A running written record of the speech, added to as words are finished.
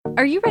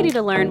Are you ready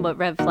to learn what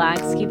red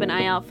flags keep an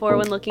eye out for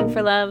when looking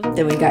for love?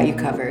 Then we got you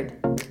covered.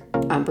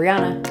 I'm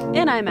Brianna.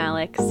 And I'm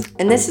Alex.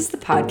 And this is the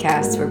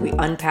podcast where we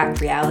unpack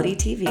reality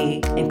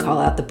TV and call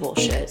out the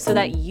bullshit. So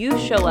that you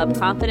show up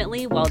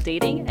confidently while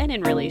dating and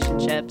in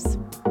relationships.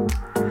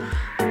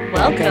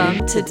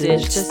 Welcome to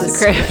Ditch the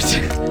Script.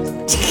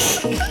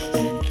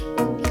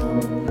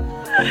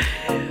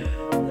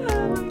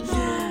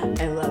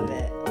 I love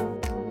it.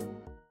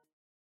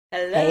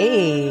 Hello.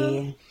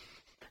 Hey.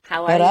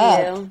 How What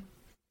are up? you?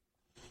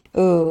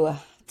 Ooh,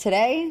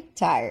 today,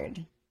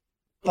 tired.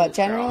 But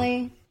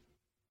generally,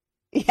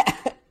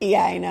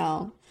 yeah, I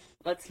know.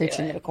 Let's do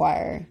Preaching to it. the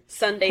choir.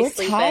 Sunday We're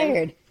sleeping.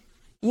 tired.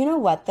 You know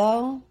what,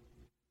 though?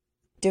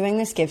 Doing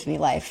this gives me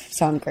life,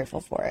 so I'm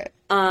grateful for it.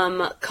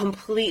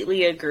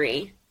 Completely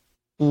agree.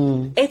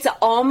 It's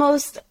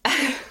almost,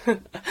 I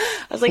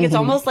was like, it's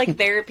almost like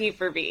therapy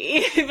for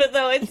me, even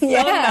though it's so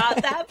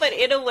not that, but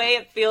in a way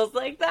it feels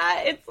like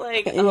that. It's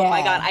like, oh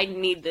my God, I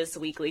need this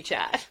weekly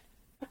chat.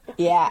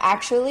 Yeah,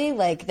 actually,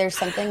 like, there's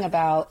something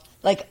about,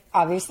 like,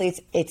 obviously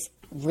it's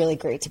really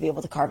great to be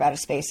able to carve out a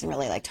space and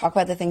really, like, talk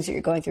about the things that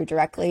you're going through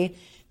directly.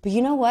 But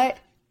you know what?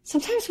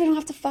 Sometimes we don't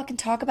have to fucking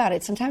talk about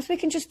it. Sometimes we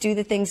can just do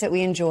the things that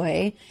we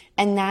enjoy,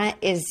 and that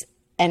is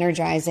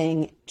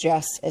energizing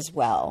just as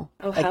well.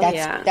 Oh, like, hell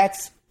yeah.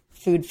 That's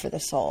food for the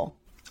soul.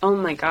 Oh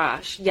my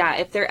gosh. Yeah,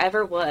 if there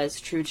ever was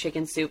true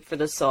chicken soup for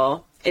the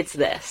soul, it's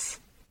this.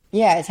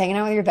 Yeah, it's hanging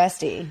out with your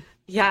bestie.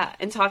 Yeah,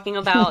 and talking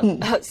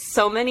about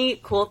so many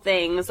cool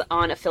things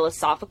on a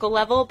philosophical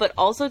level, but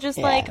also just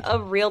like a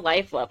real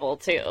life level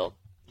too.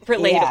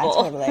 Relatable. Yeah,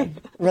 totally.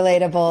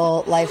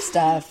 Relatable life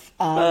stuff,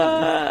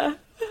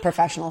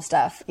 professional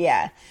stuff.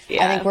 Yeah.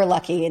 I think we're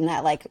lucky in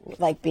that,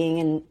 like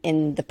being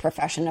in the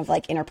profession of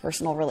like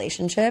interpersonal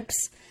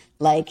relationships,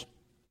 like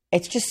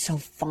it's just so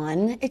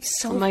fun.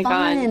 It's so fun. Oh my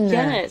God.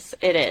 Yes,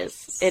 it is.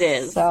 It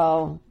is.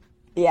 So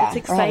yeah,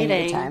 It's we're having a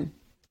good exciting. time.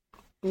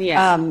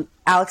 Yeah.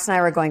 Alex and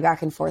I were going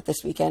back and forth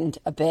this weekend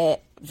a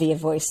bit via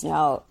voice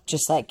note,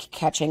 just like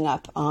catching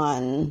up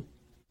on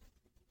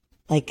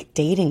like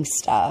dating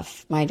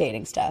stuff, my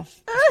dating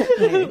stuff,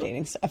 my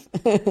dating stuff.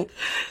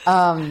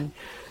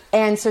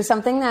 And so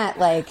something that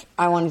like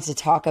I wanted to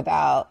talk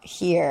about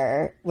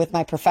here with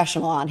my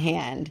professional on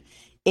hand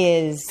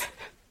is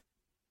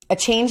a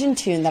change in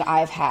tune that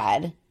I've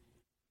had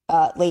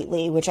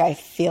lately, which I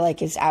feel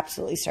like is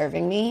absolutely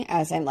serving me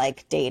as I'm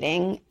like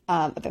dating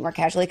a bit more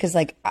casually. Cause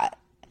like,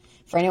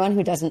 for anyone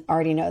who doesn't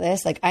already know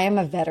this, like I am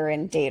a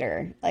veteran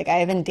dater. Like I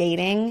have been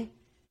dating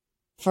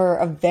for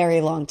a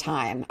very long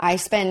time. I've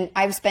spent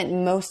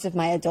most of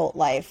my adult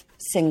life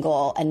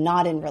single and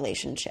not in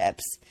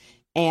relationships.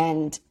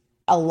 And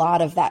a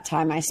lot of that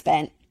time I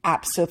spent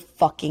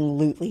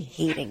absolutely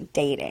hating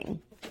dating.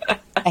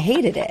 I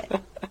hated it.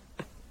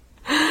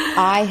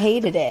 I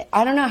hated it.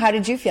 I don't know. How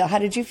did you feel? How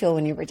did you feel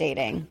when you were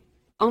dating?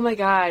 Oh my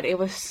God, it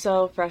was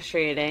so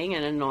frustrating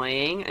and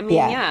annoying. I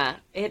mean,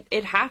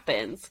 it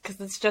happens because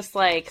it's just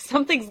like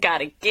something's got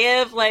to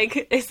give.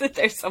 Like, isn't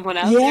there someone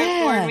out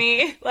there for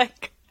me?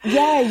 Like,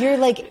 yeah, you're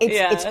like,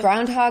 it's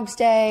Groundhog's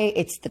Day.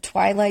 It's the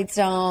Twilight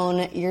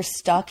Zone. You're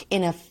stuck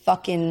in a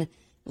fucking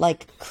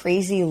like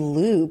crazy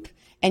loop.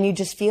 And you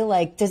just feel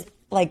like,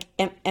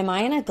 am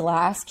I in a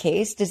glass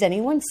case? Does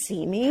anyone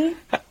see me?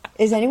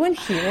 Is anyone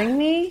hearing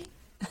me?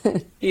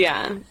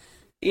 Yeah.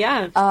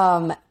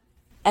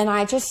 And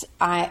I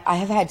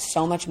have had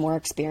so much more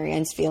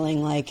experience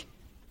feeling like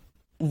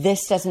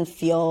this doesn't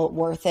feel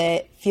worth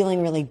it,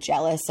 feeling really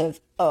jealous of,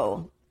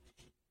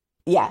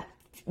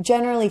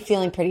 generally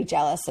feeling pretty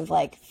jealous of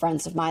like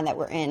friends of mine that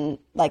were in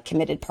like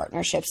committed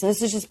partnerships. And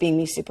this is just being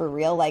me super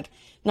real, like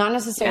not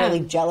necessarily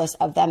jealous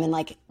of them and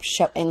like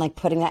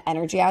putting that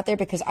energy out there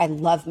because I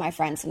love my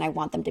friends and I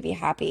want them to be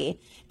happy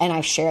and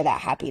I share that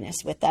happiness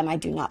with them. I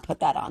do not put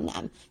that on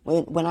them.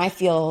 When I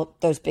feel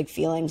those big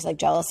feelings like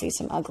jealousy,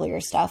 some uglier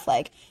stuff,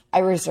 like I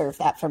reserve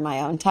that for my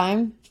own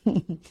time.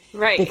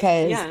 Right.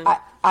 Because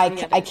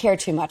I care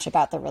too much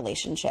about the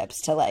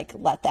relationships to like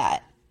let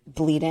that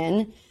bleed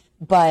in.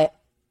 But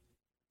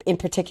in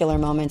particular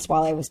moments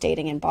while I was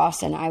dating in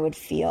Boston,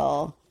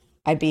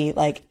 I'd be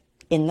like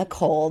in the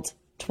cold,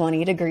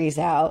 20 degrees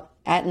out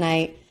at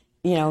night,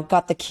 you know,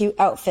 got the cute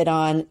outfit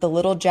on, the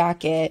little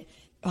jacket,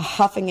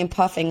 huffing and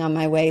puffing on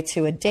my way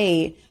to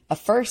a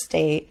first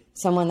date,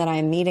 someone that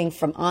I'm meeting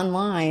from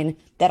online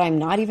that I'm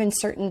not even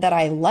certain that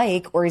I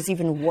like or is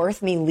even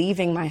worth me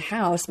leaving my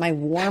house, my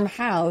warm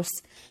house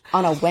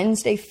on a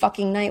Wednesday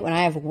fucking night when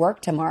I have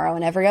work tomorrow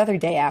and every other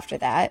day after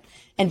that,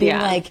 and being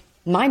like,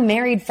 my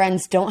married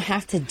friends don't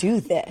have to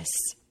do this.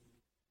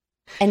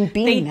 And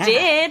being They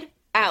did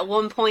at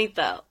one point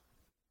though.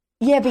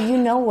 Yeah, but you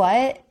know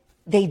what?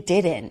 They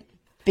didn't.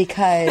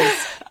 Because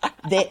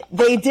they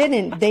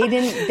didn't. They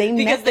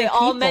because met they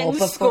all met in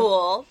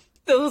school.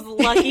 Those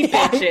lucky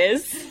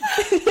bitches.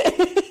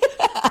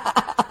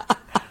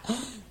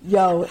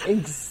 Yo,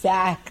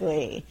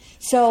 exactly.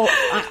 So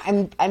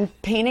I'm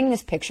painting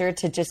this picture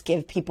to just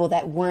give people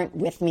that weren't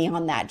with me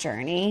on that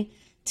journey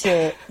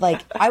to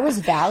like, I was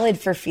valid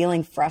for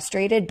feeling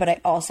frustrated, but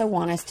I also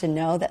want us to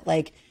know that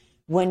like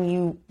when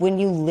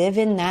you live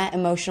in that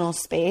emotional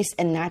space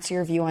and that's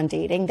your view on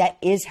dating, that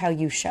is how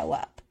you show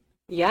up.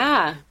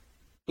 Yeah.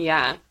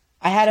 Yeah.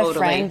 I had a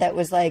friend that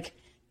was like,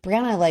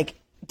 Brianna, like,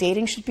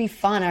 dating should be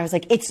fun. I was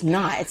like, it's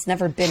not. It's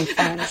never been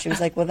fun. She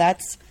was like, well,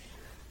 that's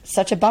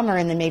such a bummer,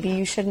 and then maybe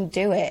you shouldn't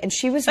do it. And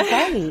she was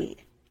right.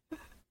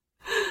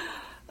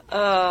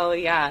 Oh,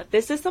 yeah.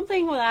 This is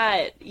something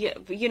that,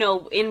 you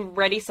know, in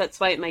Ready, Set,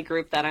 Swipe, my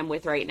group that I'm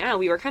with right now,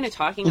 we were kind of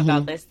talking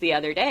about this the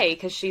other day,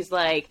 because she's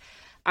like,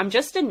 I'm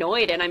just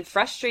annoyed and I'm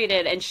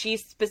frustrated. And she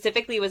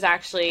specifically was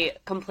actually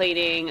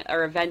complaining,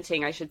 or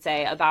venting, I should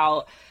say,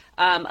 about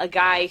a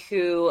guy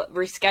who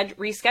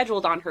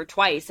rescheduled on her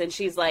twice. And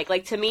she's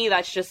like, to me,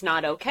 that's just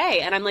not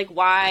okay. And I'm like,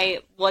 why?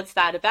 What's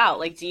that about?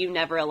 Like, do you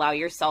never allow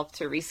yourself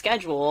to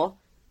reschedule?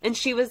 And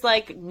she was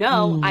like,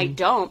 no, I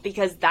don't,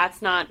 because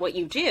that's not what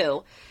you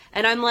do.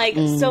 And I'm like,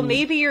 so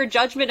maybe your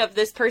judgment of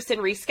this person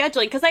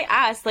rescheduling, because I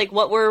asked, like,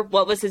 what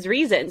was his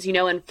reasons, you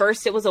know, and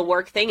first it was a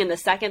work thing, and the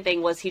second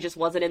thing was he just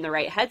wasn't in the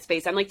right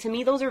headspace. I'm like, to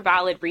me, those are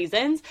valid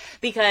reasons,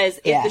 because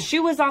if the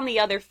shoe was on the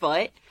other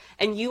foot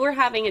and you were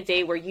having a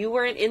day where you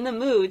weren't in the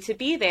mood to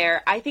be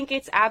there, I think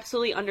it's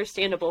absolutely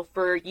understandable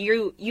for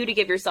you to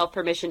give yourself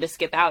permission to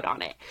skip out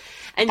on it.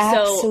 And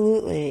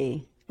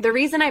absolutely. The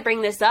reason I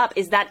bring this up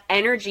is that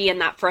energy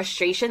and that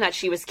frustration that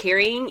she was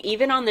carrying,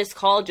 even on this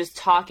call, just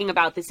talking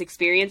about this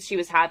experience she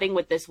was having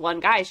with this one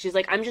guy. She's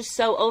like, I'm just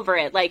so over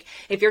it. Like,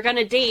 if you're going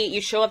to date,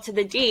 you show up to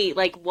the date.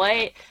 Like,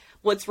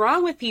 what's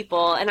wrong with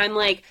people? And I'm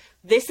like,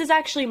 this is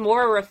actually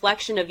more a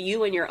reflection of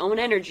you and your own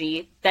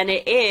energy than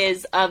it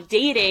is of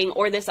dating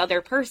or this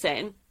other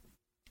person.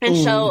 And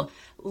so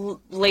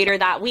later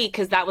that week,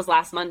 because that was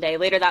last Monday,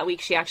 later that week,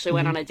 she actually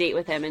went on a date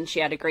with him, and she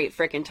had a great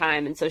freaking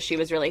time. And so she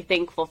was really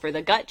thankful for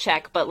the gut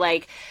check. But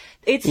like,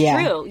 it's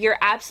true. You're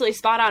absolutely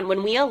spot on.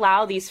 When we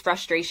allow these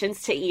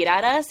frustrations to eat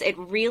at us, it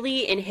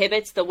really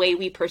inhibits the way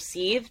we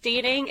perceive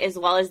dating, as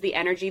well as the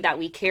energy that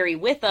we carry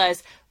with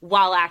us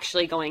while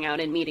actually going out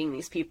and meeting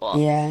these people.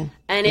 Yeah.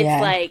 And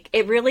it's like,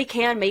 it really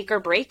can make or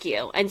break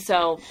you. And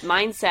so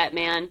mindset,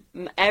 man,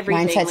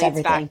 everything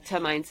leads back to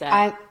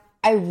mindset.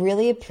 I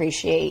really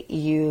appreciate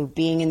you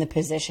being in the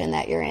position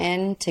that you're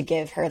in to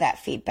give her that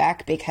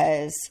feedback,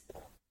 because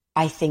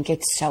I think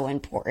it's so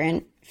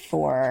important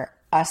for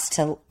us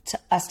to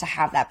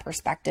have that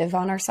perspective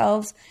on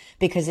ourselves,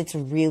 because it's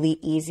really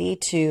easy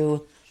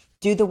to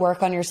do the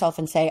work on yourself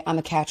and say, I'm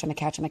a catch.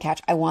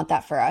 I want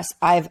that for us.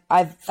 I've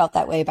felt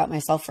that way about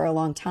myself for a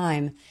long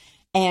time,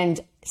 and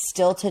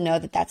still to know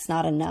that that's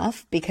not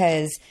enough,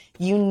 because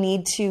you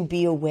need to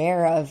be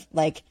aware of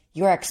like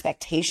your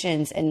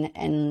expectations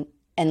and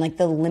like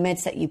the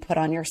limits that you put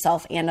on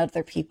yourself and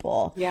other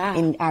people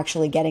in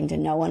actually getting to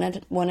know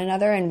one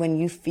another. And when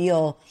you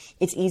feel,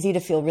 it's easy to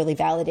feel really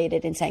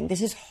validated in saying,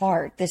 this is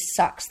hard, this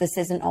sucks, this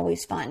isn't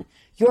always fun.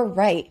 You're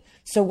right.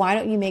 So why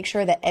don't you make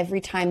sure that every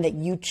time that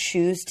you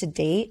choose to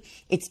date,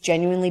 it's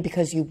genuinely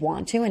because you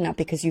want to and not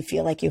because you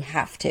feel like you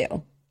have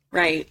to.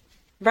 Right.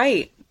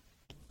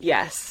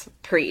 Yes.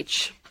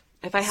 Preach.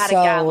 If I had a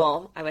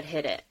gavel, I would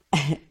hit it.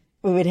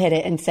 We would hit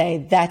it and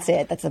say, that's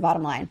it. That's the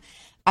bottom line.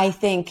 I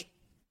think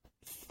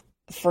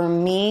for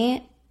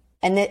me,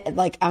 and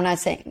I'm not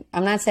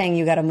saying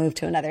you got to move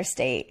to another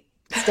state.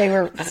 Stay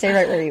right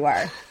where you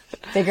are.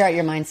 Figure out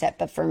your mindset.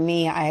 But for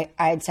me, I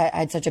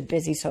had such a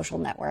busy social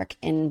network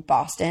in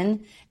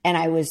Boston, and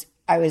I was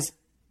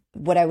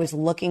what I was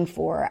looking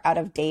for out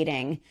of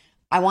dating.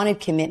 I wanted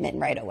commitment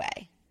right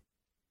away.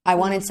 I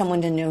wanted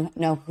someone to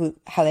know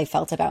how they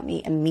felt about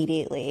me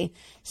immediately,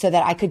 so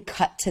that I could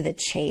cut to the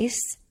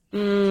chase.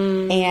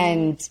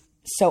 And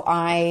so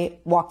I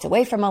walked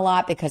away from a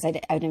lot because I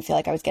didn't feel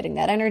like I was getting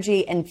that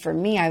energy. And for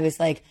me, I was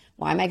like,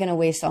 why am I going to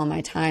waste all my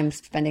time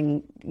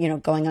spending,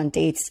 going on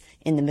dates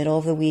in the middle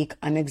of the week?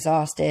 I'm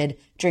exhausted,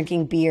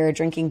 drinking beer,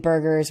 drinking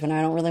burgers when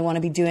I don't really want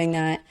to be doing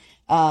that.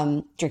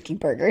 Drinking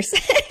burgers,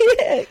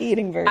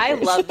 eating burgers. I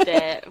loved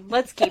it.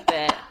 Let's keep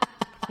it.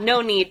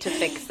 No need to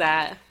fix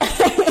that.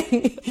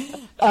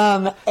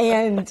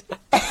 And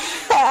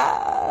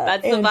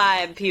that's the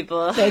vibe,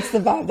 people. That's the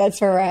vibe.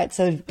 That's where we're at.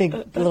 So big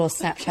little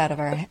snapshot of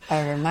our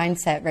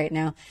mindset right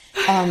now.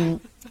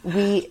 And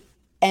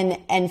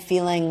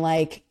feeling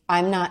like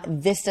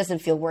this doesn't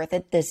feel worth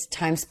it. This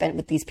time spent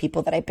with these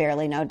people that I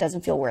barely know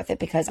doesn't feel worth it,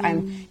 because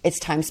it's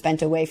time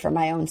spent away from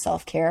my own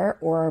self-care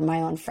or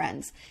my own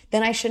friends.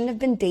 Then I shouldn't have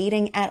been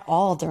dating at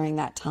all during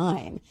that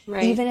time,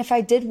 even if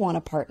I did want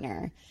a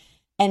partner.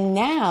 And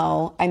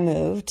now I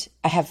moved.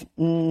 I have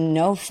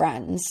no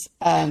friends.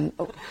 I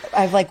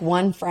have like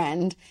one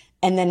friend,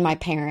 and then my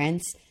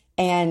parents,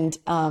 and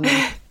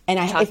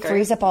it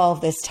frees up all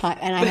of this time.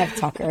 And I have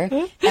Tucker.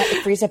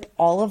 It frees up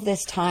all of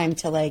this time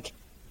to like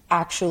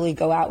actually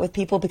go out with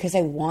people, because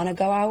I want to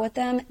go out with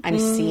them. I'm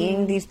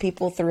seeing these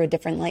people through a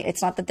different light.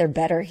 It's not that they're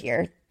better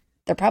here.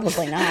 They're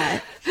probably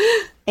not.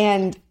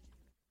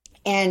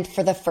 And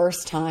for the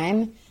first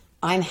time,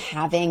 I'm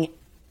having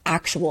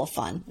actual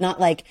fun. Not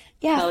like,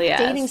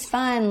 dating's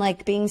fun,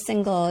 like being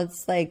single,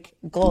 it's like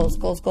goals.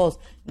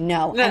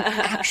 No, I'm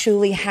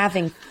actually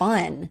having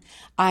fun.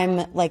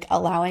 I'm like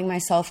allowing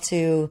myself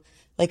to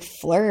like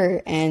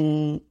flirt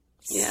and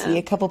see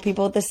a couple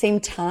people at the same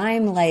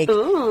time. Like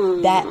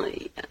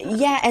that.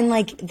 Yeah. And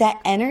like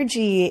that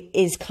energy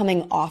is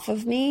coming off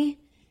of me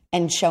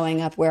and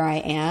showing up where I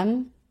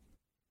am,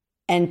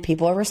 and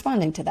people are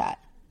responding to that.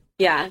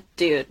 Yeah,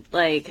 dude,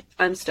 like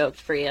I'm stoked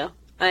for you.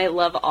 I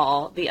love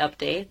all the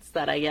updates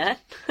that I get.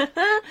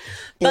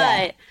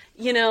 But,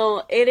 you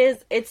know,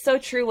 it's so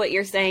true what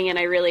you're saying. And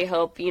I really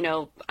hope, you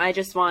know, I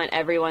just want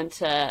everyone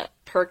to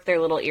perk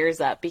their little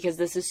ears up, because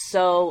this is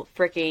so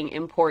freaking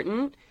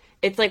important.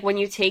 It's like when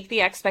you take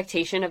the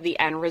expectation of the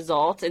end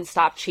result and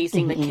stop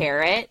chasing the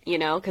carrot, you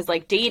know, because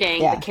like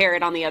dating, the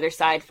carrot on the other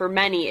side for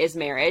many is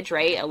marriage,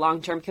 right? A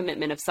long-term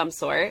commitment of some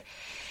sort.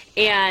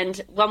 And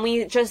when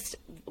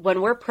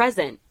we're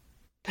present,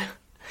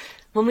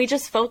 when we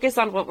just focus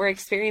on what we're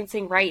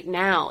experiencing right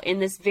now in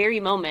this very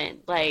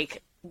moment,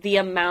 like the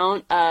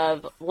amount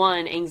of,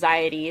 one,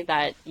 anxiety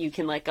that you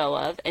can let go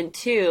of, and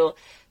two,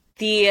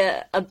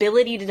 the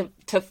ability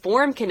to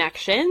form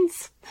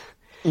connections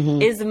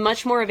is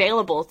much more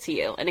available to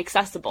you and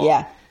accessible.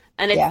 Yeah.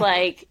 And it's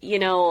like, you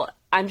know,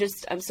 I'm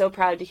so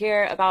proud to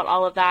hear about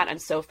all of that. I'm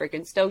so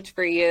freaking stoked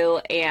for you,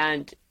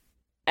 and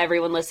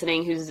everyone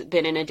listening who's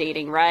been in a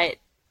dating rut.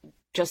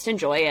 Just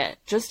enjoy it.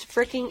 Just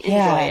freaking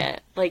enjoy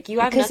it. Like, you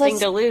have nothing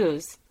to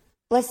lose.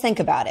 Let's think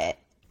about it.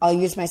 I'll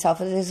use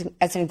myself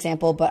as an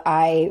example, but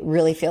I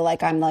really feel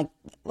like I'm like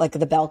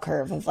the bell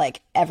curve of like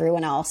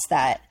everyone else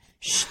that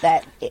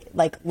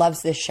like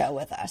loves this show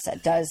with us,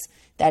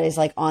 that is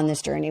like on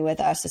this journey with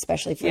us,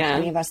 especially for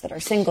any of us that are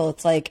single.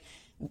 It's like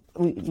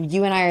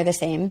you and I are the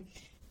same.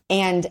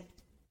 And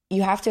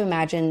you have to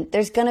imagine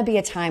there's going to be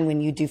a time when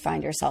you do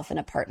find yourself in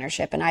a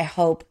partnership. And I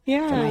hope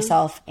for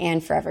myself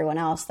and for everyone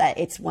else that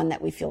it's one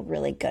that we feel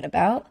really good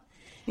about.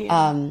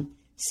 Yeah.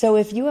 So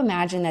if you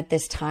imagine that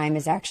this time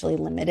is actually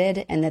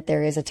limited, and that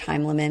there is a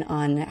time limit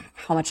on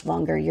how much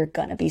longer you're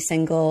going to be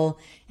single,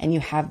 and you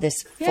have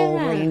this full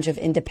range of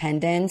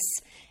independence,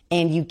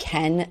 and you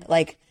can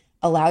like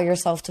allow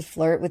yourself to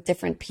flirt with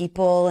different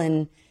people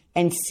and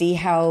see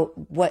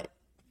what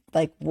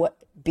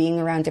being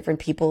around different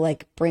people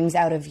like brings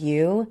out of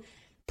you,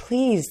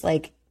 please,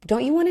 like,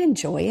 don't you want to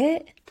enjoy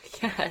it?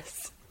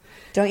 Yes.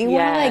 Don't you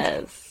want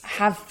to like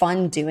have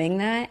fun doing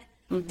that?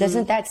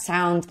 Doesn't that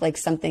sound like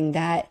something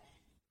that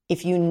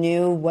if you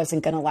knew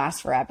wasn't going to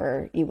last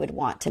forever, you would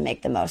want to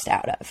make the most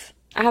out of?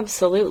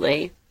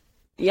 Absolutely.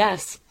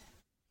 Yes.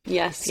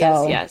 Yes.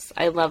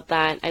 I love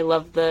that. I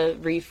love the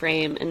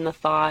reframe and the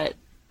thought,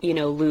 you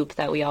know, loop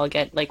that we all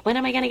get. Like, when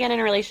am I going to get in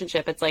a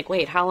relationship? It's like,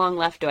 wait, how long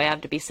left do I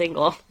have to be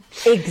single?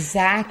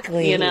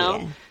 Exactly. You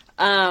know?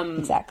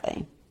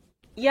 Exactly.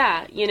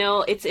 Yeah. You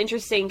know, it's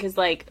interesting because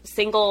like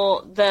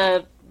single,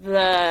 the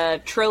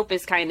trope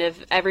is kind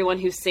of everyone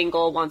who's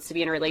single wants to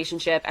be in a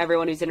relationship.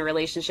 Everyone who's in a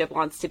relationship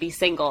wants to be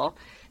single.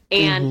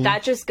 And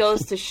that just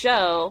goes to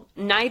show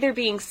neither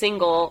being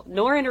single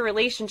nor in a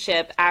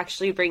relationship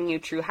actually bring you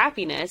true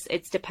happiness.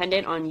 It's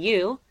dependent on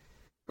you,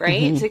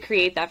 right? To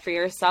create that for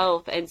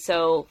yourself. And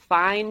so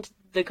find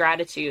the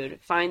gratitude,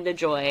 find the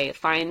joy,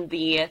 find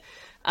the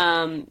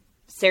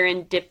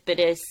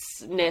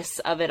serendipitousness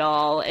of it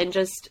all, and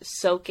just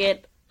soak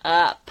it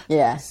up.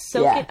 Yeah.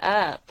 Soak it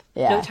up.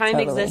 Yeah, no time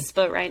exists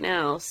but right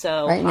now.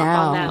 So hop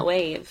on that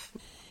wave.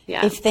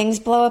 Yeah. If things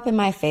blow up in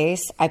my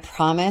face, I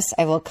promise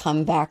I will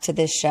come back to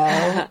this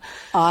show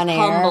on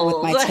air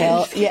with my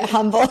tail. Yeah,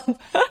 humble.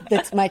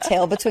 That's my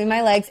tail between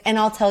my legs. And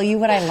I'll tell you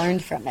what I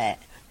learned from it.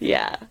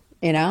 Yeah.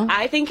 You know?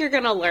 I think you're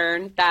going to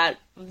learn that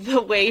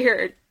the way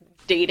you're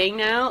dating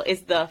now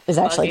is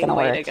actually going to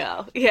way work. To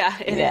go. Yeah,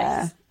 it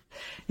is.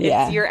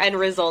 It's your end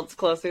results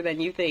closer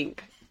than you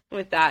think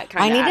with that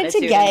kind of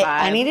attitude and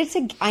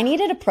vibe. I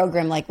needed a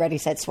program like Ready,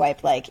 Set,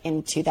 Swipe like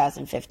in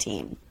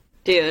 2015.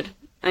 Dude,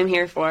 I'm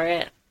here for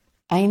it.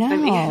 I know. I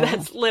mean,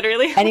 that's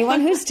literally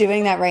anyone who's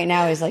doing that right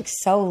now is like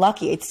so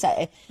lucky. It's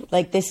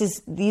like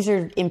these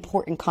are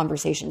important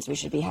conversations we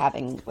should be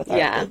having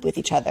with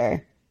each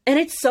other. And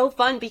it's so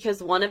fun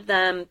because one of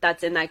them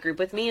that's in that group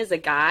with me is a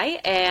guy,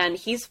 and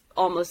he's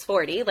almost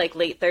 40, like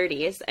late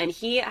 30s, and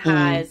he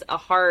has a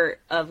heart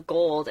of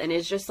gold and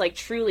is just like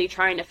truly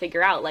trying to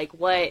figure out like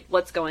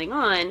what's going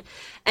on.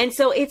 And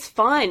so it's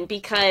fun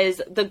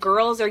because the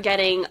girls are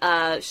getting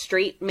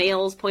straight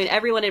males point.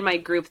 Everyone in my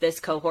group,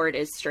 this cohort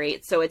is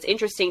straight. So it's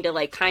interesting to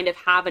like kind of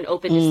have an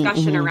open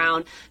discussion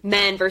around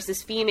men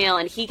versus female,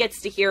 and he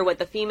gets to hear what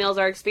the females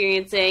are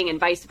experiencing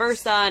and vice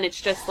versa. And it's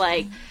just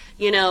like,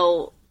 you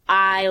know,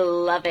 I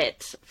love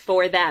it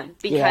for them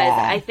because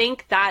I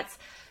think that's,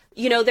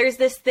 you know, there's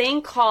this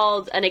thing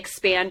called an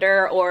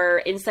expander, or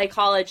in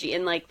psychology,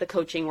 in like the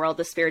coaching world,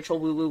 the spiritual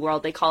woo-woo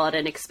world, they call it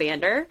an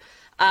expander.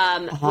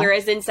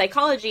 Whereas in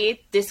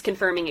psychology,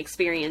 disconfirming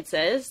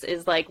experiences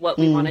is like what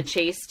we want to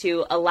chase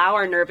to allow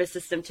our nervous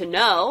system to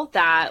know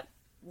that,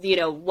 you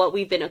know, what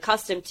we've been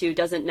accustomed to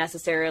doesn't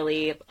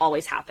necessarily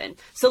always happen.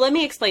 So let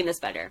me explain this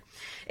better.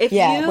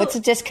 What's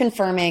a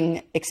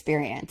disconfirming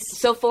experience?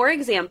 So for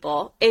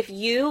example, I'm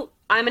going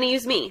to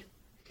use me.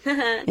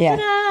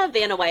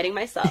 Vanna Whiting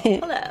myself.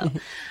 Hello.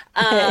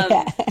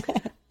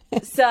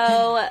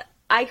 So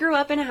I grew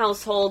up in a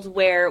household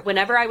where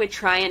whenever I would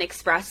try and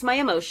express my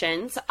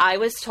emotions, I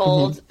was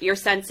told, you're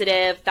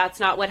sensitive. That's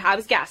not what I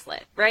was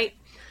gaslit, right?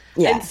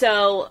 Yeah. And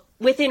so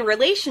within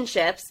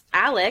relationships,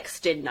 Alex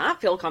did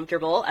not feel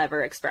comfortable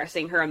ever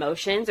expressing her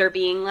emotions or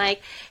being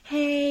like,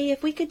 hey,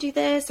 if we could do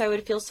this, I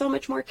would feel so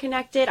much more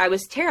connected. I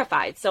was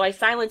terrified. So I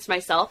silenced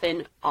myself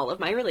in all of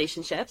my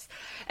relationships.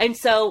 And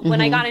so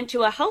when I got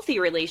into a healthy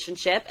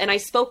relationship and I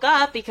spoke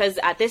up, because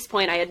at this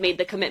point I had made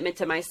the commitment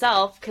to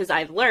myself, because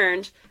I've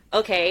learned,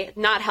 okay,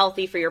 not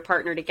healthy for your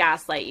partner to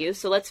gaslight you.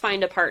 So let's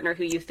find a partner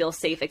who you feel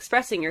safe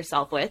expressing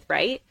yourself with,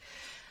 right?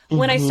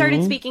 When I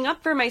started speaking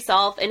up for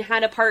myself and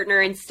had a partner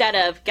instead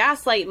of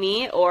gaslight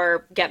me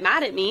or get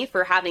mad at me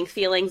for having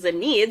feelings and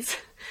needs,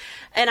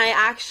 and I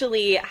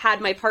actually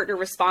had my partner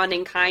respond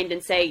in kind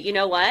and say, you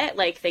know what,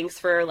 like, thanks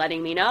for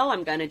letting me know.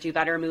 I'm going to do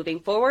better moving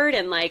forward.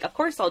 And like, of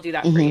course I'll do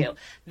that for you.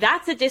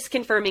 That's a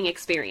disconfirming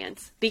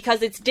experience,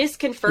 because it's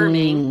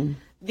disconfirming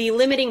the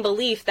limiting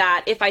belief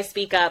that if I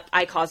speak up,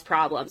 I cause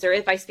problems, or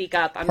if I speak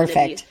up, I'm going to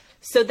be...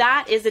 So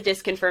that is a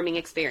disconfirming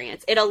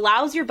experience. It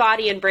allows your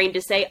body and brain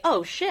to say,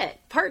 oh shit,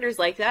 partners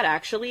like that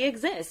actually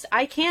exist.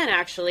 I can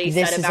actually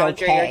set a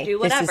boundary or do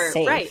whatever.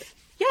 Right.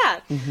 Yeah.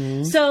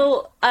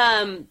 So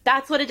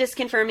that's what a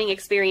disconfirming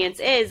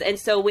experience is. And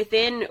so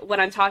within what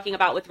I'm talking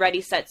about with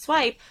Ready, Set,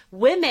 Swipe,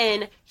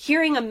 women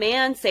hearing a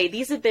man say,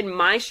 these have been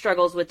my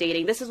struggles with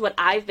dating. This is what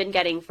I've been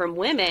getting from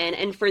women.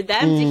 And for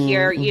them to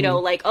hear, you know,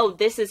 like, oh,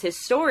 this is his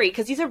story.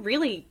 Because he's a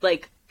really,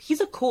 like,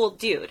 he's a cool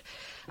dude.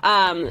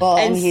 Well,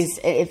 and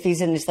if he's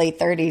in his late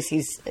 30s,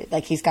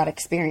 he's got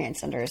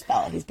experience under his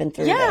belt. He's been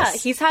through this. Yeah,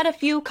 he's had a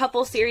few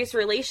couple serious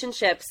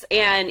relationships,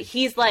 and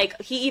he's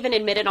like, he even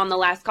admitted on the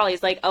last call,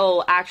 he's like,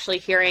 oh, actually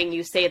hearing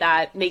you say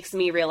that makes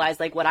me realize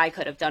like what I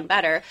could have done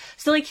better.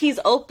 So like, he's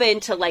open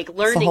to like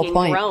learning and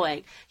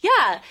growing.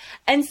 Yeah.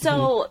 And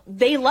so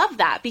they love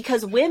that,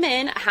 because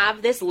women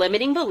have this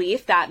limiting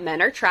belief that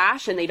men are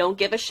trash and they don't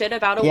give a shit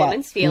about a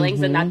woman's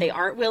feelings and that they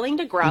aren't willing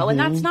to grow. And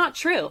that's not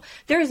true.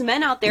 There's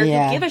men out there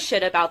who give a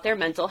shit about their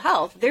mental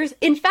health.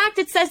 In fact,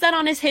 it says that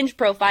on his Hinge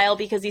profile,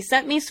 because he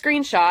sent me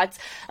screenshots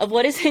of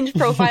what his Hinge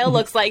profile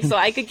looks like so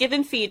I could give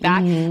him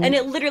feedback. And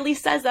it literally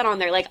says that on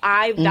there. Like,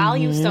 I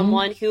value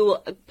someone who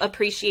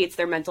appreciates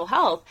their mental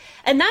health.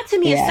 And that to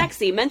me is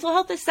sexy. Mental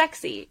health is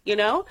sexy, you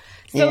know?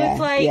 So it's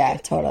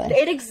like, totally.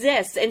 It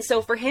exists. And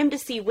so for him to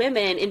see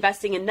women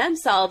investing in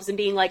themselves and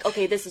being like,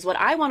 okay, this is what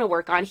I want to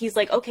work on. He's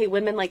like, okay,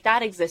 women like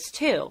that exist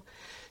too.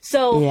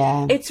 So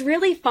it's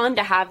really fun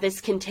to have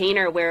this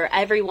container where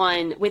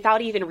everyone,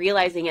 without even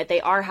realizing it,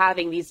 they are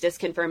having these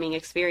disconfirming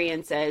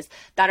experiences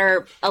that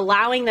are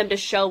allowing them to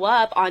show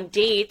up on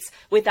dates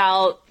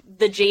without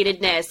the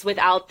jadedness,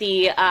 without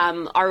the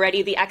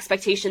already the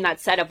expectation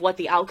that's set of what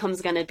the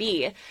outcome's going to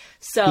be.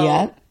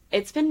 So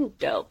it's been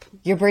dope.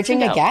 You're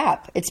bridging a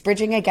gap. It's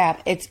bridging a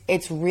gap.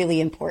 It's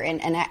really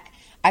important. And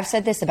I've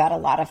said this about a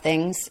lot of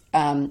things,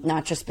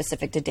 not just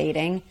specific to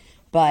dating,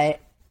 but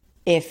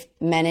if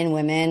men and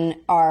women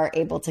are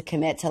able to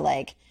commit to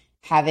like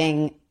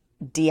having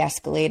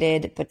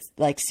de-escalated but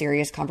like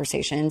serious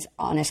conversations,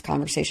 honest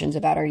conversations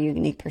about our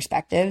unique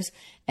perspectives,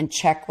 and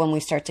check when we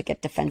start to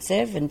get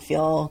defensive and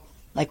feel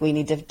like we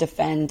need to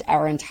defend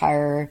our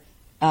entire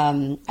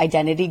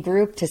identity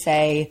group to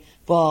say,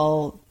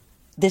 well,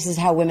 this is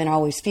how women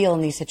always feel in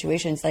these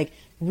situations. Like,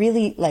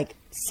 really, like,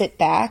 sit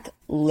back,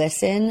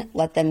 listen,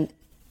 let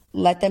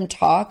them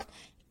talk.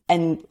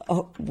 And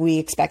we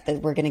expect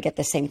that we're going to get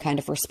the same kind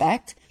of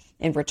respect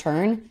in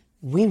return.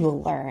 We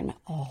will learn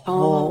a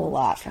whole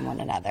lot from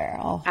one another.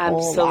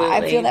 Absolutely.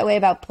 I feel that way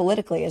about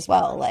politically as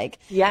well. Like,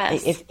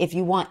 if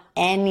you want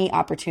any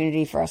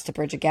opportunity for us to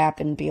bridge a gap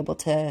and be able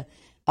to,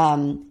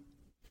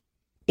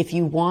 if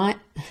you want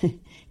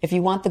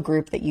the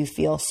group that you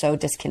feel so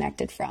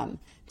disconnected from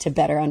to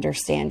better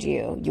understand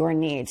you, your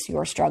needs,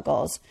 your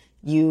struggles,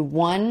 you're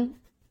going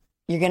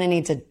to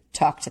need to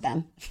talk to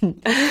them.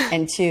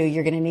 And two,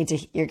 you're going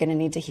to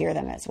need to hear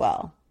them as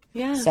well.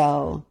 Yeah.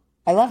 So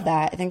I love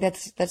that. I think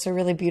that's a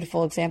really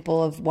beautiful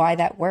example of why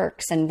that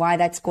works and why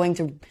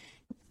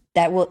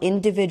that will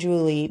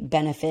individually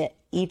benefit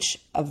each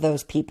of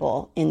those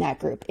people in that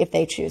group if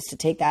they choose to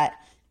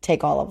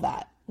take all of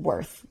that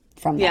worth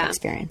from that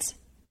experience.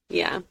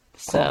 Yeah.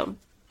 So cool.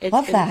 It's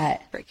love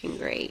that. Freaking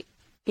great.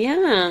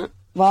 Yeah.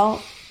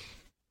 Well,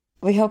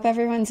 we hope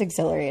everyone's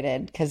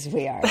exhilarated, because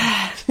we are.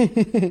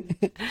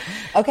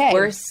 Okay.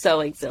 We're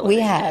so exhilarated.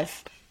 We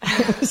have.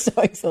 So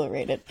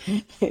exhilarated.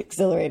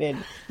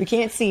 We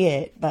can't see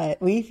it,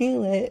 but we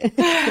feel it.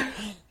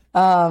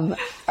 All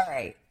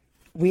right.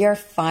 We are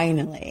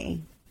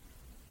finally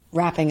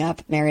wrapping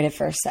up Married at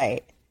First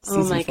Sight,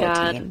 season 14.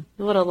 God.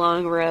 What a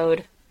long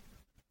road.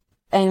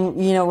 And,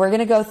 we're going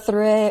to go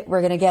through it.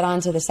 We're going to get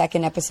on to the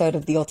second episode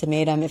of The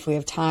Ultimatum. If we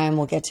have time,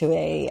 we'll get to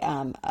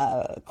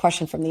a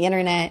question from the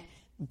internet.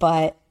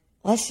 But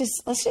let's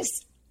just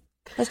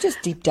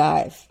deep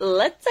dive.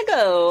 Let's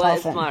go,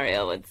 as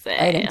Mario would say.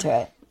 Right into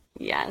it.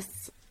 Yes.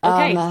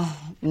 Okay.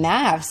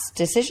 MAFS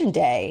decision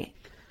day.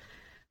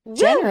 Woo!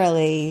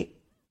 Generally,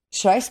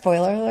 should I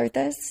spoiler alert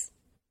this?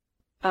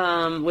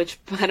 which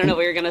I don't know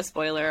what you're going to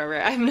spoiler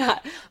over.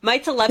 My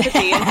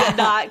telepathy is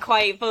not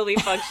quite fully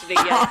functioning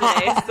yet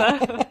today,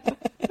 so.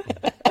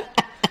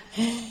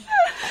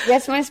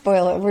 That's my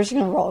spoiler. We're just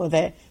going to roll with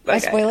it. My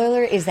spoiler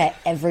alert is that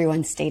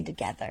everyone stayed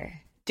together.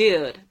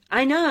 Dude,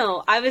 I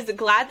know. I was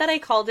glad that I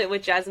called it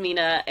with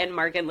Jasmina and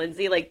Mark and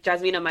Lindsay, like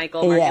Jasmina,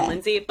 Michael, Mark and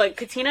Lindsay, but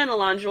Katina and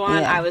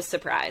Alonjuan, I was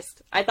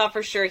surprised. I thought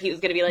for sure he was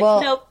going to be like,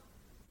 nope.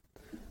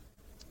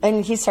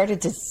 And he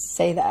started to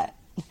say that.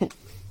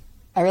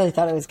 I really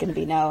thought it was going to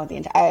be no.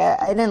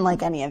 I didn't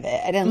like any of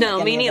it. I didn't. No,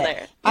 like me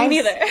neither. Me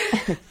neither.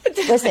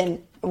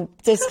 Listen,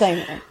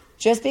 disclaimer.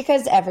 Just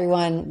because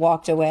everyone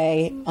walked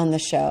away on the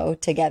show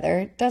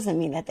together doesn't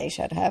mean that they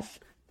should have.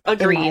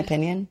 Agreed. In my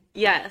opinion.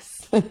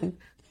 Yes.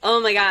 Oh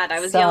my God,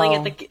 I was yelling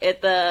at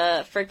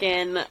the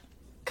freaking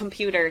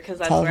computer because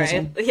that's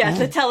television. Where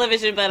the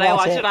television, but I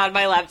watch it on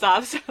my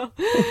laptop. So,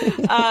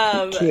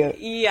 Cute.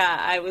 Yeah,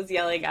 I was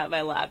yelling at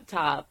my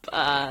laptop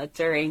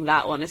during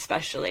that one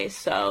especially.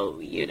 So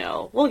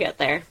we'll get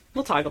there.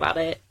 We'll talk about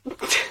it.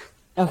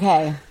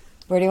 Okay,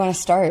 where do you want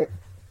to start?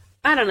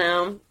 I don't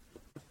know.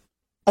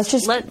 Let's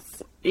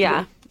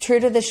true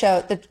to the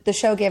show. The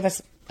show gave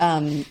us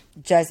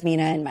Jasmina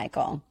and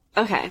Michael.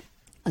 Okay,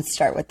 let's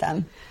start with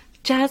them.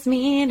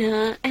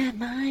 Jasmina and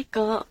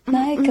Michael.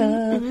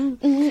 Michael.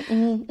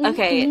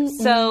 Okay,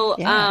 so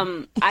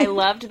I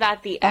loved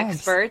that the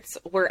experts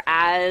were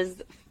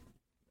as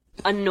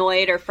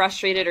annoyed or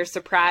frustrated or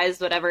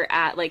surprised, whatever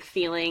at like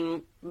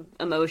feeling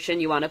emotion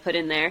you want to put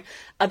in there,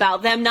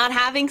 about them not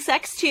having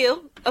sex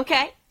too.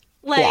 Okay,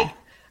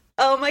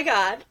 oh my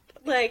God.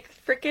 Like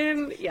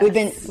freaking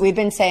yes. We've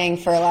been saying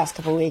for the last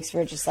couple of weeks,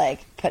 we're just like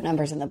put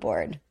numbers on the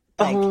board.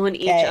 Like, own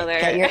each other.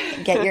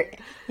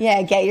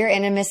 Get your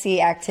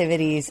intimacy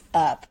activities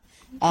up.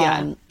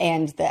 And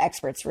the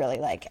experts really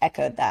like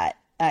echoed that.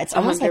 It's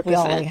almost 100%. Like we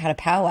all like, had a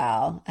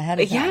powwow ahead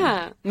of time.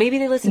 Yeah, maybe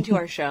they listened to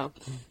our show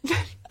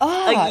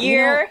a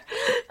year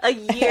before. A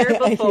year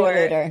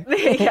later.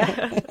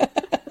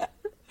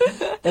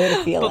 They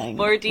had a feeling.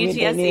 Before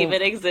DTS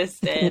even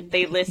existed,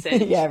 they listened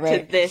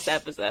to this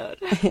episode.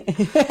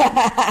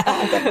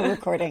 I'm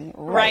recording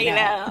right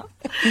now.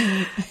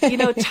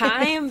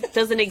 Time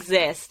doesn't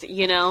exist,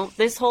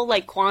 This whole,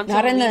 like,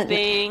 quantum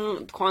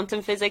leaping,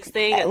 quantum physics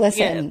thing.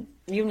 Listen.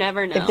 You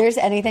never know. If there's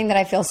anything that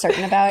I feel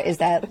certain about is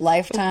that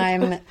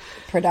Lifetime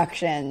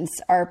productions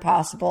are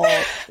possible.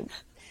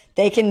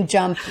 They can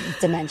jump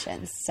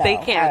dimensions. So they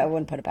can. I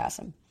wouldn't put it past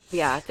them.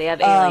 Yeah, they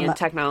have alien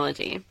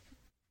technology.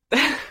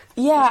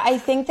 Yeah, I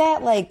think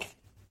that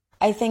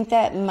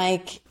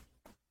Mike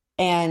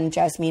and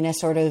Jasmina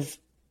sort of,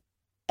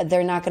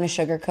 they're not going to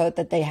sugarcoat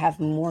that they have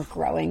more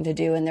growing to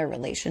do in their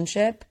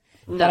relationship.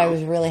 No. But I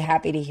was really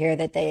happy to hear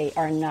that they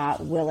are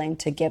not willing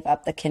to give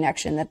up the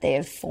connection that they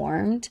have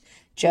formed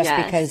just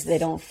because they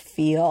don't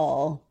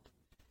feel,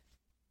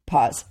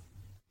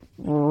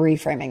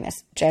 reframing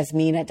this.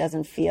 Jasmina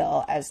doesn't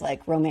feel as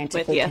like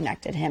romantically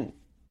connected him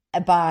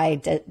by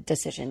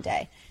decision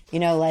day.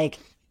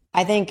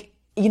 I think,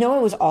 it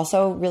was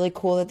also really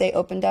cool that they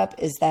opened up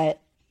is that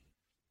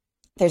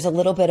there's a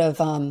little bit of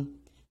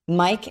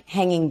Mike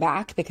hanging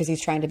back because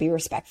he's trying to be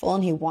respectful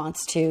and he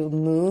wants to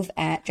move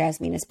at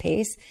Jasmina's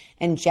pace.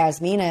 And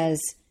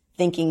Jasmina's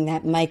thinking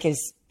that Mike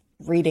is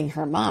reading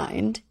her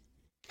mind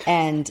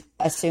and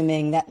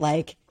assuming that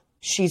like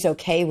she's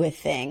okay with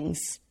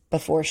things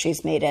before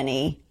she's made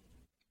any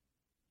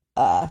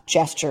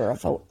gesture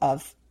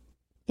of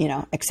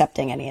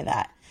accepting any of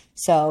that.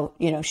 So,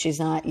 she's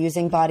not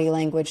using body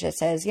language that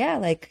says,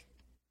 like,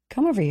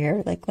 come over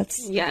here. Like,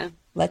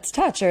 let's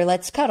touch or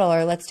let's cuddle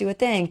or let's do a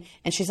thing.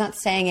 And she's not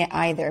saying it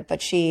either.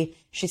 But she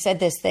said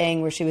this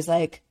thing where she was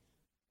like,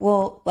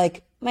 well,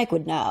 like, Mike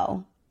would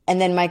know. And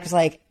then Mike was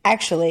like,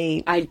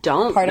 actually, I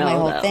don't part know, of my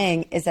whole though.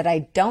 thing is that I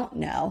don't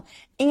know.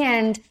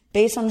 And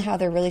based on how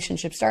their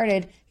relationship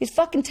started, he's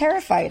fucking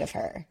terrified of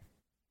her.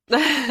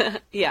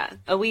 Yeah,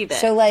 a wee bit.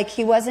 So, like,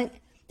 he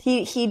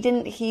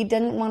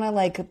didn't want to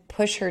like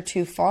push her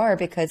too far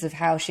because of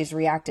how she's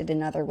reacted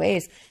in other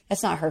ways.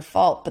 That's not her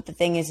fault. But the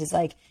thing is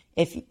like,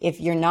 if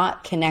you're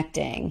not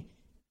connecting,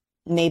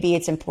 maybe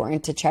it's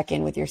important to check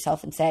in with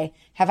yourself and say,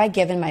 have I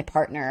given my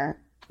partner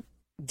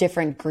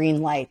different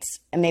green lights?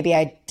 And maybe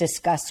I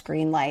discuss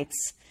green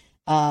lights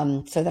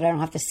so that I don't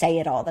have to say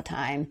it all the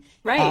time.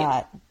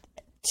 Right.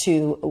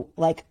 To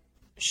like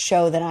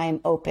show that I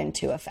am open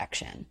to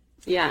affection.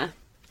 Yeah.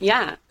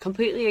 Yeah.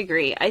 Completely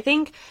agree. I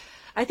think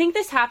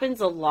this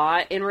happens a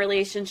lot in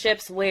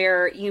relationships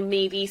where you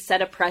maybe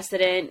set a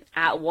precedent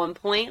at one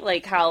point,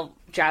 like how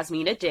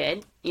Jasmina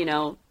did.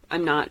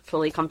 I'm not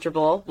fully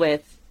comfortable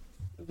with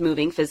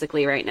moving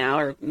physically right now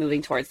or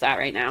moving towards that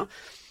right now.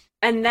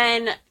 And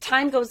then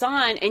time goes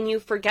on and you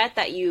forget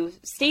that you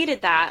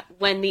stated that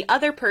when the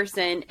other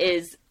person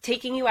is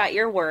taking you at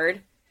your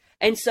word.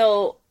 And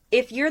so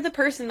if you're the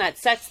person that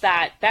sets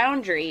that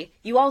boundary,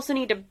 you also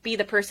need to be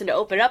the person to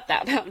open up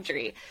that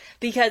boundary,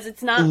 because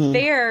it's not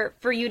fair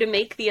for you to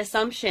make the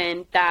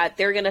assumption that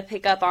they're going to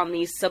pick up on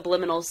these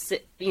subliminal,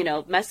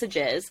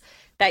 messages,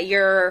 that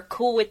you're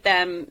cool with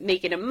them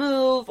making a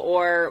move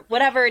or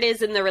whatever it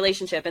is in the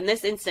relationship. In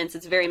this instance,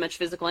 it's very much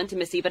physical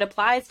intimacy, but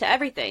applies to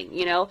everything,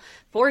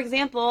 For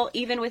example,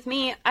 even with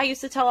me, I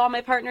used to tell all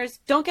my partners,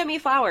 don't get me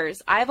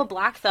flowers. I have a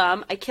black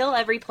thumb. I kill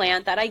every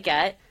plant that I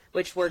get,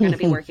 which we're going to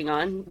be working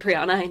on.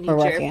 Brianna, I need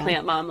your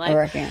plant mom life.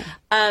 We're working on.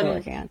 I'm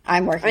working on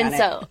it. And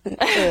so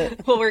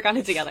we'll work on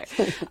it together.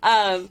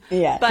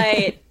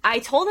 But I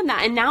told him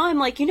that, and now I'm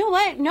like, you know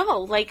what?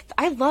 No, like,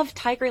 I love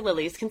tiger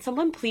lilies. Can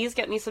someone please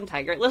get me some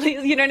tiger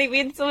lilies? You know what I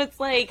mean? So it's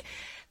like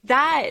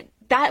that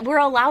we're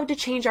allowed to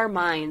change our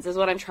minds is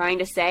what I'm trying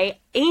to say.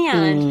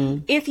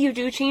 And if you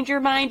do change your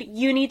mind,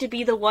 you need to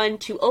be the one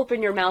to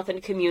open your mouth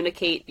and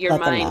communicate your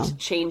mind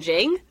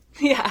changing.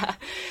 Yeah.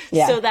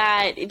 So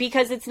that,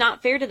 because it's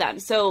not fair to them.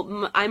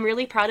 So I'm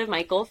really proud of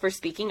Michael for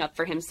speaking up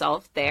for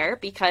himself there,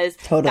 because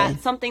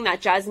that's something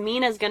that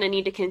Jasmina is going to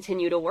need to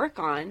continue to work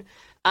on.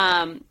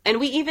 And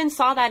we even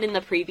saw that in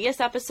the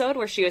previous episode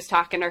where she was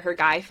talking to her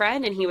guy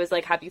friend, and he was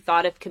like, have you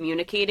thought of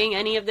communicating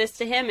any of this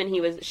to him?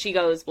 And she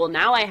goes, well,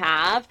 now I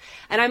have.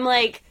 And I'm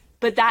like,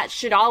 but that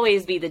should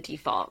always be the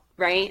default,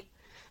 right?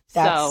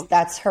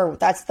 That's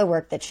the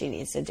work that she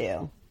needs to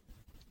do.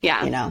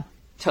 Yeah.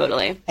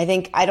 Totally.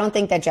 I don't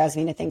think that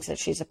Jasmina thinks that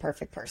she's a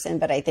perfect person,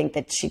 but I think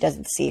that she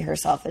doesn't see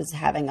herself as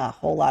having a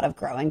whole lot of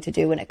growing to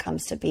do when it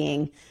comes to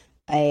being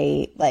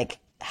a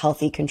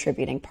healthy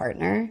contributing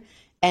partner.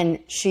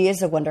 And she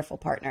is a wonderful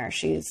partner.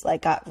 She's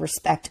got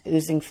respect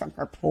oozing from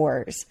her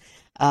pores.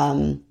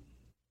 And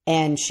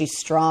she's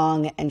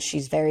strong, and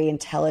she's very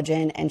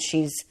intelligent, and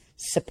she's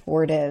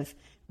supportive.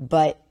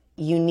 But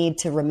you need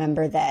to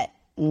remember that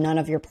none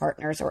of your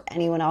partners or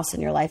anyone else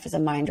in your life is a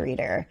mind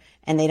reader,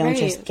 and they don't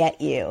just get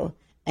you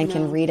and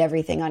can read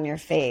everything on your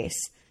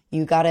face.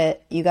 You gotta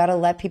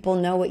let people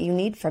know what you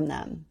need from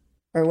them,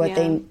 or what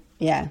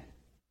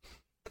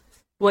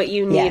what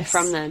you need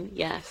from them.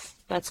 Yes,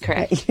 that's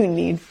correct. What you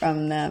need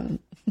from them.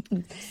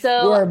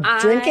 So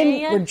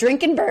we're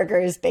drinking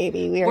burgers,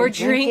 baby. We're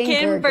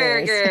drinking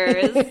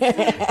burgers.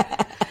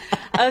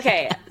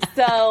 Okay,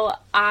 so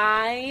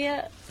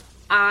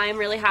I'm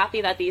really happy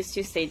that these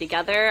two stayed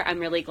together. I'm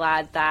really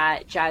glad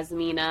that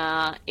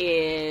Jasmina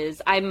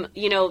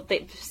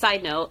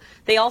side note,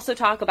 they also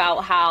talk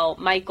about how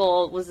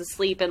Michael was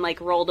asleep and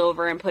rolled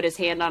over and put his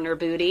hand on her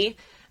booty.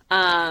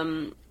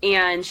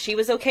 And she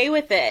was okay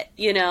with it,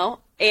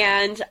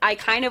 and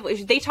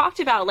they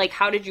talked about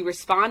how did you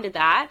respond to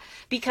that?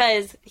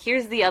 Because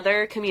here's the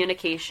other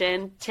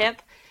communication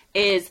tip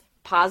is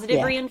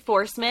positive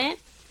reinforcement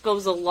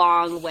goes a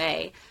long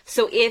way.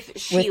 So if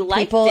she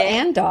liked people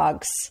and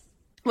dogs.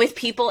 With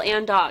people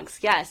and dogs,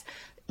 yes.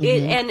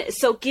 And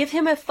so give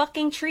him a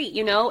fucking treat,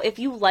 If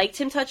you liked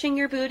him touching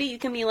your booty, you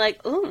can be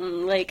like,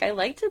 ooh, I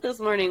liked it this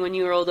morning when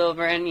you rolled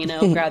over and,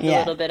 grabbed a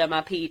little bit of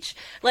my peach.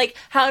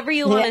 However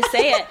you want to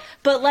say it.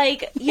 But,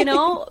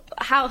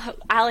 how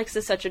Alex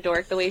is such a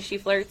dork, the way she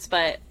flirts,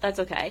 but that's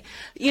okay.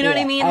 You know what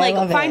I mean?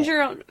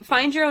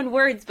 Find your own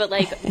words, but,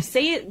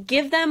 say it,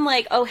 give them,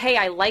 oh, hey,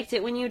 I liked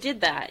it when you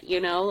did that,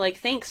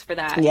 thanks for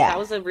that. Yeah. That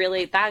was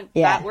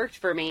that worked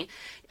for me.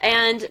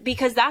 And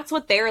because that's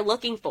what they're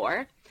looking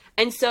for.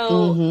 And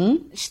so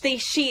they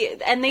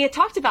had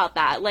talked about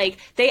that.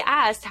 They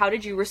asked, how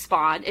did you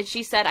respond? And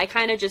she said, I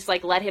kind of just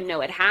let him know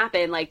it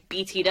happened.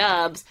 BT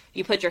dubs,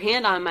 you put your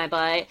hand on my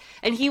butt.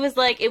 And he was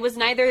like, it was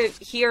neither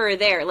here or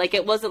there.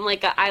 It wasn't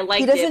I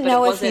liked it. He doesn't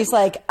know if he's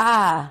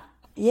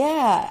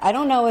yeah, I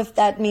don't know if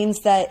that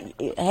means that,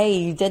 hey,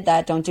 you did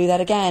that, don't do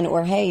that again.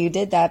 Or, hey, you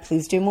did that,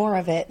 please do more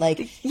of it.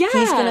 He's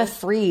going to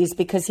freeze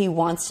because he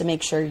wants to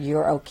make sure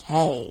you're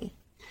okay.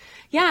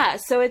 Yeah,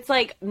 so it's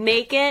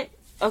make it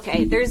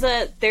okay. There's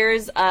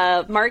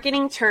a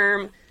marketing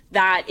term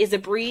that is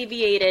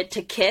abbreviated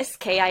to KISS,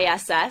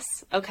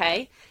 KISS.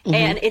 Okay,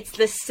 and it's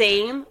the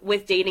same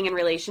with dating and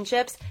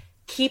relationships.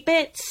 Keep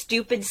it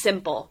stupid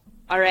simple.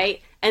 All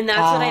right, and that's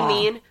what I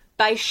mean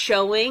by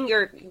showing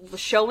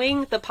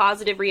the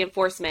positive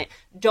reinforcement.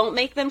 Don't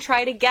make them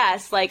try to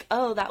guess.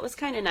 Oh, that was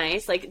kind of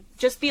nice.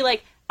 Just be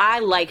I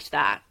liked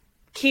that.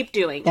 Keep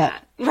doing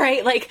that,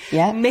 right?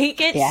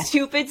 Make it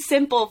stupid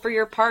simple for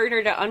your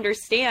partner to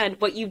understand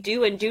what you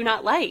do and do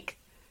not like.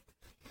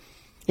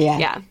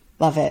 Yeah.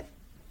 Love it.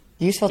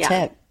 Useful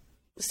tip.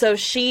 So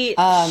she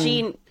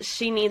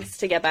needs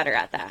to get better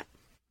at that.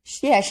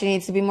 Yeah, she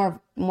needs to be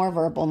more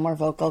verbal, more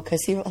vocal,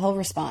 because he'll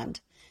respond.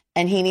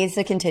 And he needs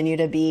to continue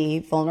to be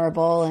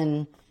vulnerable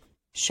and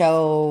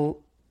show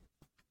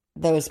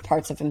those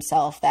parts of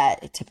himself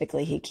that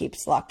typically he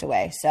keeps locked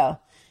away. So,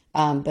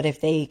 but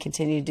if they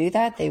continue to do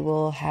that, they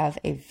will have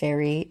a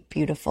very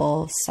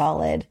beautiful,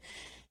 solid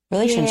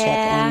relationship.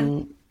 Yeah.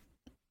 And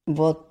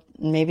we'll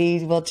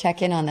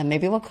check in on them.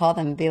 Maybe we'll call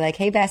them and be like,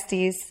 hey,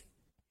 besties.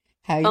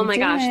 How you doing? Oh my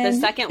gosh, the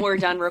second we're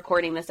done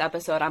recording this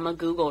episode, I'm going to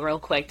Google real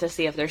quick to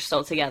see if they're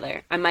still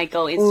together. I might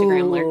go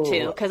Instagram lurk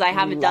too, because I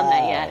haven't done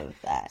that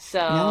yet. That. So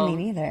no, me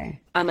neither.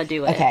 I'm going to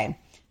do it. Okay.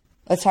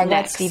 Let's talk about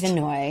Next. Steve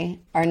Noi,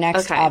 our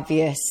next Okay.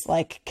 obvious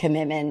like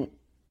commitment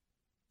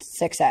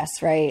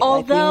success, right?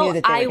 Although like, we knew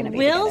that they I were going to be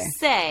will together.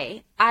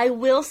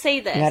 say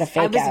this. You had a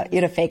fake out.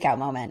 You had a fake out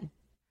moment.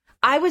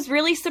 I was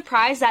really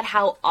surprised at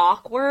how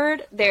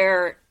awkward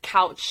their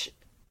couch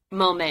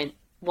moment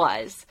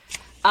was.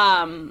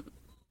 Yeah.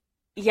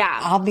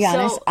 I'll be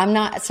honest. I'm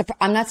not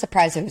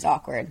surprised it was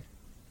awkward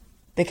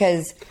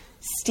because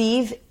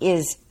Steve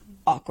is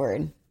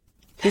awkward.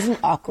 He's an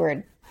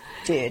awkward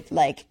dude.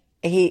 Like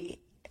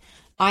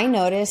I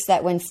noticed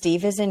that when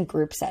Steve is in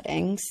group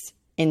settings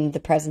in the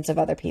presence of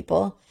other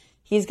people,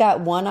 he's got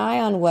one eye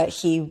on what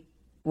he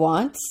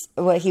wants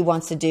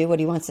to do, what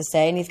he wants to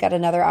say, and he's got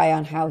another eye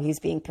on how he's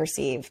being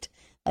perceived.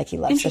 Like he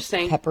loves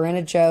to pepper in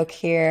a joke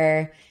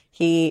here.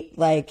 He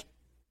like,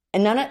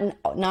 and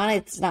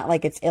it's not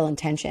like it's ill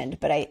intentioned,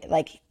 but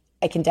I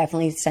can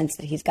definitely sense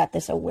that he's got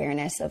this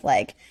awareness of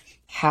like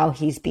how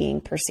he's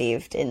being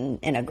perceived in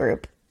a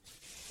group.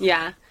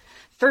 Yeah.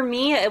 For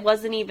me, it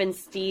wasn't even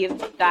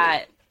Steve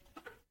that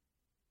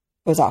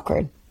was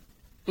awkward.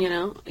 You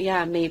know,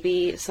 yeah,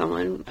 maybe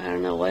someone, I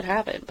don't know what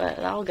happened, but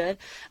all good.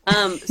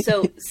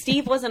 So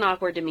Steve wasn't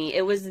awkward to me.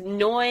 It was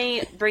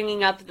Noi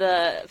bringing up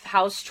the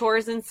house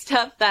chores and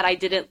stuff that I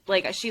didn't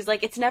like. She's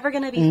like, it's never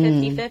going to be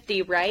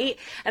 50-50, right?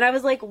 And I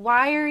was like,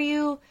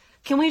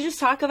 can we just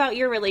talk about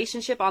your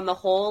relationship on the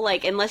whole?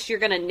 Like, unless you're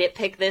going to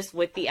nitpick this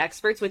with the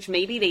experts, which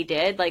maybe they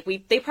did. Like,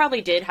 they probably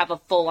did have a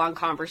full-on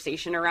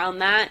conversation around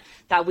that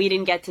we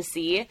didn't get to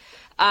see.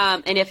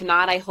 And if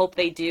not, I hope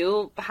they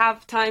do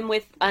have time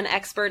with an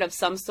expert of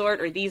some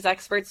sort or these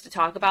experts to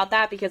talk about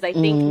that, because I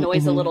think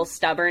Noi's a little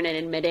stubborn in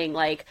admitting,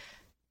 like,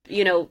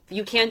 you know,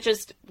 you can't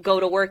just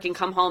go to work and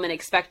come home and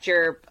expect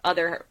your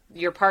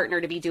partner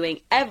to be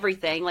doing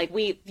everything. Like,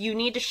 you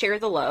need to share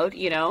the load,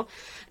 you know?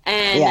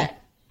 And yeah.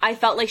 I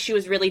felt like she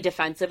was really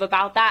defensive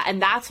about that. And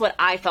that's what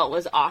I felt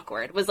was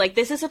awkward, was like,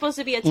 this is supposed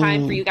to be a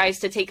time for you guys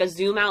to take a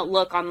zoom out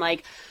look on,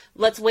 like,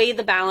 let's weigh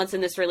the balance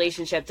in this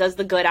relationship. Does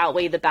the good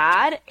outweigh the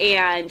bad?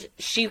 And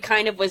she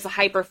kind of was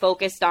hyper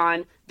focused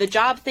on the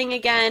job thing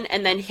again,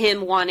 and then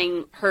him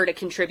wanting her to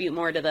contribute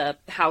more to the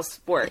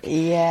housework.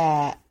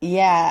 Yeah.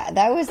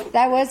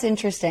 That was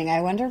interesting. I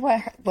wonder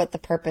what the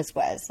purpose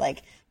was.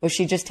 Like, was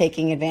she just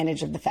taking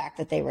advantage of the fact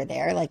that they were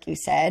there, like you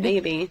said?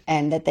 Maybe.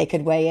 And that they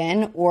could weigh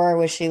in? Or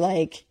was she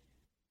like,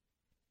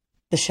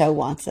 the show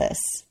wants this?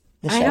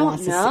 The show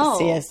wants to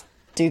see us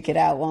duke it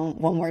out one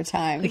more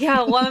time.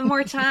 Yeah, one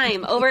more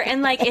time over.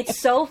 And like, it's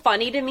so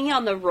funny to me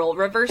on the role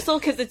reversal,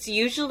 because it's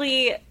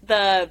usually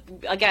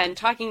again,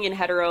 talking in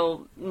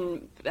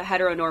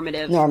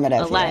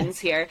heteronormative lens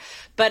here,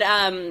 but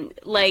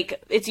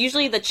like, it's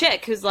usually the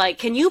chick who's like,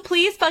 can you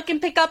please fucking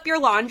pick up your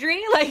laundry?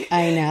 Like,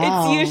 I know,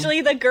 it's usually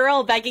the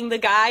girl begging the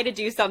guy to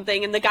do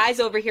something, and the guy's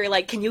over here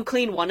like, can you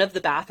clean one of the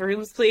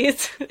bathrooms,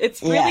 please?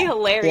 It's really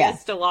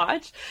hilarious to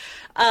watch.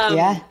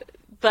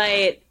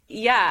 But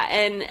yeah,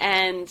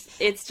 and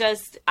it's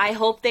just, I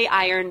hope they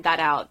iron that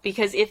out,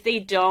 because if they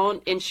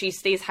don't and she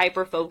stays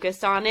hyper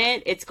focused on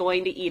it, it's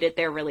going to eat at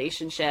their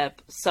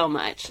relationship so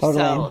much.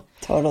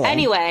 Totally.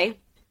 Anyway,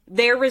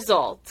 their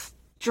results.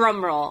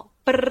 Drum roll.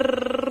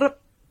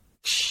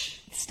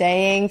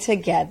 Staying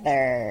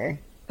together.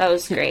 That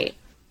was great.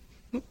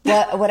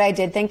 What I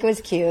did think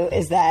was cute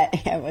is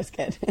that, yeah, it was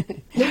good.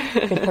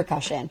 Good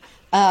percussion.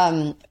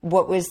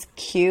 What was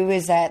cute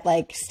is that,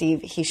 like,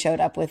 Steve, he showed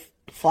up with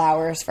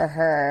flowers for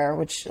her,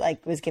 which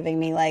like was giving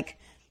me like,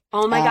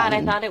 oh my god,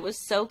 I thought it was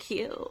so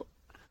cute.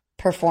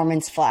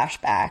 Performance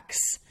flashbacks.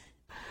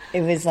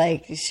 It was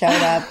like, he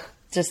showed up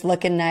just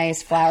looking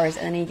nice, flowers,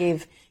 and then he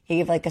gave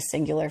like a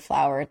singular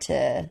flower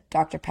to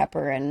Dr.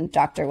 Pepper and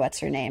Dr.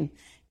 What's her name,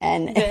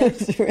 and it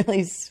was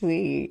really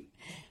sweet.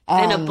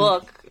 And a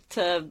book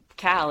to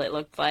Cal, it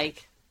looked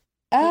like.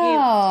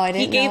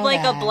 He gave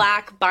like a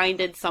black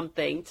binded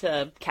something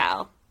to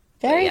Cal.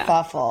 Very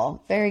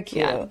thoughtful, very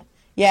cute.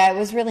 Yeah, it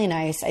was really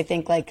nice. I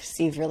think like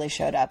Steve really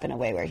showed up in a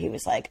way where he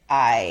was like,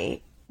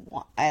 I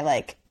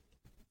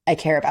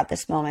care about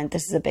this moment.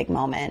 This is a big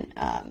moment.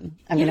 I'm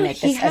going to make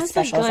this as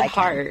special as I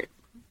can. Heart.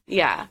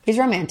 Yeah. He's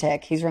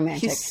romantic. He's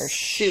for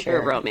sure.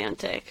 Super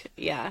romantic.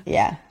 Yeah.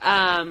 Yeah.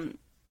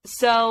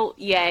 So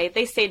yay,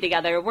 they stayed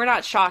together. We're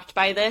not shocked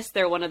by this.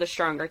 They're one of the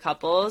stronger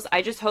couples.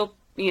 I just hope,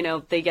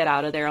 they get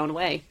out of their own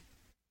way.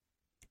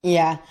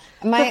 Yeah.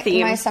 My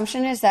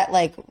assumption is that,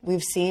 like,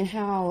 we've seen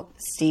how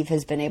Steve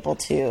has been able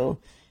to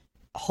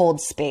hold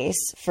space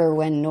for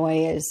when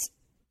Noi is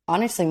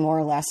honestly more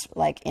or less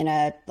like in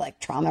a like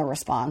trauma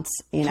response,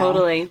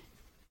 Totally.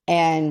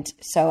 And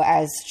so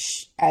as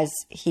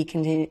he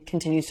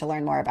continues to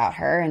learn more about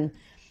her, and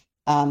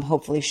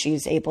hopefully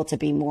she's able to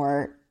be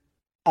more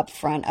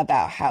upfront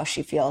about how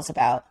she feels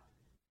about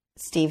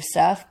Steve's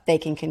stuff, they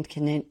can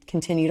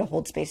continue to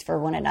hold space for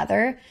one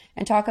another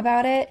and talk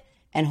about it,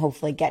 and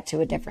hopefully get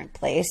to a different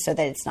place so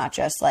that it's not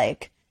just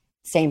like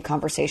same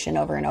conversation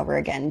over and over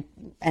again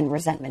and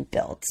resentment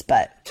builds.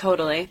 But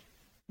totally,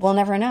 we'll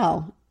never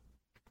know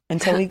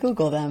until we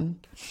Google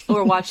them.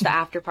 Or watch the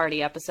after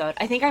party episode.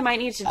 I think I might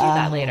need to do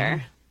that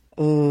later.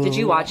 Ooh, did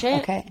you watch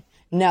it? Okay.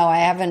 No, I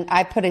haven't.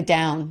 I put it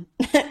down.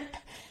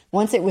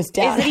 once it was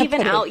down. Is it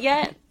even out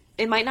yet?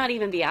 It might not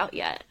even be out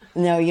yet.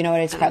 No, you know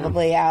what? It's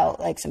probably out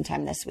like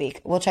sometime this week.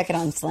 We'll check it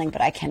on Sling,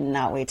 but I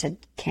cannot wait to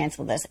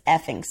cancel this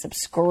effing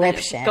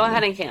subscription. Go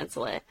ahead and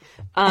cancel it.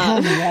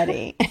 I'm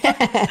ready. Go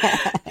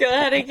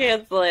ahead and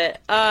cancel it.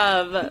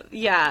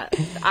 Yeah,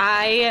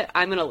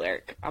 I'm gonna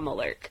lurk. I'm a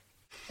lurk.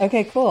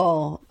 Okay,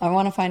 cool. I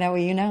want to find out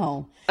what you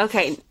know.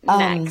 Okay,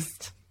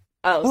 next.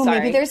 Oh, sorry.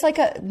 Maybe there's like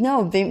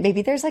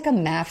maybe there's like a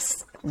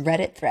maths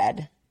Reddit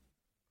thread.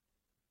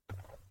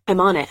 I'm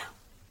on it.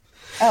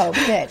 Oh,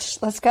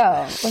 bitch. Let's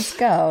go. Let's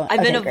go.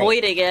 I've been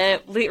avoiding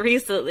it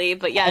recently,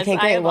 but yes, okay,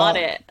 I am on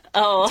it.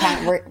 Oh,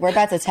 we're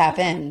about to tap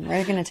in.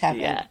 We're going to tap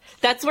in. Yeah.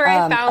 That's where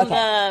I found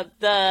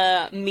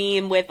the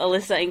meme with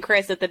Alyssa and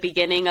Chris at the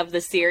beginning of the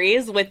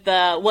series with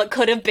the what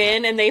could have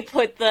been, and they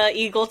put the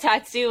eagle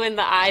tattoo and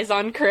the eyes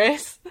on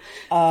Chris.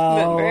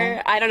 Oh,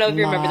 remember? I don't know if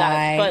you remember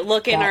that, but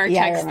look in our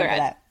text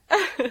thread.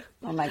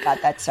 Oh my God,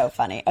 that's so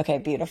funny. Okay,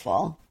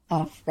 beautiful.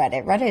 Oh,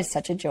 Reddit. Reddit is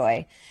such a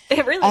joy.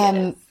 It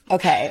really is.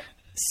 Okay.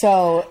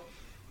 So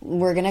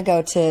we're going to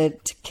go to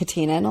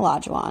Katina and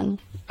Olajuwon.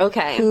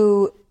 Okay.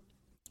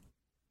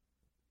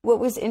 What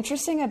was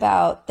interesting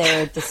about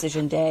their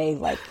decision day,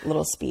 like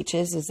little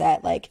speeches, is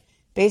that like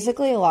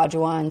basically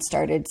Olajuwon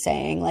started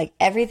saying like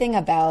everything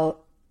about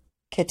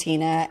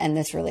Katina and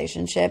this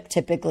relationship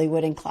typically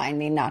would incline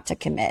me not to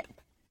commit.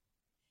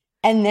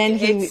 And then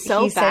he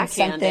said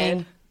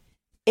something.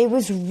 It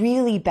was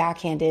really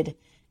backhanded.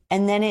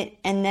 And then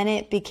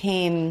it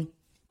became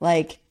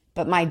like,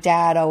 but my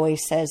dad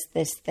always says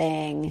this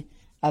thing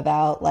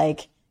about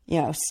like,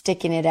 you know,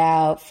 sticking it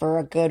out for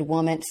a good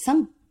woman.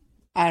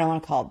 I don't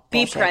want to call it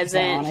bullshit, be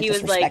present. He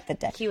was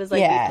like,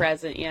 yeah. Be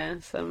present. Yeah.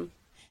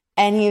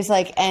 And he was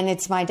like, and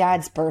it's my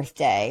dad's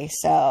birthday.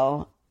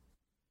 So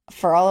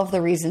for all of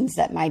the reasons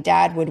that my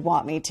dad would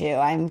want me to,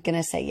 I'm going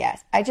to say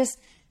yes.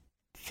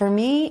 For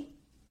me,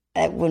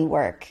 it wouldn't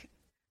work.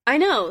 I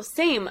know.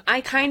 Same.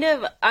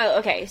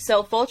 Okay.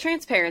 So full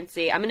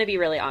transparency. I'm going to be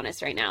really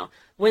honest right now.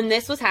 When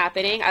this was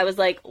happening, I was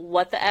like,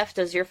 what the F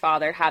does your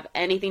father have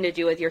anything to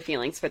do with your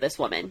feelings for this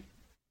woman?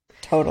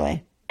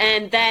 Totally.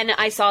 And then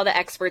I saw the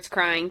experts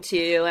crying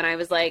too. And I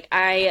was like,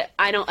 I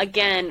don't,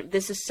 again,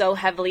 this is so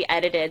heavily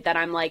edited that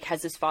I'm like,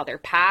 has his father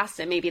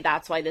passed? And maybe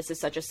that's why this is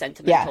such a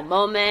sentimental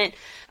moment.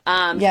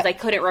 Because I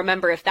couldn't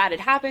remember if that had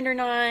happened or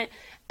not.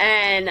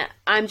 And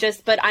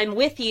but I'm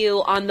with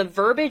you on the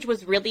verbiage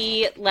was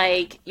really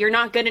like, you're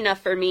not good enough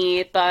for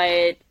me,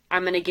 but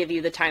I'm going to give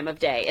you the time of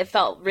day. It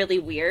felt really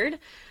weird.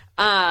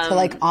 To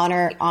like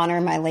honor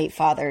my late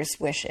father's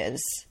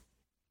wishes.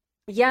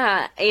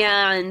 Yeah.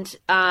 And,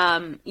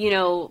 you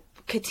know,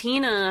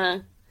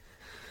 Katina,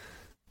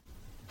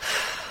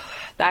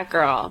 that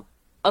girl,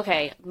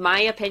 okay, my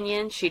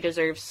opinion, she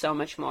deserves so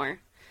much more.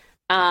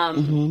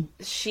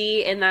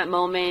 She, in that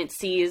moment,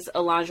 sees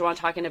Olajuwon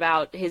talking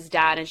about his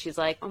dad, and she's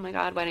like, oh my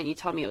God, why didn't you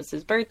tell me it was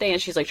his birthday?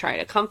 And she's like trying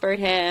to comfort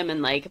him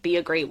and like be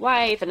a great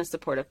wife and a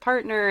supportive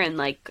partner and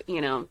like, you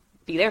know,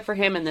 be there for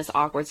him in this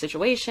awkward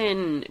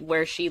situation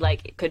where she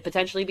like could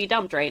potentially be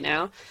dumped right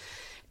now.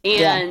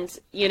 And,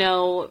 you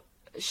know,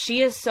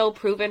 she has so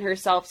proven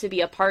herself to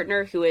be a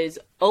partner who is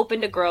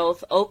open to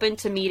growth, open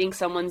to meeting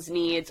someone's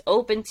needs,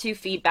 open to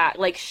feedback.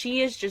 Like,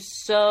 she is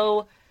just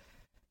so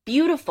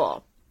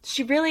beautiful.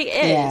 She really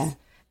is. Yeah.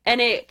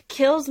 And it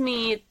kills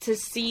me to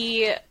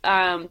see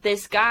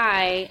this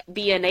guy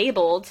be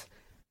enabled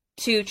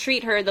to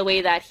treat her the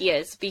way that he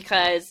is,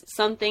 because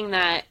something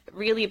that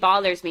really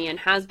bothers me and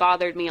has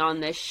bothered me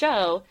on this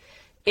show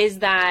is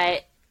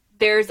that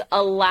there's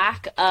a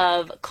lack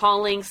of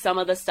calling some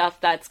of the stuff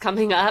that's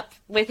coming up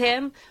with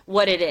him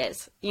what it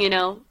is, you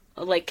know,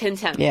 like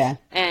contempt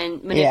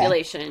and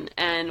manipulation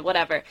and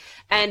whatever.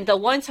 And the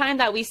one time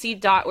that we see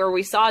where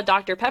we saw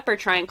Dr. Pepper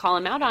try and call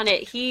him out on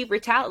it, he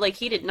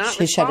he did not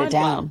respond shut it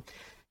down. Well.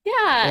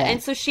 Yeah.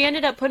 And so she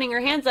ended up putting her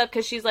hands up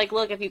because she's like,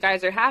 look, if you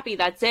guys are happy,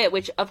 that's it.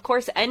 Which, of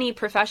course, any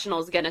professional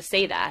is going to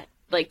say that,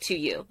 like, to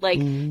you. Like,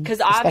 because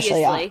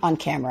obviously. Especially on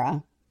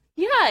camera.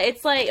 Yeah,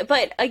 it's like,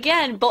 but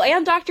again,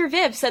 and Dr.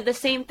 Viv said the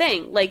same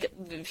thing. Like,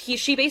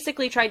 she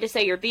basically tried to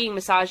say you're being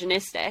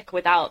misogynistic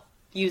without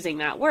using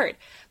that word.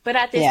 But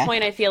at this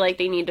point, I feel like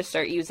they need to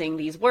start using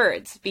these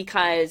words,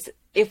 because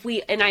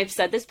and I've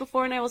said this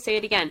before and I will say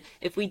it again,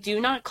 if we do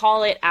not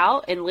call it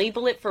out and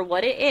label it for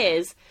what it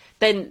is,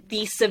 then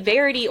the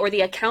severity or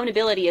the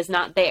accountability is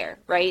not there,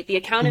 right? The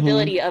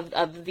accountability of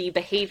the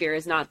behavior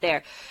is not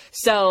there.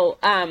 So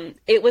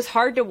it was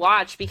hard to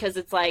watch because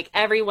it's like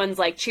everyone's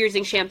like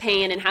cheersing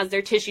champagne and has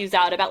their tissues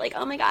out about like,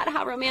 oh my God,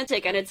 how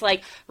romantic. And it's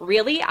like,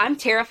 really? I'm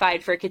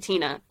terrified for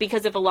Katina,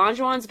 because if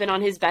Olajuwon's been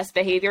on his best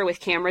behavior with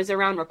cameras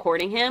around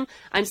recording him,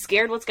 I'm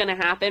scared what's going to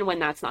happen when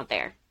that's not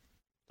there.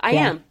 I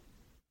am.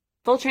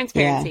 Full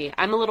transparency. Yeah.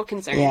 I'm a little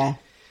concerned. Yeah.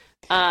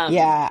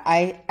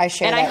 I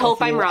share and that I hope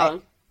with you. I'm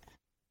wrong.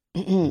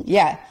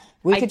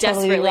 We could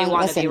desperately totally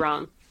want to be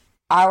wrong.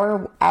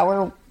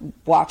 Our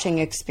watching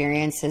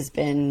experience has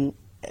been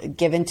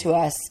given to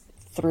us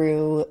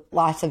through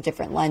lots of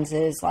different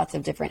lenses, lots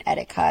of different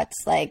edit cuts.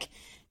 Like,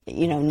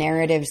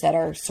 narratives that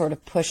are sort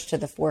of pushed to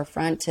the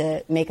forefront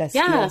to make us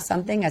feel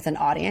something as an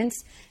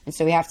audience. And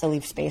so we have to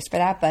leave space for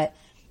that. But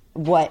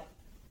what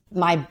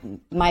my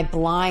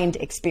blind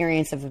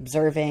experience of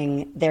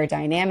observing their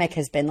dynamic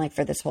has been like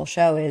for this whole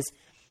show is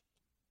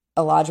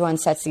Olajuwon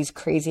sets these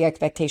crazy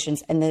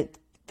expectations. And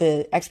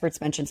the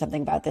experts mentioned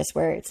something about this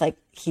where it's like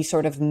he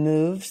sort of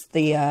moves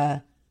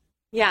the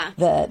new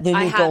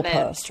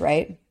goalpost,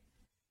 right?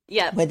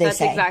 Yeah,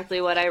 that's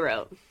exactly what I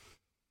wrote.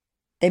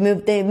 He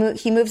moves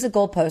the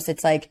goalpost.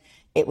 It's like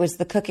it was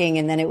the cooking,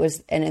 and then it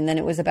was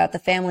about the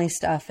family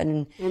stuff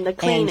and the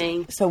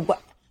cleaning. So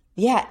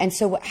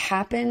what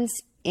happens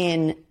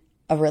in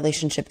a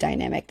relationship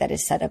dynamic that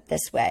is set up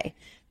this way,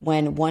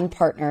 when one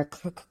partner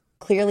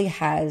clearly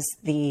has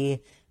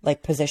the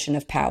like position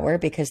of power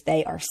because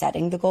they are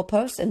setting the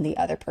goalposts, and the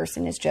other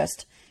person is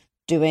just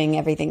doing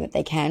everything that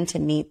they can to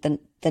meet the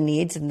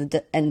needs and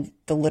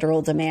the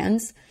literal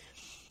demands,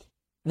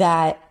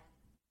 that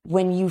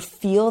when you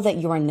feel that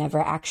you are never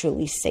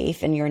actually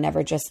safe and you're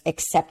never just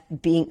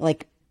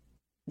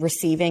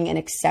receiving and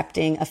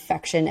accepting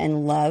affection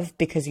and love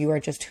because you are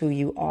just who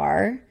you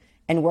are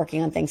and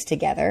working on things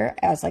together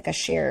as like a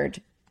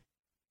shared,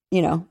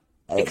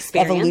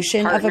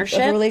 evolution of a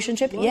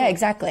relationship. Yeah,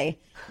 exactly.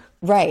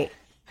 Right.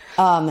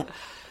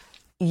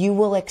 You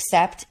will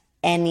accept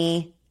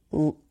any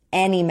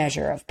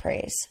measure of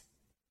praise,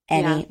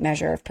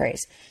 measure of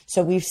praise.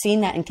 So we've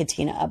seen that in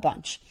Katina a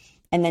bunch.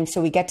 And then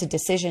so we get to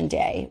decision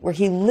day where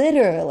he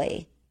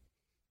literally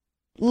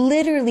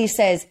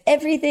says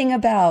everything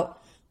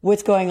about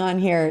what's going on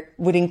here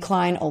would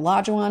incline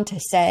Olajuwon to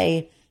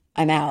say,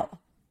 I'm out.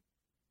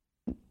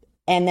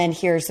 And then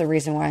here's the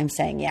reason why I'm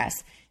saying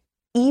yes.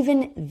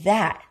 Even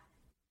that,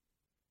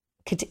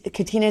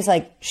 Katina's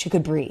like, she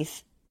could breathe,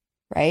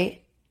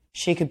 right?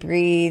 She could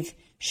breathe.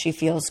 She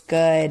feels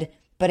good.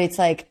 But it's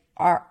like,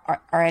 are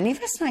any of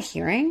us not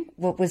hearing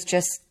what was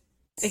just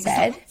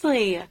said?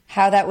 Exactly.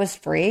 How that was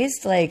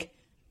phrased? Like,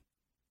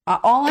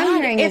 all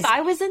I'm hearing is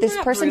this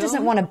person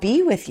doesn't want to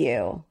be with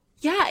you.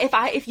 Yeah,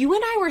 if you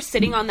and I were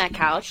sitting on that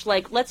couch,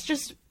 like,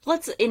 let's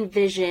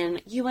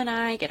envision you and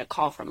I get a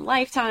call from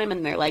Lifetime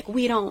and they're like,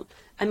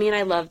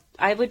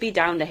 I would be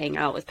down to hang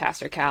out with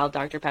Pastor Cal,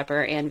 Dr.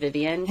 Pepper, and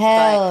Vivian.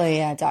 Hell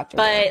yeah, Dr.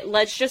 But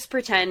let's just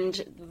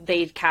pretend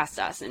they'd cast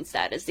us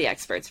instead as the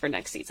experts for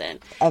next season.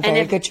 A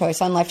very good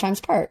choice on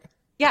Lifetime's part.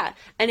 Yeah.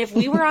 And if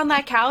we were on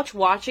that couch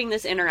watching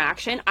this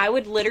interaction, I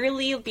would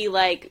literally be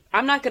like,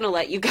 I'm not going to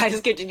let you guys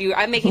get to do,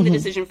 I'm making the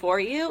decision for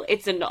you.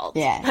 It's annulled.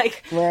 Yeah.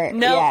 Like,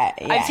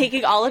 I'm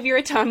taking all of your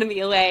autonomy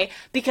away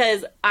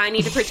because I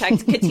need to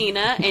protect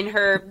Katina and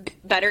her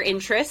better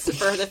interests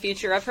for the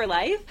future of her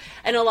life.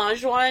 And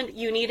Olajuwon,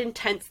 you need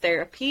intense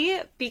therapy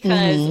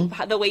because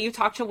the way you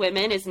talk to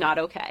women is not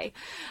okay.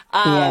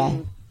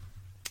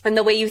 And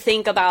the way you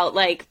think about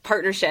like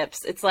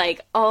partnerships, it's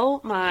like,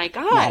 oh my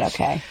gosh. Not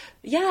okay.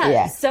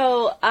 Yeah.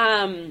 So,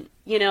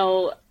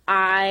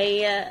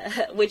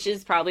 which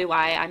is probably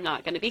why I'm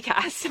not going to be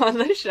cast on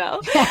the show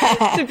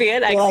to be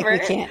an expert.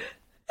 Like,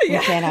 we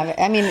can't have it.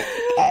 I mean,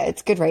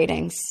 it's good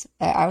ratings.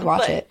 I would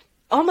watch it.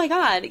 Oh my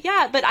God.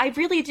 Yeah. But I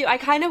really do. I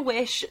kind of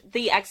wish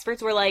the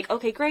experts were like,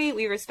 okay, great.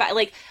 We respect,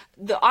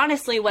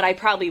 honestly, what I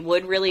probably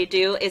would really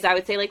do is I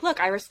would say like,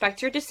 look, I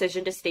respect your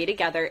decision to stay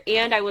together.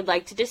 And I would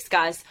like to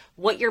discuss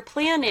what your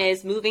plan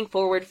is moving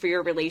forward for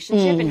your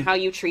relationship and how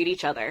you treat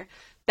each other.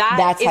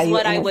 That's how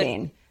what intervene. I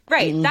would,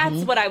 right.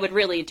 That's what I would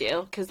really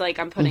do. Cause like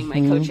I'm putting my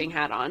coaching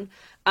hat on.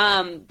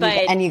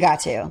 And you got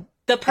to.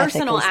 The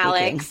personal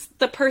Alex,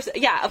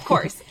 yeah, of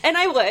course. And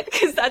I would,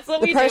 because that's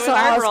what we do in personal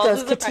our Alex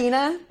roles. Goes,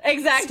 Katina,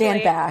 exactly.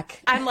 Stand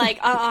back. I'm like,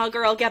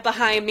 girl, get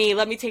behind me.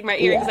 Let me take my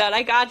earrings out.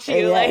 I got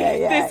you.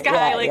 This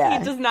guy,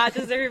 he does not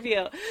deserve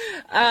you.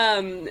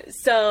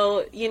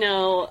 So,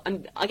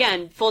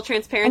 again, full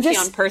transparency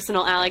on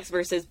personal Alex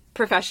versus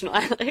professional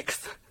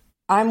Alex.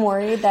 I'm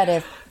worried that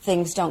if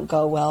things don't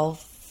go well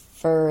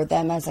for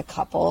them as a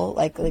couple,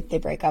 like they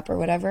break up or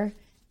whatever,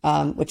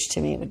 which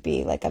to me would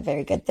be like a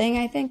very good thing,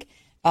 I think.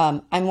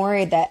 I'm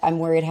worried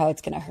how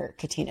it's going to hurt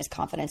Katina's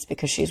confidence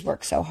because she's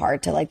worked so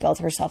hard to like build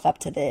herself up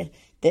to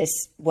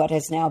what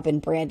has now been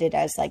branded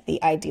as like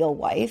the ideal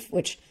wife,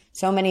 which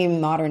so many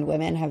modern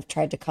women have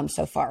tried to come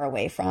so far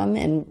away from,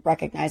 and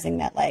recognizing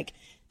that like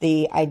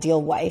the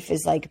ideal wife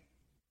is like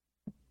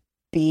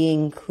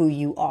being who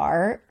you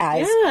are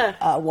as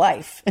a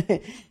wife,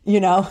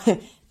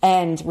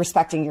 and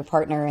respecting your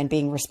partner and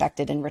being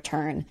respected in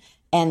return.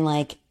 And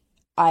like,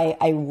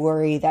 I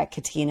worry that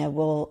Katina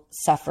will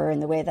suffer in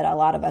the way that a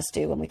lot of us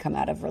do when we come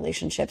out of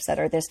relationships that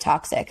are this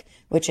toxic,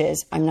 which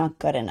is, I'm not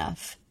good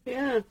enough.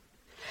 Yeah.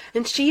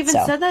 And she even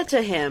said that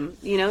to him.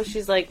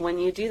 She's like, when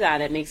you do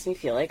that, it makes me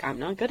feel like I'm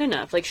not good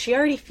enough. Like, she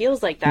already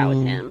feels like that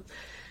with him.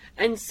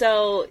 And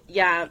so,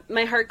 yeah,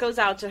 my heart goes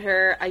out to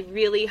her. I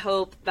really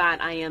hope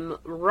that I am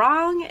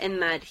wrong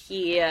and that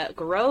he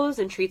grows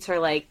and treats her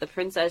like the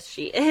princess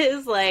she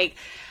is. Like,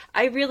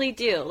 I really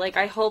do. Like,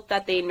 I hope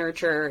that they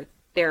nurture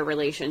their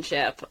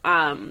relationship.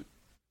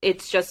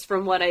 It's just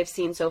from what I've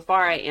seen so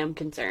far, I am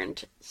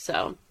concerned.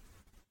 So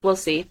we'll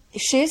see.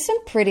 She has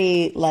some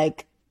pretty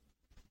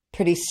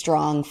pretty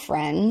strong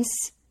friends,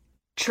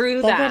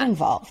 True they'll that. get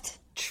involved.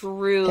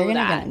 True They're gonna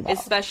that. get involved.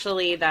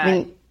 Especially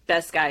that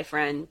best guy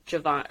friend,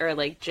 Javon, or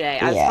like Jay.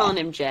 I was calling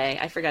him Jay.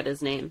 I forgot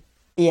his name.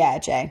 Yeah,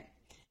 Jay.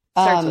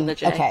 Starts with a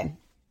J. Okay.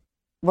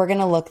 We're going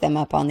to look them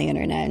up on the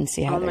internet and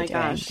see how they're doing.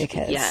 Gosh.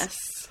 Because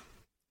yes.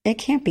 it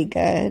can't be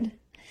good.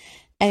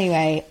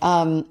 Anyway,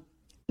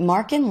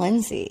 Mark and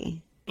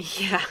Lindsay.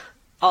 Yeah.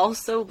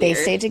 Also weird. They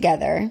stayed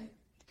together.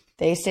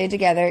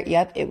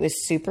 Yep. It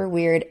was super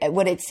weird.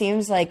 What it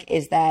seems like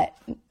is that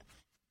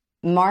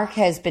Mark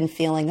has been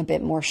feeling a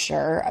bit more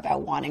sure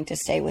about wanting to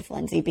stay with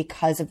Lindsay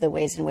because of the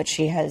ways in which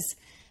she has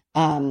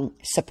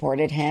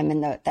supported him.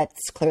 And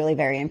that's clearly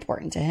very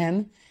important to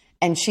him.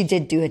 And she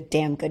did do a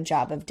damn good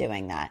job of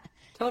doing that.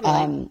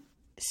 Totally.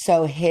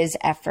 So his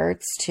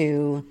efforts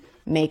to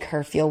make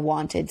her feel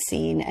wanted,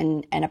 seen,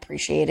 and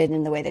appreciated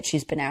in the way that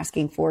she's been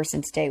asking for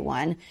since day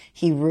one,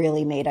 he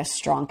really made a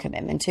strong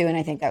commitment to. And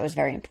I think that was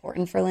very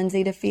important for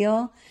Lindsay to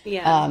feel.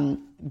 Yeah.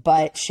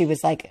 But she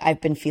was like, I've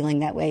been feeling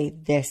that way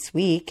this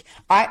week.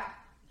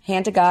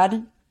 Hand to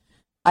God,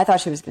 I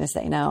thought she was going to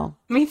say no.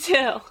 Me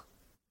too.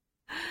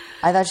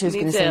 I thought she was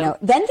going to say no.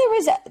 Then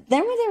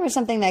there was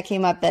something that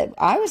came up that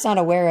I was not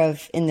aware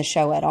of in the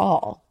show at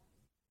all,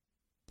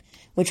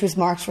 which was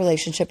Mark's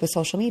relationship with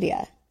social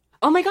media.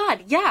 Oh my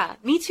God. Yeah,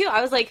 me too.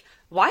 I was like,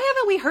 why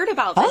haven't we heard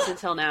about this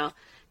until now?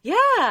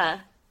 Yeah.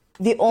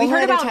 The only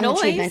other time that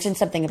she mentioned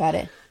something about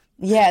it.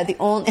 Yeah,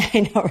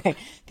 I know, right?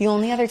 The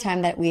only other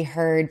time that we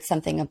heard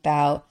something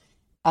about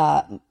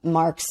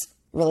Mark's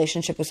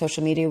relationship with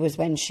social media was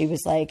when she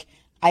was like,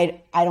 I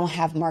don't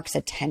have Mark's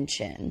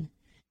attention.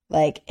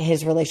 Like,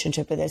 his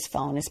relationship with his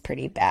phone is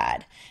pretty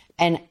bad.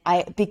 And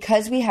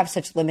because we have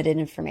such limited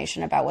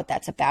information about what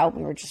that's about,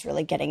 we were just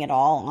really getting it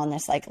all on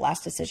this like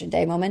last decision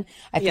day moment.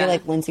 I feel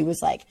like Lindsay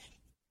was like,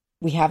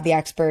 we have the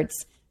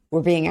experts.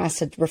 We're being asked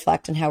to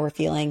reflect on how we're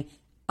feeling.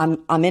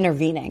 I'm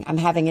intervening. I'm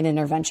having an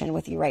intervention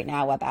with you right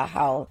now about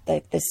how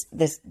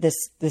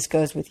this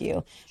goes with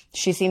you.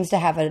 She seems to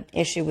have an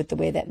issue with the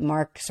way that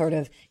Mark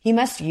he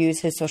must use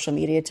his social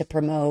media to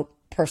promote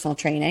personal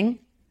training,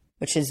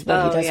 which is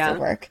what he does for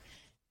work.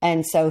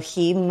 And so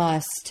he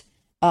must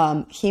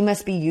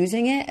be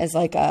using it as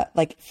like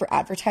for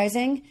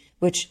advertising,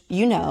 which,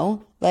 you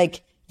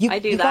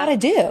gotta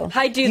do.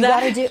 I do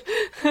that.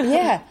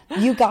 Yeah,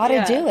 you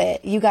gotta do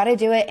it. You gotta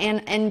do it.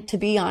 And to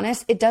be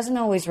honest, it doesn't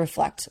always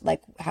reflect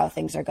like how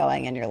things are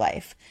going in your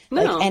life.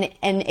 No. Like,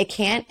 and it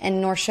can't,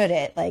 and nor should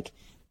it. Like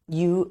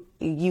you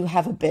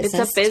have a business.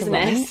 It's a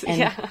business. To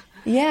run, and,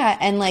 yeah.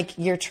 And like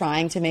you're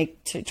trying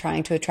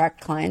to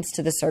attract clients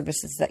to the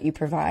services that you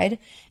provide.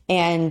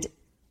 And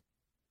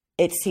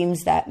it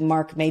seems that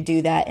Mark may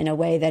do that in a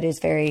way that is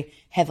very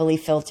heavily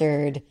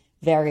filtered,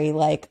 very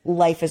like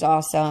life is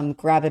awesome,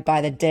 grab it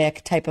by the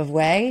dick type of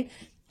way.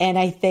 And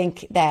I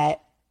think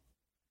that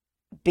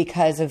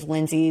because of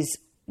Lindsay's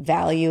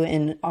value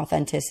in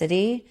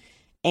authenticity,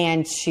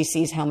 and she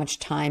sees how much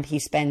time he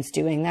spends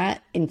doing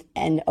that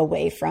and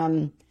away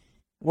from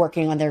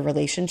working on their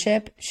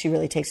relationship, she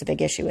really takes a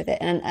big issue with it.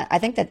 And I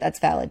think that that's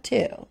valid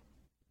too.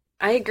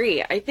 I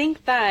agree. I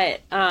think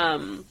that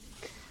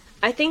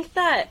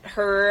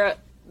her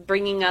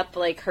bringing up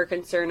like her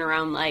concern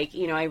around like,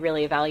 I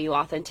really value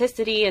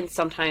authenticity, and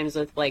sometimes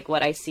with like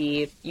what I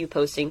see you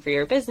posting for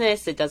your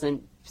business, it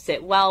doesn't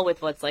sit well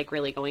with what's like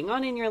really going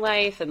on in your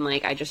life. And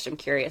like, I just am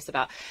curious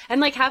about,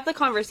 and like have the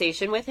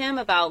conversation with him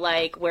about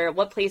like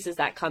what place is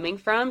that coming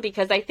from?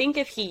 Because I think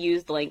if he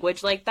used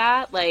language like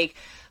that, like,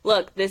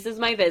 look, this is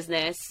my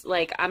business.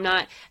 Like, I'm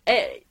not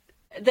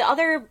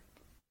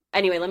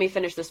anyway, let me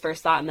finish this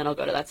first thought and then I'll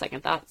go to that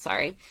second thought.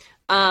 Sorry.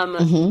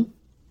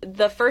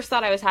 The first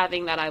thought I was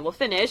having that I will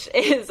finish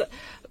is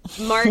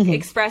Mark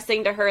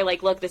expressing to her,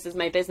 like, look, this is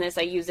my business.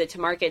 I use it to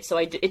market. So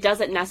it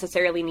doesn't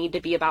necessarily need to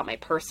be about my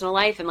personal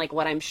life and like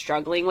what I'm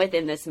struggling with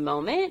in this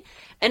moment.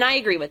 And I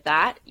agree with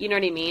that. You know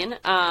what I mean?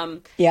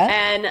 Yeah.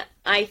 And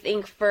I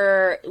think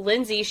for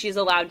Lindsay, she's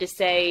allowed to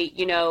say,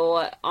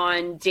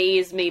 on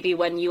days maybe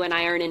when you and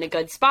I aren't in a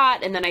good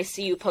spot, and then I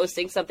see you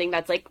posting something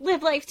that's like,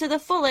 live life to the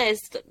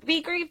fullest,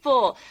 be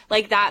grateful.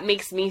 Like that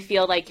makes me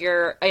feel like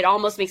it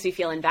almost makes me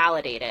feel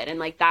invalidated. And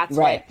like, that's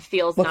right. What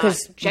feels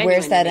because not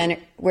genuine.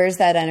 Where's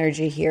that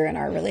energy here in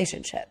our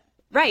relationship?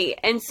 Right.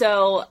 And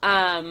so,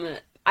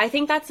 I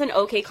think that's an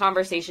okay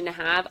conversation to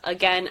have.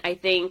 Again, I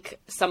think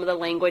some of the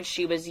language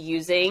she was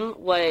using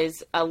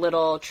was a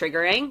little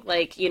triggering.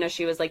 Like,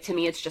 she was like, to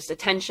me, it's just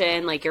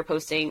attention. Like, you're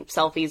posting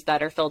selfies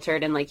that are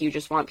filtered and like, you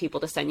just want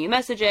people to send you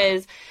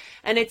messages.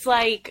 And it's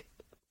like,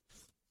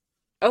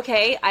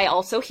 okay, I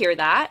also hear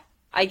that.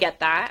 I get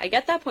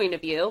that point of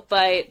view,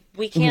 but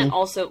we can't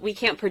we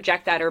can't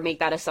project that or make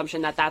that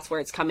assumption that that's where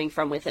it's coming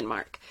from within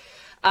Mark.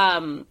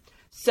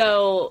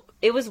 So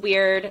it was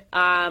weird.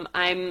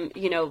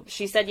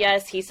 She said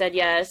yes, he said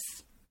yes.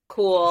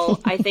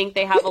 Cool. I think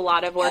they have a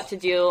lot of work to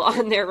do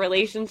on their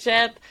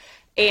relationship.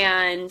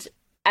 And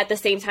at the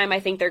same time, I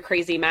think they're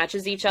crazy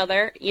matches each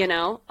other,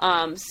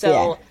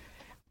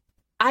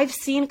 I've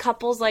seen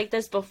couples like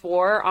this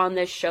before on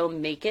this show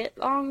make it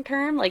long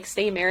term, like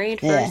stay married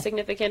for a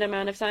significant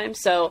amount of time.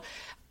 So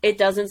it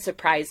doesn't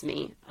surprise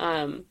me.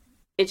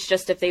 It's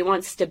just if they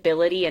want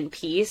stability and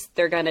peace,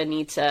 they're going to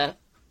need to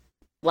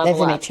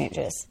level up. Make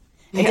changes.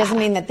 It doesn't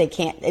mean that they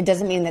can't. It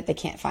doesn't mean that they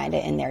can't find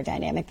it in their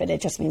dynamic, but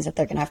it just means that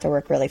they're going to have to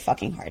work really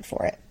fucking hard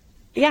for it.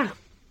 Yeah.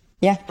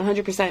 Yeah.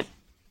 100%.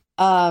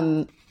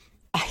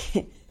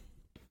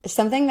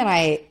 Something that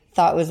I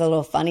thought was a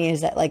little funny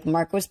is that like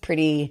Mark was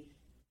pretty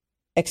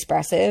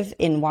expressive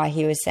in why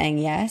he was saying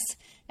yes.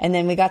 And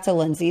then we got to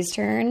Lindsay's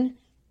turn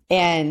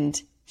and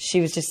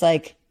she was just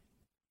like,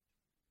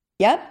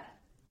 yep.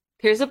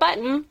 Here's a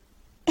button.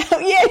 Oh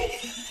yeah.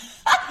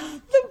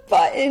 The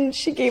button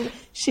she goes,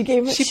 she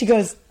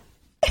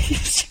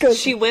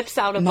whips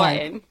out a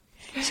button.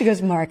 She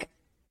goes, Mark,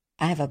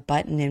 I have a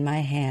button in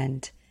my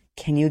hand.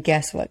 Can you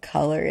guess what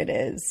color it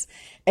is?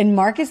 And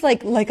Mark is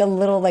like a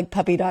little like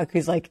puppy dog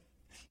who's like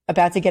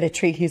about to get a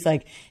treat. He's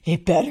like,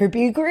 it better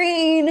be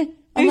green.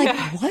 I'm like,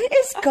 what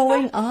is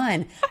going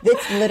on?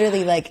 It's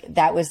literally like,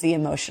 that was the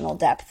emotional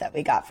depth that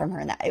we got from her.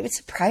 And that it was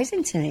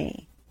surprising to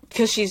me.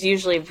 Because she's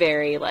usually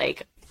very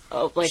like,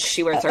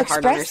 she wears her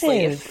heart on her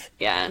sleeve.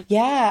 Yeah.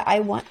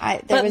 Yeah.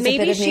 But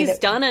maybe she's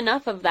done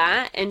enough of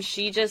that and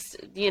she just,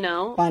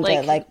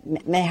 wanted to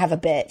may have a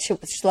bit. She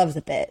loves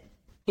a bit.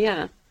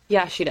 Yeah.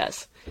 Yeah, she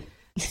does.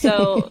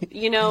 So,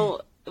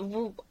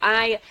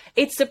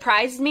 it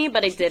surprised me,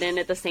 but it didn't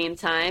at the same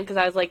time because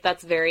I was like,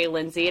 that's very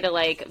Lindsay to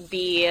like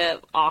be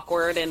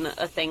awkward in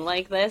a thing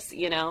like this,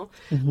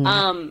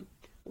 Mm-hmm.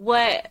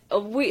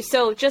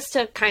 So just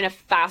to kind of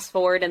fast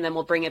forward and then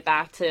we'll bring it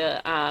back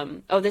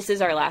to, this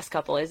is our last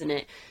couple, isn't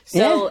it?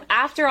 So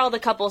after all the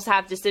couples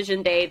have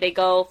decision day, they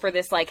go for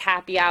this like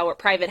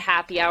private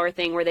happy hour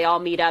thing where they all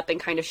meet up and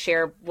kind of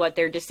share what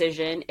their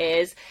decision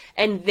is.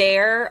 And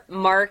there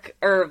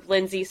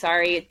Lindsay,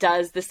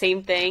 does the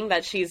same thing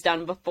that she's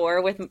done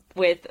before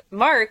with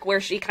Mark, where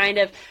she kind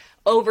of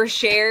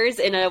overshares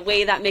in a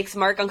way that makes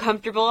Mark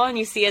uncomfortable and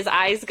you see his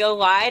eyes go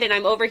wide and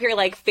I'm over here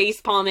like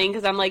face palming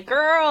because I'm like,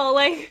 girl,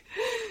 like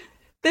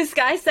this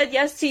guy said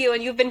yes to you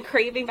and you've been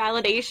craving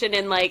validation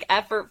and like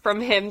effort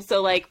from him,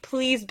 so like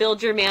please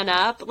build your man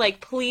up, like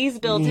please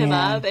build him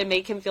up and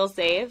make him feel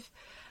safe.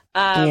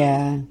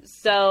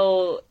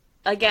 So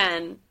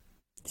again,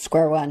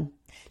 square one.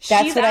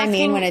 That's what I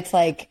mean when it's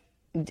like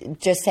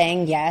just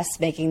saying yes,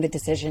 making the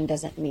decision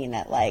doesn't mean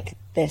that like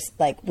this,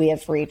 like we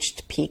have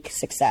reached peak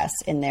success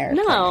in their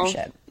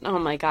partnership. Oh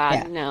my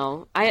God,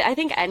 no. I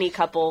think any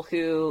couple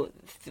who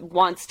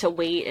wants to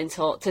wait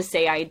until to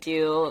say I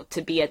do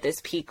to be at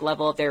this peak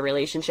level of their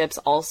relationships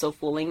also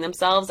fooling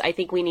themselves. I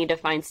think we need to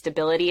find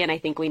stability and I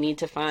think we need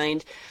to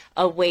find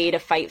a way to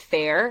fight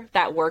fair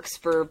that works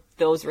for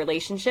those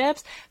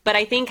relationships. But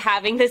I think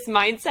having this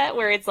mindset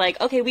where it's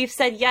like, okay, we've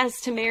said yes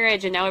to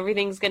marriage and now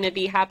everything's going to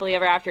be happily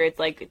ever after. It's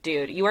like,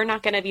 dude, you are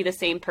not going to be the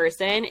same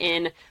person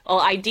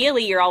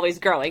ideally you're always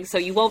growing. So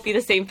you won't be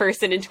the same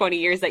person in 20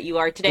 years that you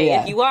are today.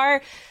 Yeah. If you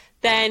are,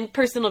 then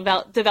personal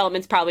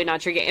development's probably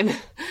not your game.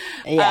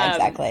 Yeah,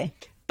 exactly.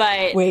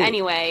 But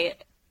anyway,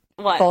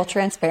 what? Full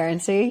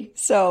transparency.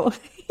 So,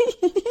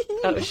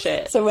 oh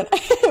shit. So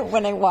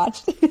when I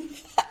watched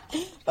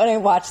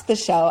the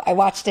show, I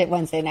watched it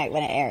Wednesday night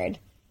when it aired.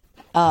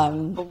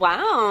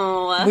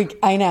 Wow.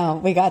 I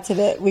know. We got to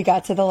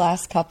the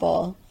last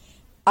couple.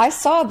 I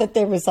saw that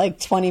there was like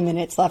 20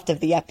 minutes left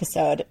of the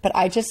episode, but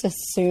I just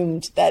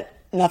assumed that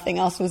nothing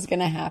else was going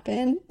to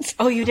happen.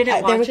 Oh, you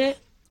didn't watch it?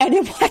 I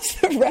didn't watch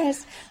the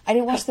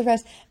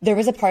rest. There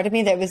was a part of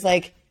me that was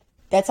like,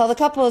 that's all the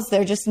couples.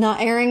 They're just not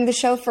airing the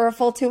show for a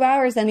full 2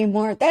 hours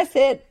anymore. That's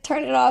it.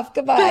 Turn it off.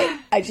 Goodbye.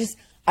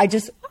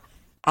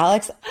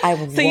 Alex,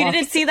 So you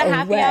didn't see the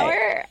happy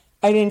hour?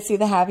 I didn't see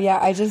the happy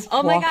hour. I just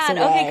Oh my God.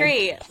 away. Okay,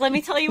 great. Let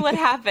me tell you what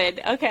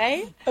happened,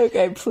 okay?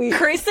 Okay, please.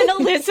 Chris and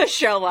Alyssa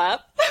show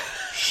up.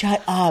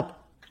 Shut up.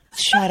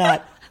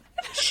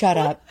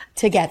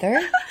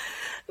 Together?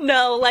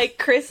 No, like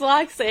Chris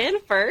walks in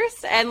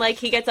first and like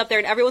he gets up there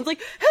and everyone's like,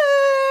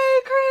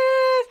 hey,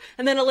 Chris.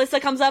 And then Alyssa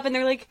comes up and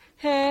they're like,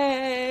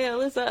 hey,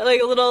 Alyssa,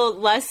 like a little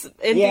less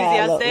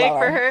enthusiastic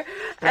for her.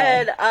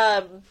 Yeah.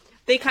 And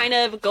they kind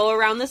of go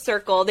around the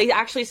circle. They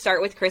actually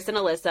start with Chris and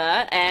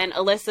Alyssa, and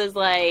Alyssa's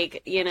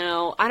like,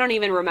 I don't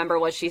even remember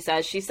what she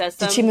says. She says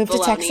some Did she move baloney.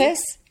 To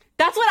Texas?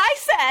 That's what I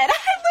said. I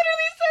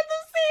literally said the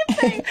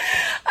same thing.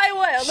 I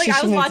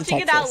was watching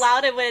it out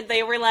loud, and when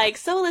they were like,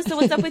 so Alyssa,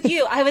 what's up with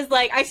you? I was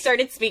like, I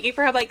started speaking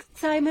for her. I'm like,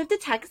 so I moved to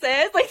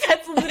Texas. Like,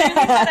 that's literally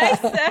what I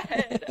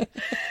said.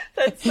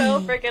 That's so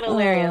freaking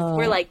hilarious.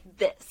 We're like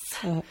this.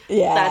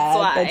 Yeah. That's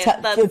why.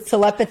 The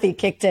telepathy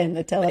kicked in.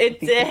 It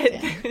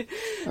did.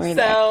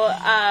 So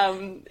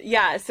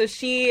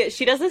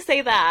she doesn't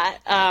say that.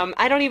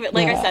 I don't even,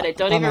 I said, I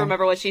don't even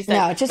remember what she said.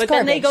 No, just but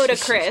garbage. Then they go to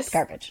Chris. Just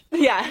garbage.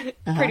 Yeah,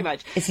 pretty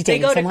much. Is he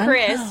dating someone?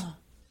 They go to Chris.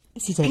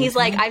 He's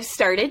like, I've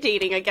started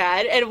dating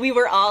again. And we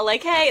were all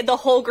like, hey, the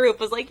whole group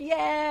was like,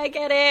 yeah, I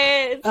get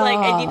it. It's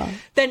like,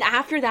 then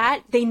after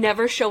that, they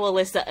never show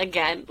Alyssa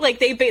again. Like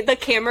the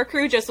camera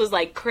crew just was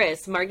like,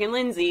 Chris, Mark and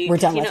Lindsay, we're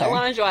done with her.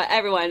 Alondra,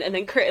 everyone. And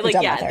then Chris, they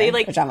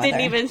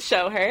didn't even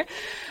show her.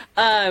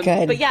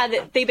 Good. But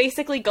yeah, they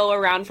basically go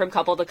around from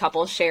couple to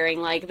couple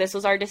sharing like, this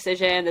was our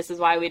decision, this is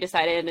why we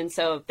decided, and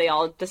so they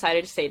all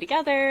decided to stay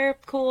together.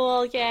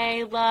 Cool,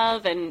 yay,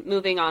 love, and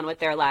moving on with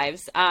their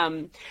lives.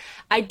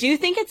 I do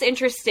think it's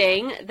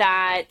interesting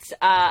that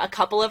a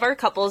couple of our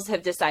couples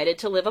have decided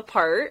to live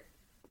apart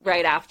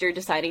right after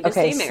deciding to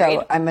stay married.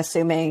 So I'm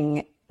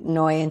assuming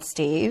Noi and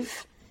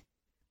Steve.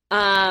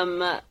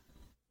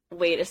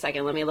 Wait a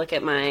second. Let me look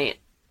at my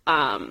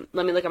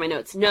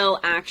notes. No,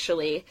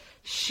 actually,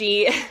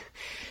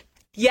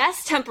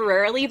 yes,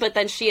 temporarily, but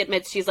then she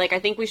admits, she's like, I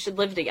think we should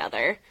live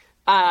together.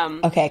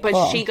 Okay, but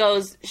cool.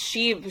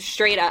 she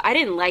straight up, I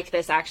didn't like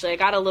this actually. I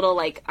got a little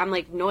like, I'm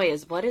like,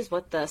 Noise,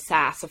 what the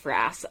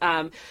sassafras?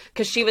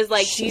 Cause she was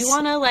like, do you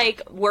want to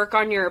like work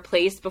on your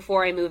place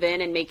before I move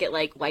in and make it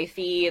like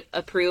wifey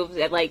approved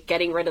at like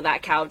getting rid of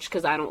that couch?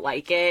 Cause I don't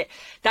like it.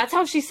 That's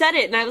how she said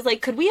it. And I was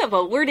like, could we have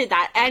worded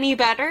that any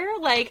better?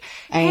 Like,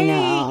 hey,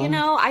 you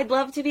know, I'd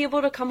love to be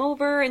able to come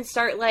over and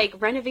start like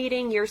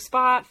renovating your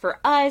spot for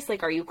us.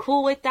 Like, are you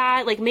cool with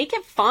that? Like, make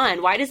it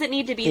fun. Why does it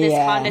need to be this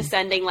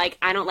condescending, like,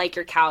 I don't like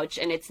your couch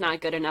and it's not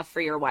good enough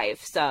for your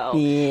wife? So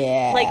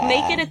like,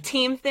 make it a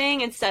team thing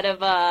instead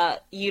of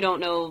a you don't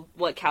know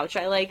what couch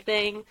I like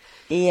thing.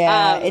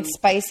 It's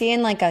spicy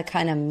in like a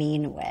kind of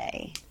mean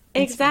way.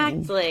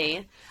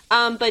 Exactly.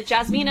 But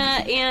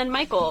Jasmina and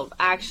Michael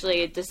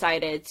actually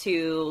decided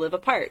to live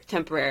apart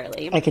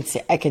temporarily. I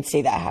could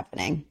see that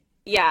happening.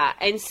 Yeah,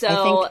 and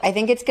so I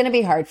think it's going to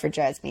be hard for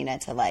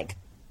Jasmina to like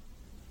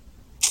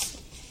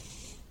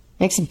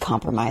make some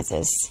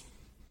compromises.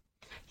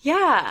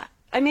 Yeah,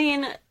 I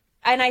mean,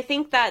 and I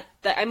think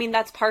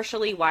that's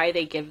partially why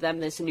they give them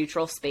this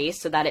neutral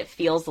space so that it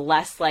feels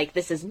less like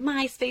this is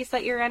my space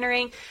that you're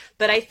entering.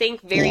 But I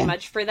think very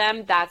much for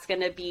them, that's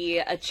going to be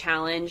a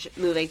challenge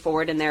moving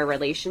forward in their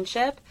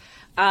relationship.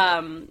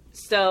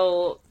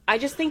 So I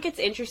just think it's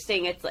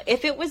interesting. It's like,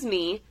 if it was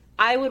me,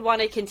 I would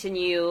want to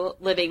continue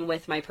living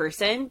with my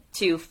person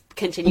to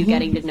continue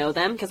getting to know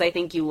them, because I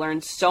think you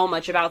learn so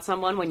much about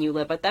someone when you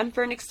live with them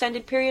for an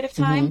extended period of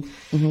time.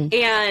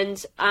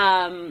 And,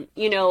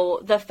 you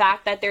know, the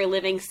fact that they're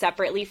living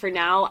separately for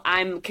now,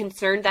 I'm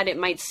concerned that it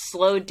might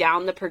slow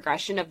down the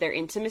progression of their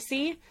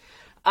intimacy.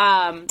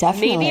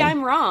 Definitely. Maybe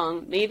I'm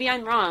wrong. Maybe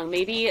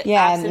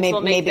absence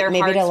will make their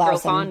hearts grow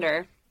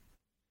fonder.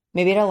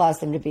 Maybe it allows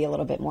them to be a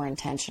little bit more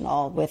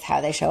intentional with how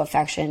they show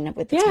affection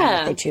with the time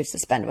that they choose to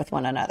spend with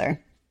one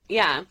another.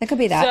 Yeah. It could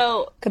be that.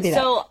 So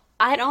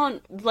I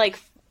don't, like,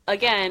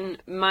 again,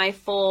 I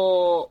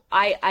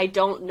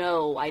don't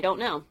know. I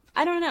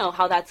don't know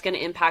how that's going to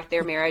impact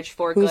their marriage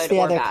for good or bad. Who's the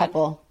other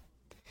couple?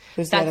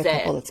 Who's the other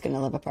couple that's going to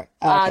live apart?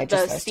 Oh, okay,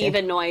 the Steve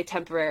and Noi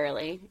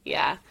temporarily.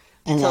 Yeah.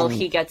 Until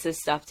he gets his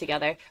stuff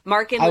together.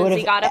 Mark and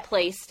Lindsay got a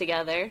place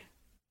together.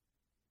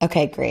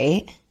 Okay,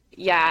 great.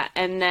 Yeah,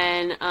 and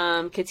then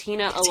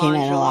Katina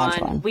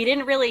Olajuwon. We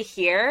didn't really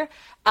hear.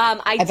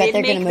 I bet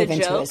they're going to move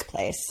into his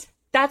place.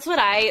 That's what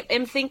I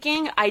am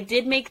thinking. I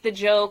did make the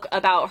joke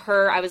about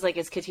her. I was like,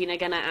 is Katina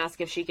going to ask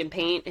if she can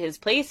paint his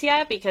place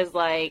yet? Because,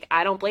 like,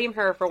 I don't blame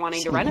her for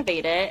wanting to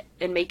renovate it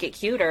and make it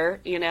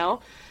cuter, you know?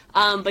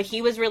 But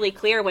he was really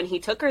clear when he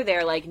took her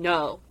there, like,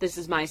 no, this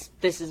is my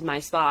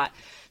spot.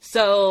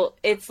 So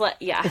it's like,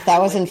 yeah. If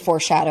that wasn't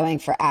foreshadowing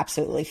for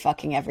absolutely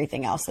fucking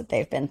everything else that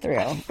they've been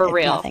through. For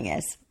real. Nothing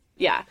is.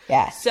 Yeah.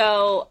 Yeah.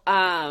 So,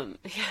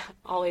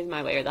 always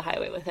my way or the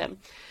highway with him.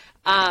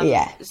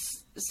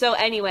 So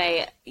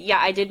anyway, yeah,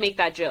 I did make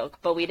that joke,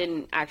 but we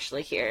didn't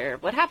actually hear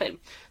what happened.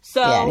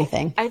 So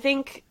anything. I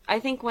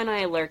think when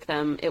I lurk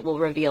them, it will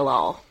reveal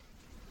all.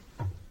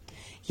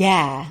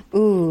 Yeah.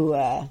 Ooh,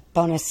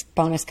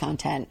 bonus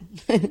content.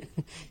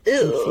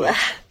 Ooh.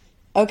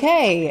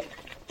 Okay.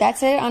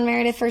 That's it on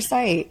Married at First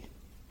Sight.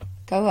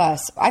 Go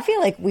us. I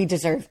feel like we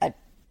deserve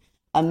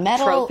a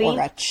medal trophy? Or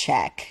a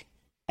check.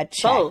 A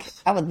check.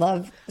 Both. I would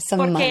love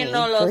some money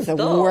no for the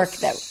dos? work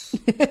that.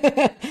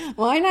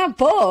 Why not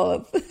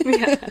both?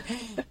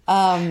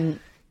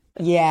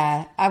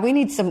 Yeah. We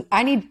need some.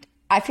 I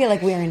feel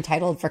like we are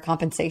entitled for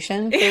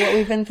compensation for what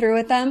we've been through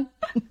with them.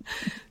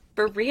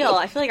 For real,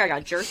 I feel like I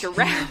got jerked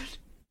around.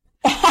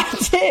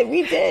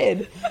 We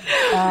did.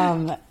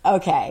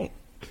 Okay,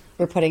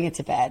 we're putting it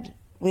to bed.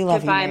 We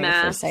love Goodbye, you, Married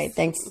at First Sight.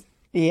 Thanks.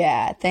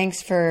 Yeah,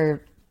 thanks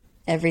for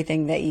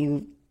everything that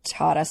you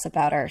taught us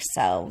about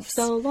ourselves.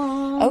 So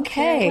long.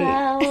 Okay.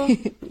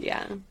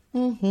 Yeah.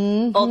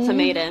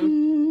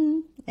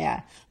 Ultimatum.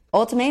 Yeah.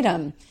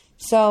 Ultimatum.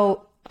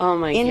 So, oh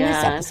my in God.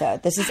 this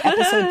episode, this is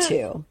episode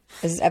 2.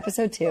 This is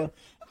episode 2.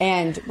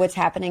 And what's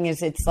happening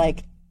is it's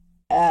like,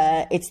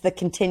 it's the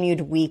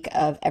continued week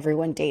of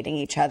everyone dating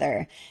each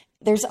other.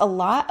 There's a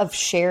lot of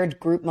shared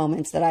group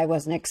moments that I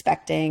wasn't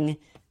expecting.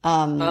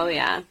 Oh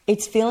yeah.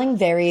 It's feeling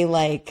very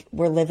like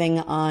we're living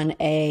on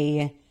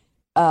a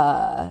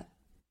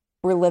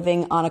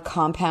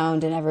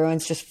compound and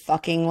everyone's just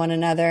fucking one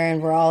another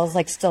and we're all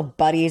like still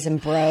buddies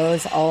and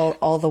bros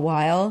all the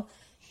while.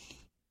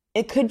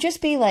 It could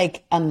just be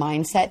like a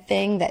mindset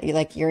thing that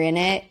you're in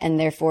it and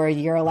therefore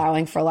you're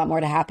allowing for a lot more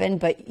to happen.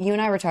 But you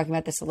and I were talking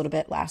about this a little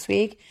bit last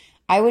week.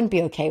 I wouldn't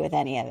be okay with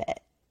any of it.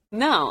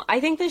 No, I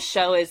think this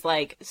show is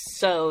like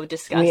so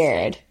disgusting.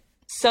 Weird.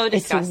 So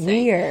disgusting. It's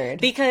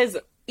weird. Because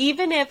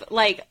even if,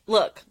 like,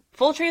 look,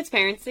 full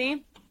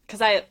transparency,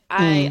 because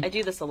I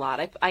do this a lot.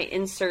 I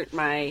insert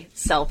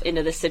myself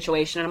into this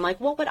situation, and I'm like,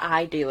 what would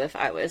I do if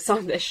I was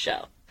on this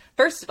show?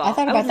 First of all,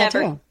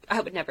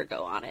 I would never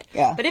go on it.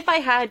 Yeah. But if I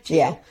had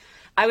to,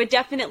 I would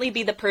definitely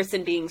be the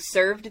person being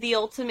served the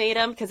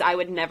ultimatum, because I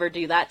would never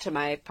do that to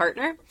my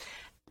partner.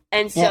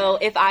 And so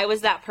if I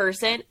was that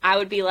person, I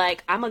would be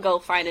like, I'm going to go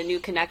find a new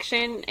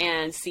connection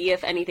and see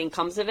if anything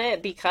comes of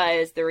it,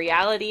 because the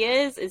reality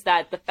is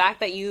that the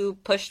fact that you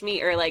pushed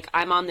me, or like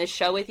I'm on this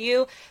show with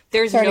you,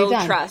 there's no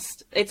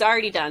trust. It's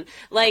already done.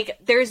 Like,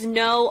 there's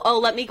no, oh,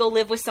 let me go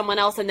live with someone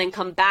else and then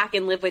come back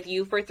and live with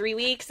you for 3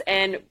 weeks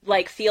and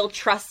like feel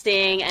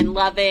trusting and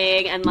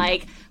loving and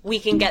like we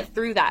can get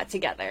through that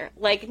together.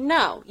 Like,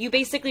 no, you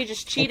basically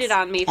just cheated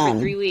on me for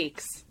 3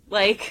 weeks.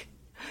 Like,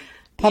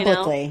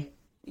 publicly. You know?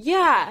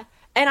 Yeah.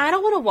 And I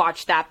don't want to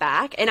watch that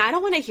back. And I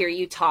don't want to hear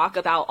you talk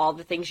about all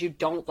the things you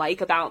don't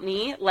like about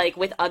me, like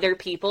with other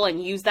people,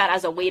 and use that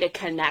as a way to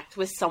connect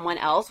with someone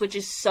else, which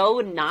is so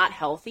not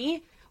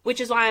healthy, which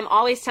is why I'm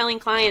always telling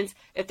clients,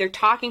 if they're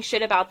talking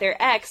shit about their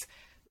ex,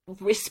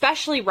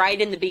 especially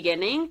right in the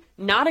beginning,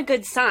 not a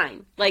good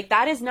sign. Like,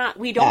 that is not,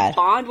 we don't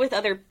bond with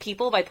other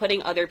people by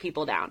putting other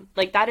people down.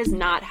 Like, that is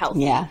not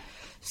healthy. Yeah.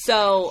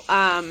 So,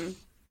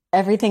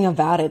 everything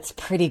about it's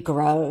pretty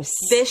gross.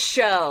 This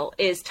show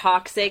is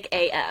toxic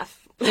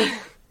AF.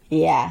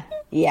 Yeah.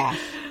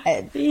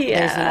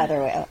 There's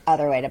no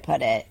other way to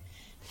put it.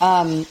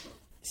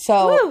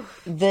 So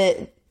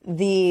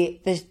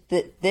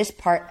this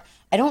part,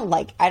 I don't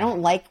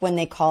like when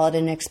they call it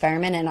an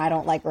experiment, and I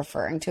don't like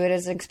referring to it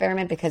as an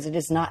experiment, because it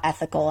is not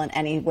ethical in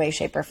any way,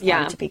 shape, or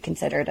form to be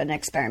considered an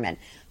experiment.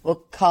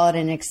 We'll call it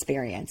an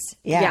experience.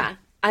 Yeah.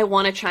 I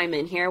want to chime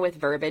in here with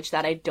verbiage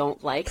that I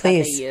don't like that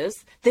they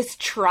use. This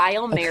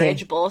trial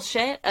marriage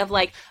bullshit of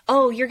like,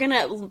 oh, you're going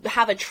to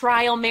have a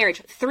trial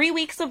marriage. 3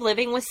 weeks of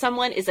living with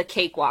someone is a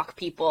cakewalk,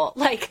 people.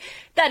 Like,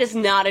 that is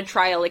not a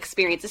trial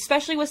experience,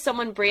 especially with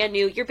someone brand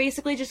new. You're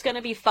basically just going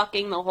to be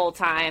fucking the whole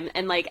time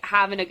and like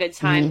having a good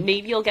time. Mm-hmm.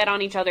 Maybe you'll get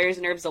on each other's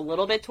nerves a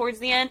little bit towards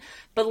the end.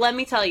 But let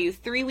me tell you,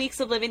 3 weeks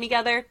of living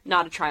together,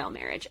 not a trial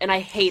marriage. And I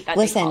hate that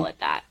they call it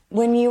that.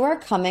 When you are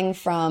coming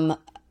from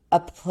a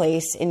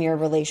place in your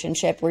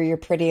relationship where you're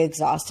pretty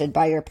exhausted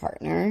by your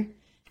partner,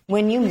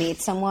 when you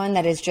meet someone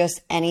that is just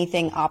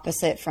anything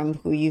opposite from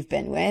who you've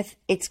been with,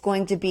 it's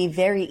going to be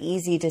very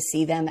easy to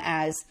see them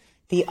as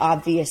the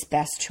obvious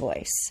best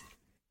choice.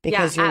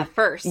 Because at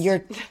first,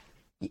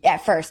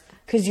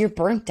 because you're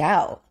burnt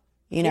out,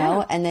 you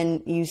know, and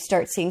then you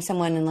start seeing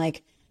someone and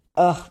like,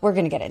 oh, we're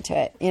going to get into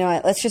it. You know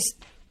what?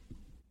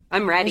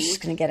 I'm ready. We're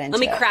just going to get into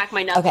it. Let me crack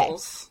my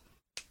knuckles.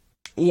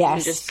 Okay.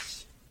 Yes.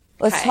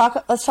 Let's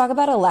talk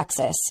about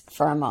Alexis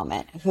for a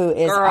moment, who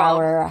is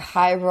our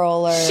high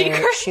roller. She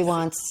cracks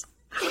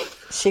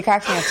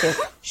me up too.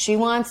 She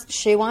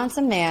wants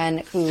a man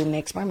who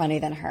makes more money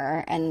than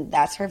her, and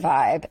that's her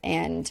vibe.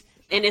 And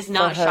is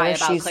not shy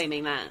about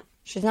claiming that.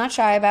 She's not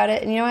shy about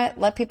it. And you know what?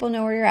 Let people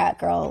know where you're at,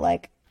 girl.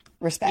 Like,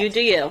 respect. You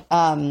do you.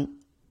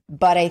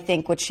 But I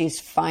think what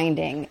she's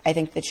finding, I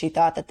think that she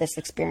thought that this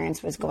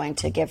experience was going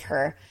to give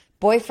her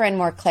boyfriend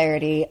more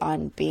clarity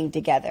on being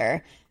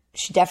together.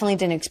 She definitely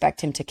didn't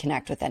expect him to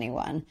connect with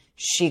anyone.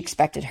 She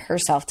expected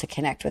herself to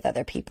connect with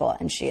other people,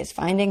 and she is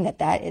finding that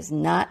that is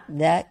not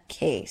the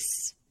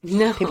case.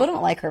 No. People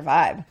don't like her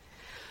vibe.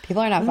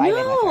 People are not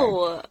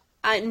vibing with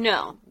her.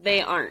 No,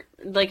 they aren't.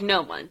 Like,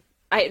 no one.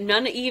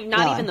 Not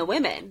even the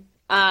women.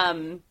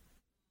 No.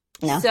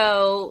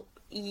 So,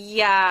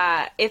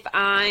 yeah,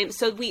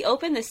 so we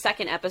opened the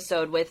second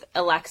episode with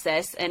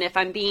Alexis, and if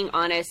I'm being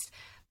honest,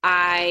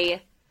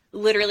 I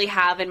literally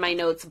have in my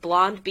notes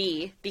Blonde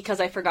B, because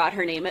I forgot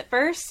her name at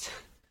first.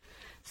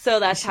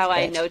 So that's how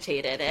I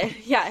notated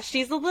it. Yeah,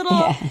 she's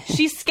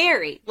she's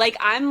scary. Like,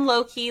 I'm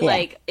low-key,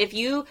 like,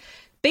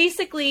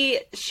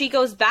 she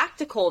goes back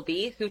to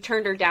Colby, who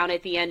turned her down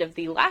at the end of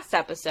the last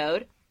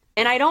episode.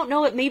 And I don't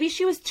know, maybe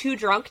she was too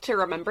drunk to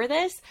remember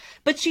this,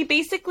 but she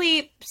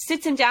basically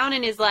sits him down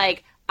and is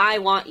like, I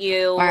want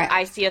you, right.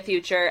 I see a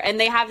future. And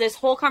they have this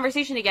whole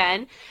conversation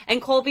again.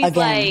 And Colby's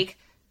like,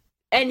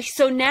 and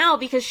so now,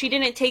 because she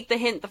didn't take the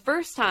hint the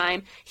first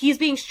time, he's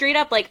being straight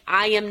up like,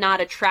 I am not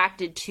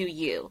attracted to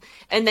you.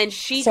 And then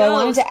she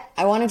goes...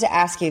 I wanted to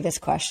ask you this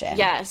question.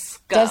 Yes,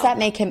 go. Does that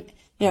make him...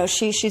 You know,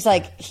 she's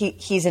like,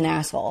 he's an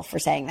asshole for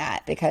saying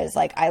that, because,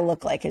 like, I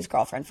look like his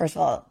girlfriend. First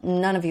of all,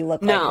 none of you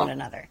look like one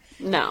another.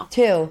 No.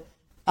 Two,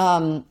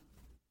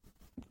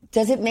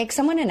 does it make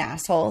someone an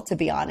asshole, to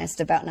be honest,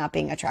 about not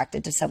being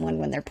attracted to someone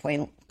when they're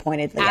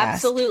pointedly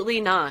asked? Absolutely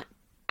not.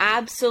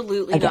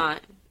 Absolutely not.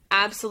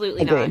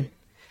 Absolutely Agreed. Not.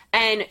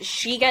 And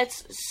she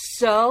gets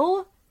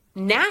so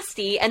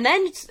nasty and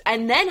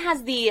then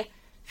has the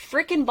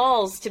freaking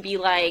balls to be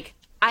like,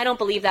 I don't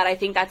believe that. I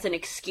think that's an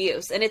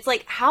excuse. And it's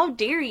like, how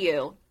dare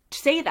you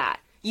say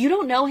that? You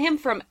don't know him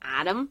from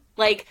Adam.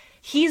 Like,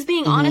 He's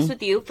being honest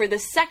with you for the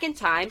second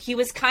time. He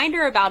was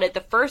kinder about it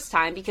the first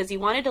time because he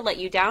wanted to let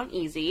you down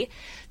easy.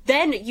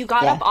 Then you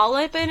got all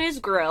up in his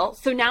grill.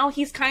 So now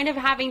he's kind of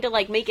having to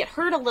like make it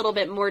hurt a little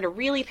bit more to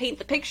really paint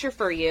the picture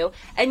for you.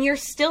 And you're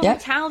still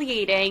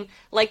retaliating,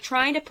 like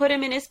trying to put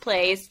him in his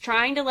place,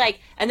 trying to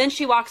like, and then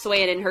she walks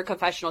away and in her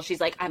confessional,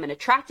 she's like, I'm an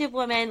attractive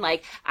woman.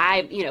 Like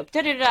I, you know,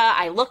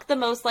 I look the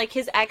most like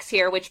his ex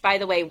here, which by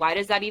the way, why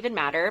does that even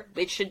matter?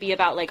 It should be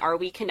about like, are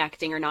we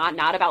connecting or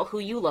not about who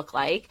you look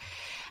like.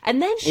 And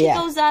then she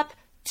goes up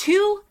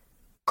to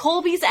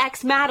Colby's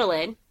ex,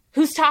 Madeline,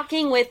 who's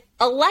talking with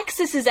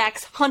Alexis's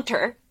ex,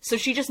 Hunter. So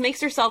she just makes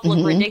herself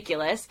look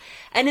ridiculous.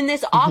 And in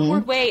this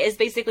awkward way is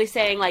basically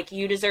saying, like,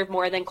 you deserve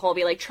more than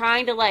Colby. Like,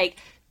 trying to, like,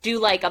 do,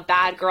 like, a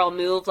bad girl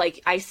move.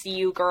 Like, I see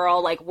you,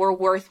 girl. Like, we're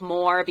worth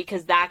more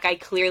because that guy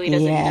clearly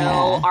doesn't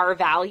know our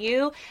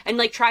value. And,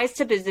 like, tries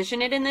to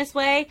position it in this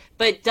way,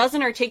 but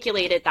doesn't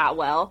articulate it that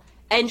well.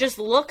 And just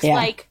looks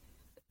like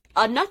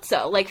a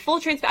nutso, like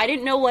full transparent. I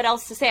didn't know what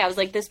else to say. I was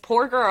like, this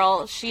poor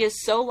girl, she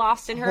is so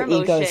lost in her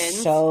emotions.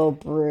 Ego's so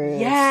bruised.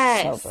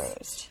 Yes. So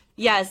bruised.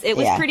 Yes, it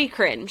was pretty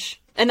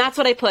cringe. And that's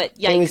what I put.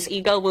 Yikes,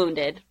 ego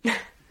wounded.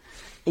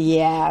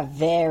 Yeah,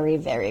 very,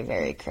 very,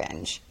 very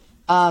cringe.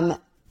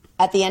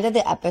 At the end of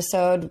the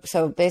episode,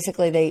 so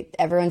basically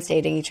everyone's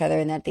dating each other,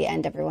 and at the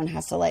end everyone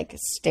has to like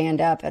stand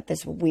up at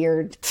this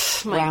weird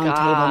round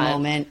table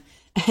moment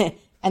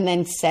and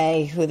then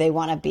say who they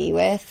want to be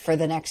with for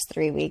the next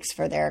 3 weeks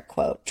for their,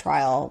 quote,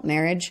 trial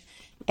marriage.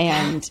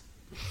 And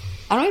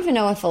I don't even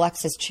know if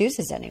Alexis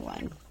chooses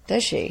anyone.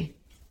 Does she?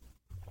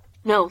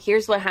 No,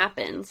 here's what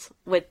happens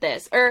with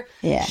this. Or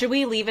should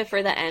we leave it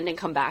for the end and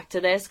come back to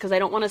this? Because I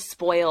don't want to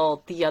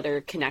spoil the other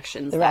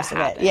connections. The rest of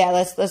it. Yeah,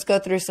 let's go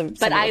through some.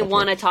 But I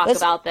want to talk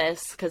about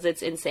this because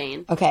it's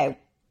insane. Okay,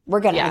 we're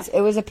going to.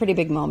 It was a pretty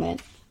big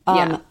moment.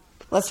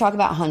 Let's talk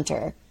about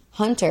Hunter.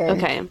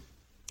 Hunter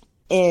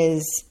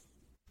is...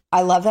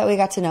 I love that we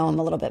got to know him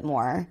a little bit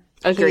more.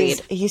 Agreed.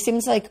 He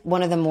seems like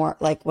one of the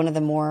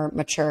more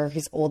mature.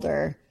 He's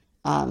older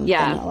than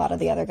a lot of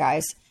the other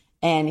guys.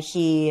 And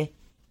he's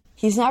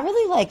not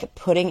really like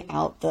putting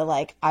out the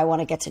like, I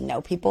want to get to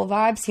know people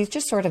vibes. He's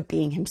just sort of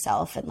being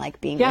himself and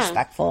like being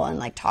respectful and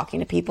like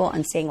talking to people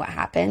and seeing what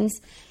happens.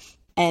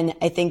 And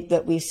I think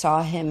that we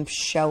saw him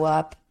show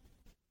up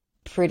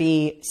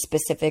pretty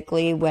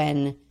specifically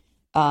when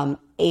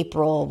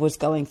April was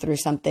going through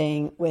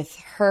something with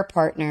her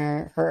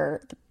partner,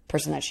 the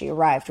person that she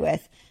arrived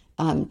with,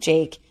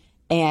 Jake,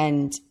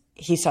 and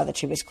he saw that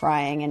she was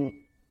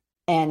crying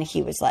and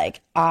he was like,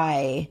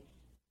 I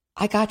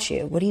got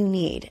you. What do you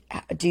need?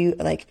 Do you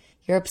like,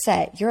 you're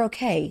upset. You're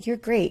okay. You're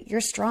great.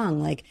 You're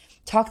strong. Like,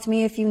 talk to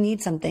me if you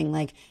need something.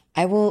 Like,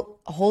 I will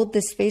hold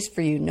this space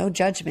for you. No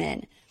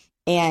judgment.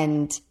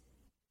 And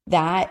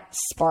that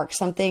sparked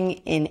something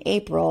in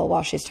April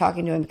while she's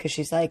talking to him because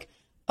she's like,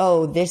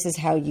 oh, this is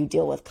how you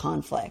deal with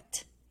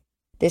conflict.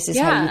 This is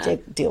how you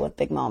deal with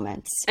big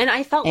moments. And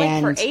I felt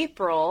like for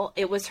April,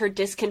 it was her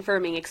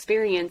disconfirming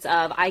experience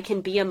of, I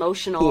can be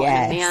emotional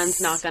and a man's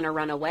not going to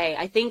run away.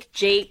 I think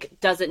Jake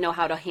doesn't know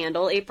how to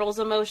handle April's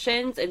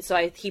emotions. And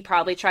so he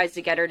probably tries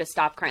to get her to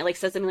stop crying. Like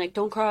says something like,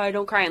 don't cry.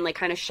 And like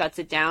kind of shuts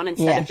it down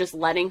instead of just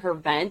letting her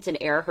vent and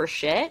air her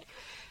shit.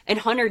 And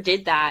Hunter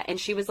did that. And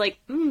she was like,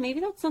 maybe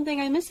that's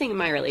something I'm missing in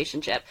my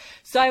relationship.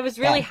 So I was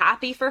really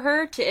happy for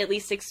her to at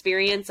least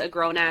experience a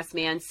grown-ass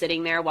man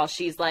sitting there while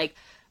she's like,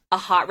 a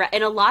hot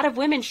and a lot of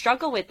women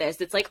struggle with this.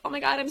 It's like, oh my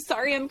God, I'm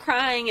sorry, I'm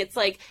crying. It's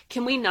like,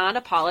 can we not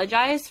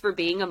apologize for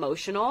being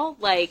emotional?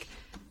 Like,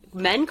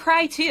 men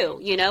cry too,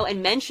 you know,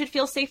 and men should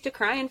feel safe to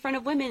cry in front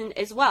of women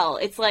as well.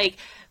 It's like,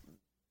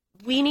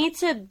 we need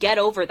to get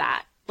over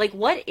that. Like,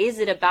 what is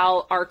it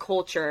about our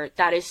culture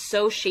that is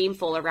so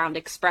shameful around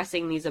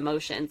expressing these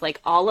emotions? Like,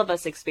 all of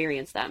us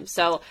experience them.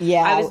 So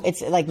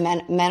it's like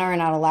men are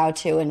not allowed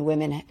to, and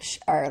women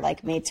are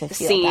like made to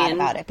feel bad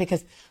about it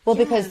because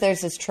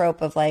there's this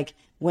trope of like,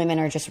 women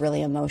are just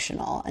really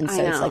emotional. And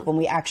so it's like when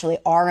we actually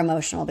are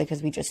emotional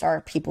because we just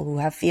are people who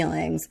have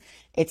feelings,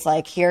 it's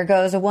like, here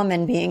goes a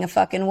woman being a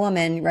fucking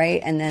woman,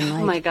 right? And then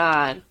like... Oh my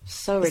God.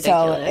 So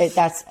ridiculous.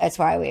 So that's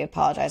why we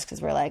apologize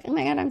because we're like, oh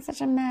my God, I'm such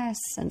a mess.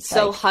 And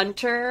so like,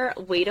 Hunter,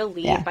 way to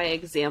lead by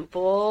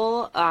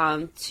example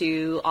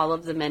to all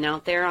of the men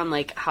out there on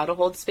like how to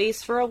hold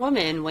space for a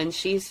woman when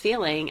she's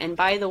feeling. And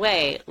by the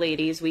way,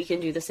 ladies, we can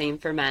do the same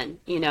for men,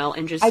 you know,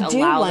 and just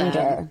allow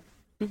them.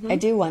 I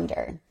do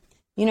wonder.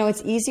 You know,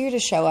 it's easier to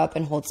show up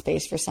and hold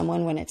space for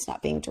someone when it's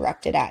not being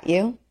directed at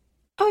you.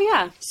 Oh,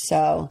 yeah.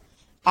 So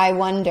I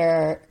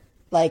wonder,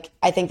 like,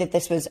 I think that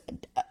this was,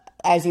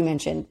 as you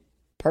mentioned,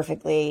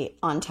 perfectly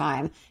on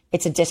time.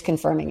 It's a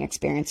disconfirming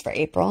experience for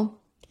April.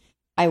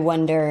 I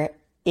wonder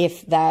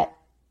if that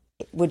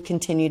would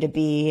continue to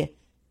be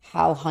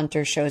how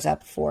Hunter shows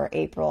up for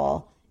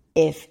April,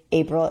 if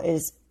April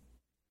is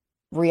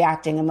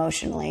reacting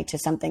emotionally to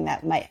something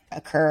that might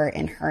occur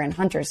in her and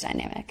Hunter's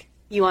dynamic.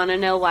 You want to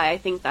know why I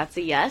think that's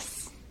a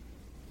yes?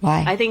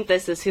 Why? I think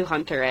this is who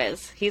Hunter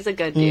is. He's a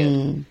good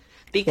dude.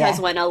 Because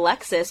when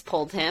Alexis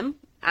pulled him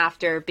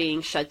after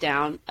being shut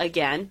down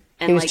again,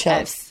 and he was like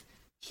chill.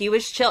 he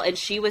was chill, and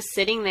she was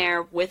sitting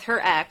there with her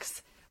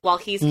ex while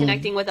he's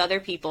connecting with other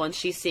people, and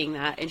she's seeing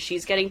that, and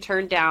she's getting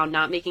turned down,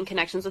 not making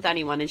connections with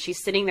anyone, and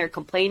she's sitting there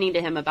complaining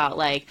to him about,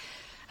 like,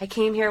 I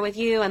came here with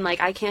you, and,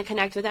 like, I can't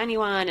connect with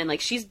anyone, and, like,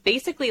 she's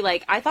basically,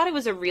 like, I thought it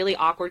was a really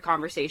awkward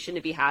conversation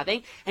to be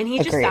having, and he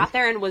just sat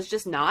there and was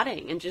just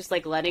nodding, and just,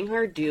 like, letting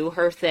her do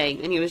her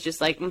thing, and he was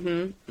just like,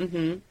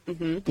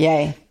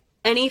 Yay.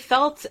 And he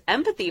felt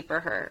empathy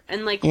for her,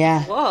 and, like,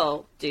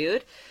 whoa,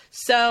 dude.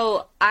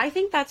 So I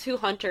think that's who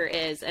Hunter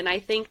is, and I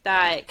think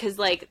that, because,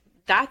 like,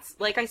 that's,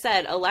 like I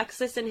said,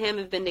 Alexis and him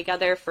have been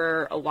together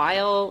for a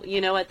while,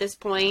 you know, at this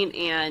point,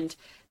 and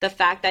the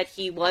fact that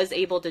he was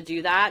able to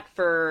do that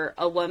for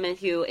a woman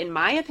who, in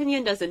my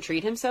opinion, doesn't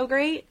treat him so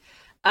great.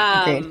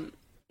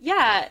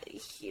 Yeah,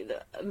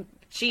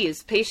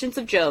 geez, patience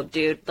of Job,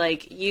 dude.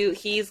 Like,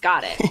 he's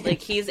got it.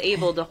 Like, he's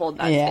able to hold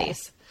that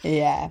space.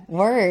 Yeah,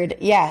 word.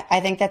 Yeah,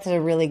 I think that's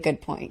a really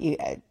good point.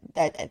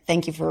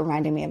 Thank you for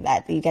reminding me of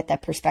that. You get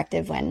that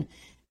perspective when,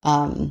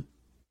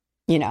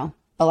 you know,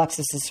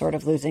 Alexis is sort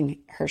of losing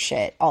her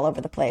shit all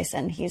over the place,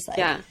 and he's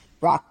like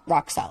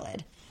rock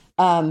solid.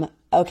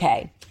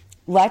 Okay,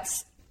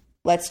 let's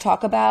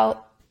talk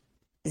about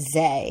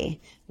Zay.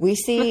 We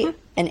see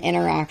an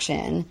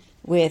interaction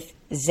with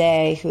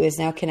Zay, who is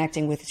now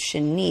connecting with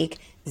Shanique.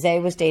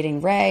 Zay was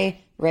dating Ray.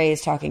 Ray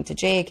is talking to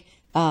Jake.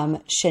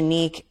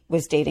 Shanique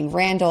was dating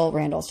Randall.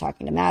 Randall's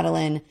talking to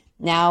Madeline.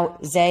 Now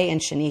Zay and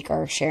Shanique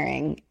are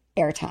sharing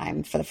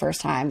airtime for the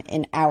first time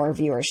in our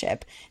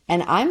viewership,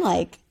 and I'm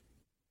like,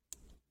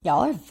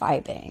 y'all are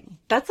vibing.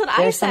 That's what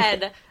I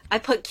said. I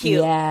put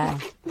cute. Yeah.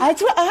 That's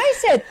what I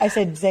said. I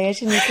said, Zay and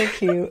Shanique are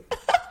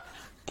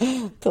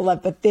cute.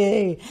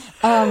 Telepathy.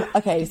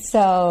 Okay,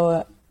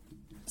 so,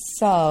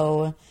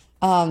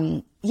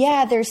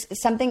 yeah, there's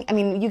something, I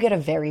mean, you get a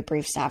very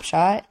brief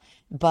snapshot,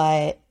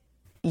 but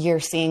you're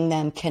seeing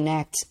them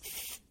connect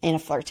in a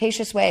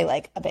flirtatious way,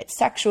 like a bit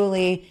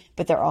sexually,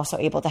 but they're also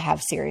able to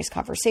have serious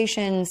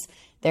conversations.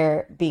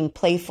 They're being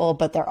playful,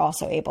 but they're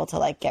also able to,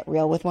 like, get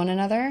real with one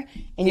another.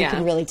 And you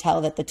can really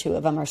tell that the two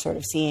of them are sort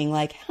of seeing,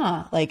 like,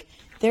 like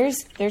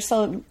there's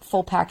some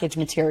full package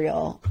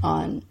material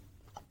on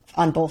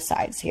both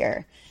sides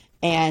here.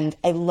 And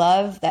I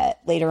love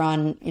that later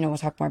on, you know, we'll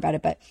talk more about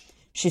it, but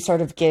she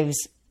sort of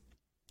gives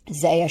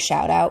Zay a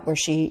shout out where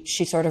she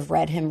sort of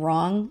read him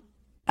wrong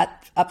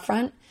up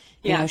front.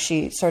 You know,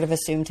 she sort of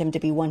assumed him to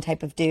be one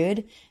type of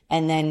dude.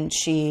 And then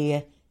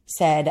she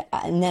said,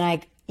 and then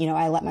I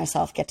let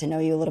myself get to know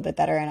you a little bit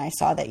better. And I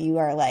saw that you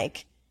are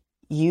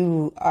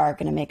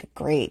going to make a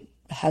great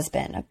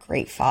husband, a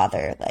great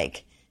father.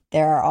 Like,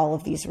 there are all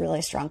of these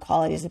really strong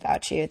qualities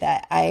about you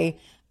that I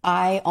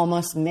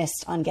almost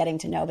missed on getting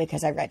to know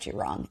because I read you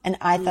wrong. And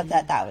I thought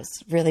that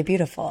was really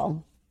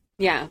beautiful.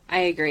 Yeah, I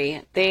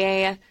agree.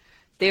 They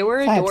were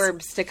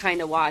adorbs to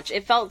kind of watch.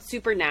 It felt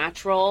super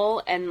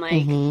natural, and,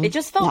 like, it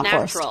just felt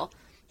natural.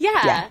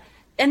 Yeah.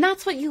 And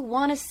that's what you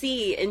want to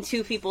see in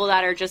two people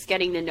that are just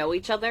getting to know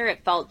each other.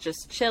 It felt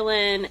just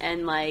chillin'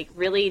 and, like,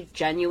 really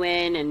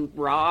genuine and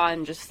raw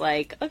and just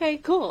like, okay,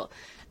 cool.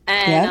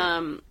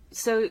 And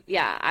so,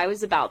 yeah, I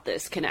was about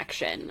this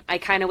connection. I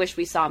kind of wish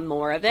we saw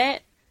more of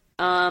it.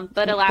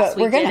 But alas,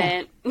 we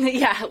didn't.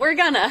 Yeah, we're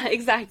gonna.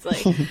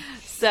 Exactly.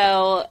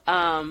 So,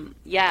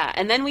 yeah.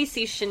 And then we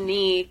see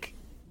Shanique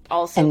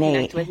also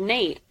connect with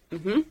Nate.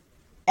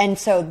 And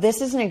so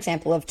this is an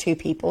example of two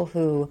people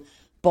who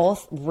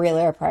both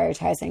really are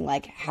prioritizing,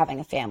 like,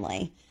 having a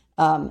family.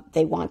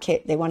 They want to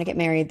get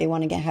married. They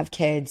want to have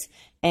kids.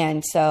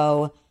 And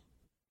so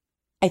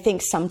I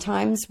think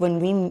sometimes when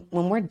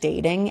we're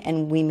dating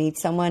and we meet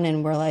someone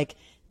and we're like,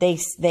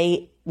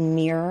 they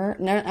mirror,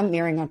 not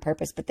mirroring on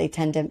purpose, but they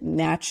tend to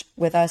match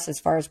with us as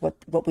far as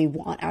what we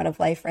want out of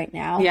life right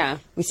now. Yeah.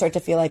 We start to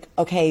feel like,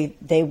 okay,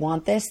 they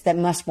want this, that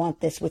must want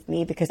this with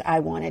me because I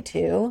want it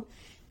too.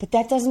 But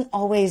that doesn't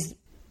always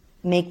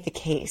make the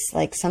case.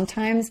 Like,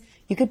 sometimes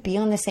you could be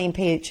on the same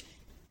page.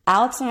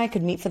 Alex and I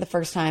could meet for the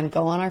first time,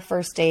 go on our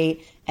first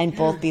date, and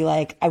both be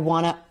like, I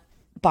want to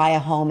buy a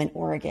home in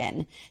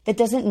Oregon. That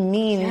doesn't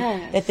mean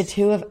that the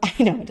two of,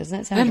 I know,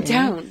 doesn't it sound I'm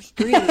down.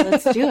 Breathe,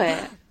 let's do it.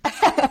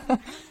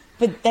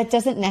 But that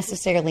doesn't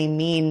necessarily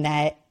mean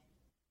that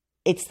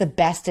it's the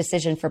best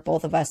decision for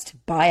both of us to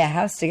buy a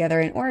house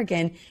together in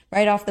Oregon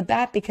right off the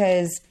bat,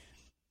 because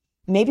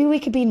maybe we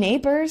could be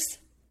neighbors.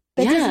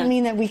 That doesn't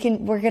mean that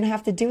we're going to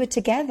have to do it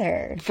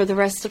together for the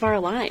rest of our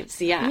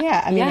lives. Yeah.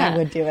 Yeah. I mean, I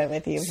would do it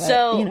with you. But,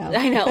 so, you know.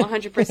 I know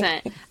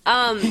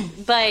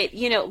 100%. But,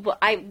 you know,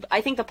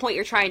 I think the point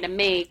you're trying to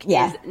make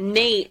is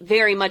Nate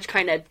very much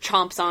kind of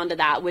chomps onto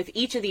that with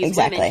each of these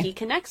women he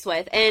connects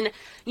with. And,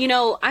 you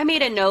know, I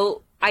made a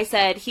note. I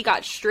said he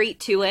got straight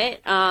to it.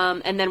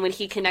 And then when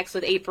he connects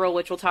with April,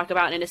 which we'll talk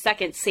about in a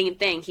second, same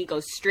thing. He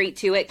goes straight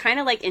to it, kind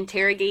of like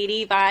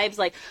interrogatey vibes.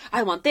 Like,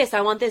 I want this, I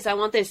want this, I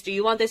want this. Do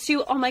you want this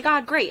too? Oh my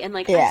God, great. And,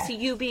 like, I see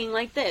you being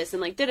like this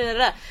and, like,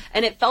 da-da-da-da.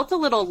 And it felt a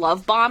little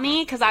love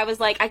bomby because I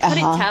was like, I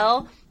couldn't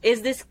tell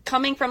is this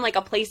coming from like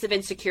a place of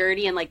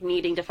insecurity and like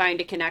needing to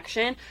find a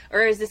connection,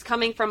 or is this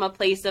coming from a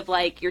place of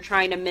like you're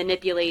trying to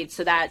manipulate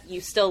so that you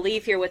still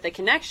leave here with a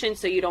connection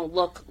so you don't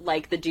look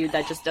like the dude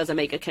that just doesn't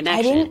make a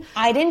connection?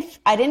 I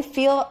didn't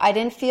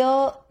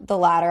feel the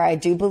latter. I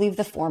do believe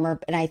the former,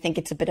 and I think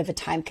it's a bit of a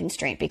time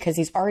constraint because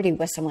he's already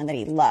with someone that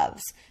he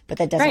loves, but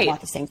that doesn't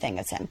want the same thing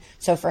as him.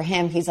 So for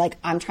him, he's like,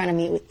 I'm trying to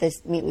meet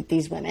with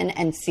these women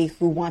and see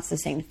who wants the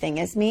same thing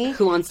as me,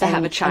 who wants to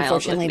have a child.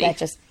 Unfortunately, with me. that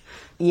just.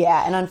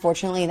 Yeah, and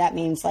unfortunately, that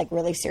means like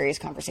really serious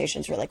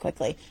conversations really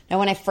quickly. Now,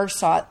 when I first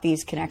saw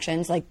these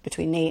connections, like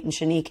between Nate and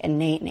Shanique and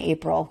Nate and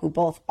April, who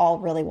both all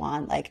really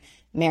want like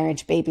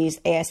marriage, babies,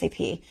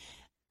 ASAP,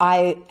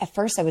 at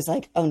first I was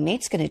like, oh,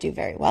 Nate's going to do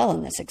very well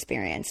in this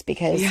experience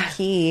because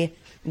he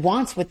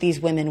wants what these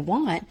women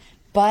want,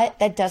 but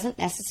that doesn't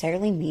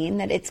necessarily mean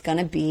that it's going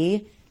to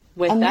be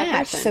with a that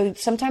match. person.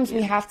 So sometimes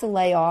we have to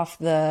lay off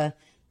the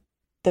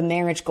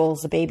marriage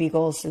goals, the baby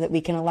goals, so that we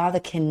can allow the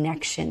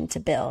connection to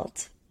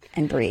build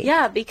and breathe.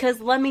 Yeah,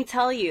 because let me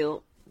tell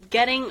you,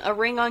 getting a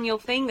ring on your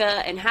finger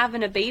and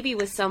having a baby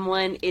with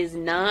someone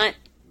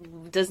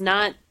does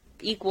not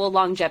equal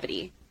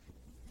longevity.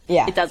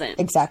 Yeah, it doesn't.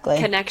 Exactly.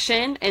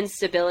 Connection and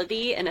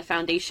stability and a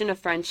foundation of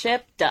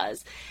friendship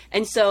does.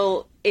 And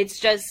so it's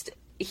just,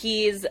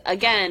 he's,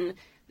 again,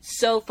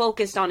 so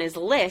focused on his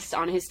list,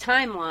 on his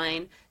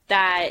timeline,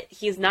 that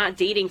he's not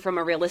dating from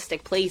a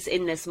realistic place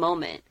in this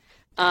moment.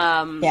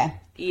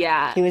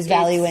 Yeah. He was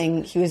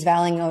valuing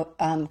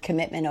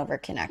commitment over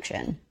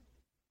connection.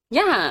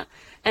 Yeah.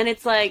 And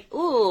it's like,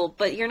 ooh,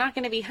 but you're not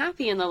going to be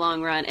happy in the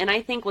long run. And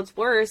I think what's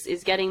worse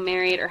is getting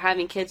married or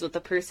having kids with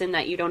a person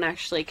that you don't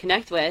actually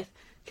connect with,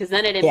 because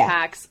then it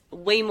impacts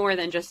way more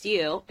than just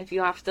you if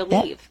you have to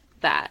leave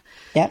that.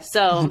 Yep.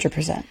 So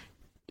 100%.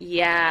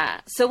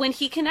 Yeah. So when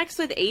he connects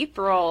with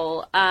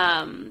April,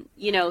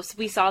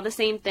 we saw the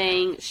same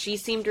thing. She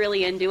seemed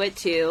really into it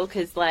too,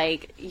 because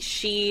like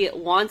she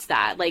wants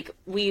that. Like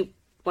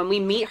when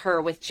we meet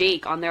her with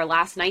Jake on their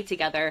last night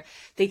together,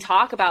 they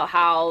talk about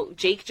how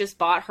Jake just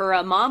bought her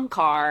a mom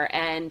car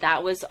and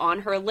that was on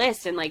her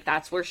list. And like,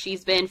 that's where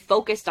she's been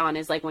focused on,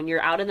 is like, when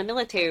you're out in the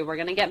military, we're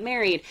going to get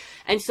married.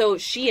 And so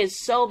she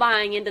is so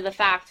buying into the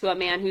fact to a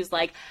man who's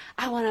like,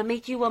 I want to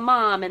make you a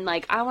mom and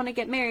like, I want to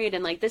get married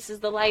and like, this is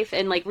the life,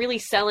 and like really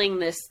selling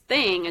this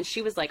thing. And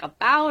she was like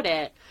about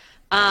it.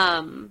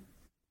 And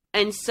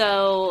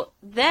so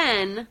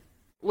then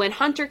when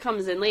Hunter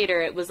comes in later,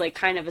 it was like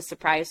kind of a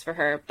surprise for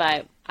her.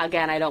 But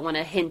again, I don't want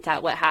to hint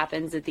at what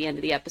happens at the end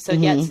of the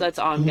episode yet. So that's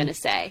all I'm going to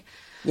say.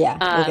 Yeah,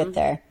 we'll get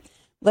there.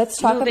 Let's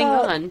talk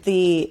about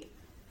the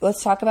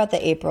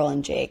April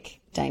and Jake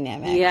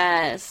dynamic.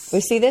 Yes.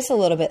 We see this a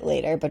little bit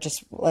later, but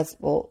just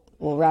we'll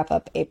wrap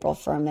up April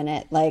for a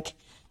minute. Like,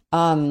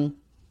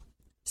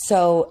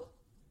 so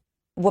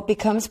what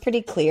becomes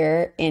pretty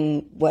clear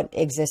in what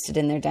existed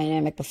in their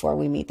dynamic before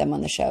we meet them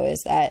on the show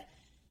is that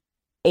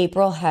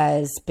April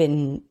has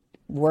been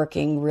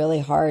working really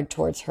hard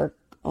towards her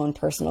own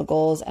personal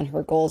goals and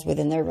her goals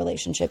within their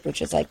relationship,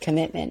 which is like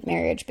commitment,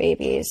 marriage,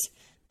 babies.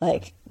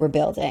 Like we're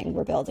building.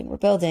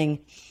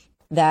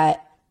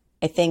 That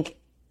I think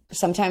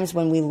sometimes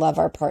when we love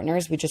our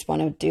partners, we just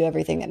want to do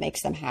everything that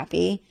makes them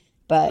happy.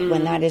 But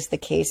when that is the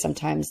case,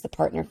 sometimes the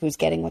partner who's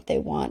getting what they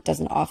want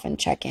doesn't often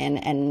check in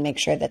and make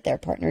sure that their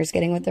partner is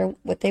getting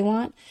what they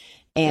want.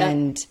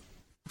 And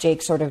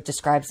Jake sort of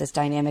describes this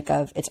dynamic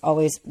of it's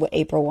always what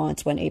April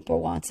wants when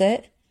April wants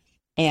it.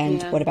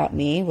 And what about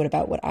me? What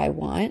about what I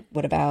want?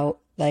 What about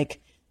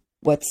like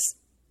what's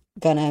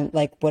gonna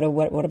like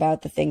what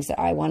about the things that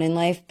I want in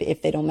life?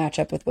 If they don't match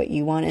up with what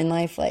you want in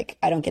life, like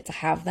I don't get to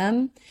have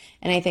them.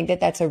 And I think that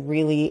that's a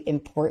really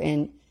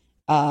important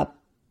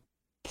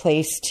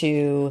place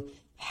to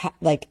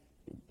like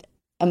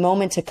a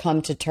moment to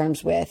come to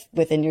terms with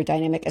within your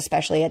dynamic,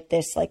 especially at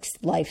this like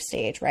life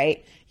stage,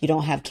 right? You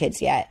don't have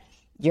kids yet.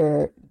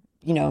 You're,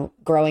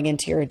 growing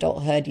into your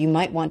adulthood. You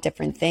might want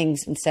different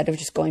things instead of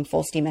just going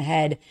full steam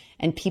ahead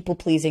and people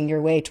pleasing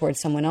your way towards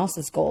someone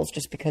else's goals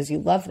just because you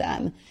love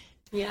them.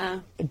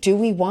 Yeah. Do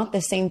we want the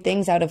same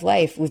things out of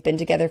life? We've been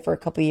together for a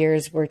couple of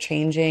years. We're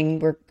changing.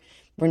 We're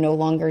no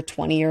longer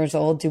 20 years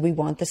old. Do we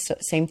want the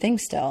same thing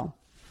still?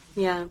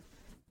 Yeah.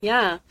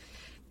 Yeah.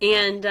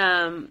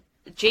 And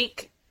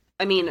Jake,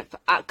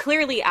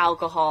 clearly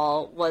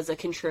alcohol was a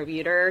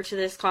contributor to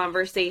this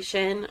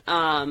conversation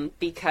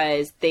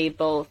because they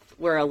both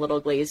were a little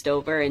glazed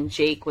over, and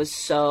Jake was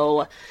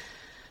so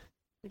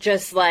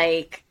just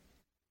like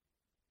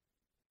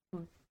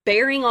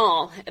bearing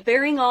all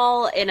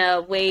in a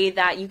way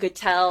that you could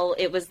tell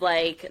it was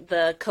like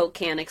the Coke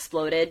can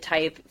exploded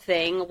type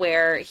thing,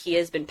 where he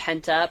has been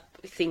pent up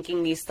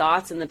thinking these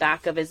thoughts in the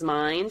back of his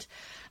mind.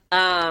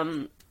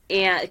 And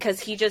because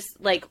he just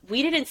like,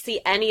 we didn't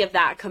see any of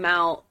that come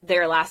out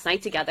there last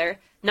night together.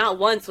 not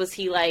once was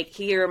he like,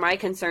 here are my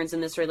concerns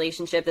in this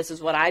relationship. This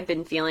is what I've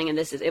been feeling. And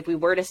this is, if we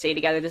were to stay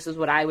together, this is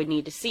what I would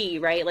need to see.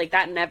 Right. Like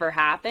that never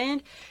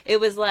happened. It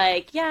was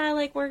like, yeah,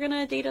 like we're going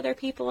to date other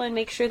people and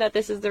make sure that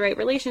this is the right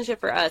relationship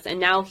for us. And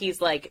now he's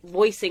like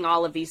voicing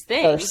all of these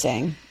things.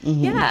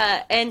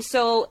 Yeah. And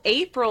so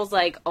April's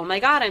like, oh my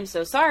God, I'm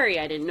so sorry.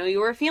 I didn't know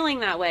you were feeling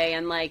that way.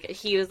 And like,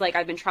 he was like,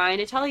 I've been trying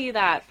to tell you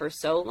that for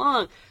so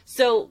long.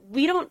 So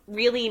we don't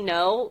really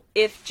know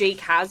if Jake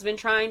has been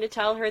trying to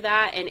tell her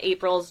that and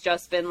April's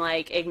just been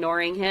like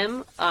ignoring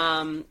him,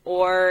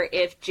 or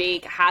if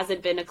Jake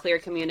hasn't been a clear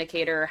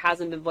communicator or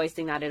hasn't been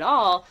voicing that at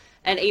all,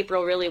 and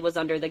April really was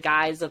under the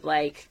guise of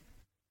like,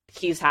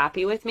 he's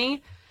happy with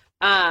me.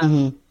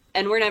 And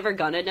we're never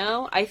gonna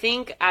know. I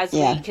think as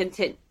we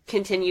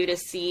continue to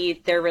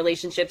see their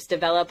relationships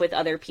develop with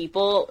other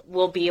people,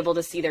 we'll be able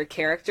to see their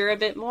character a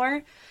bit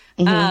more.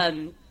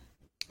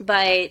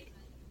 But,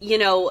 you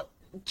know,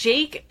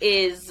 Jake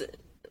is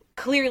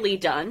clearly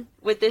done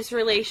with this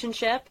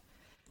relationship.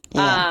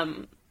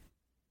 And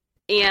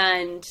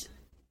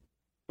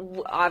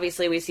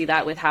obviously we see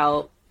that with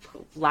how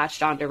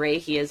latched on to Ray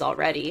he is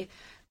already,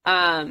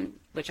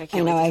 which I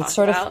can't wait to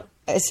talk about.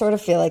 I sort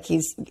of feel like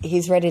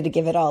he's ready to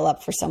give it all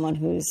up for someone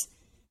who's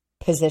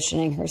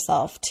positioning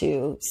herself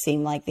to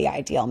seem like the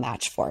ideal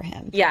match for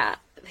him. Yeah.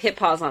 Hit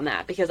pause on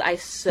that because I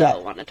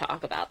want to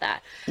talk about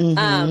that.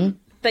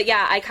 But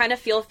yeah, I kind of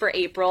feel for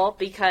April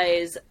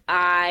because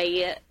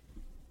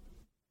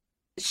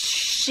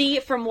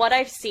from what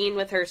I've seen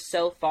with her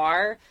so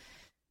far,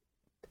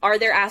 are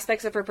there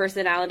aspects of her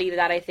personality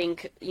that I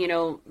think, you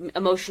know,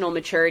 emotional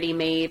maturity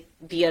may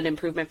be an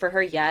improvement for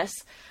her? Yes.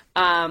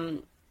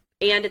 And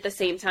at the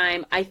same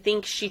time, I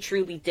think she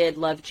truly did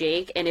love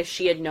Jake. And if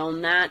she had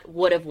known that,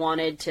 would have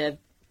wanted to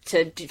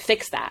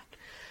fix that.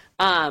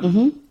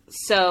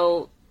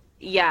 So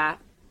yeah,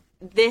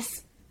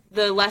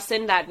 the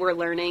lesson that we're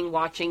learning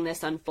watching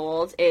this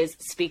unfold is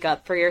speak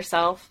up for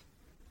yourself.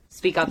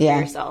 Speak up for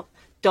yourself.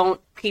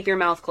 Don't keep your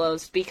mouth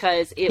closed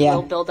because it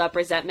will build up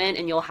resentment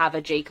and you'll have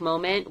a Jake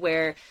moment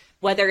where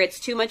whether it's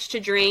too much to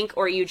drink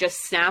or you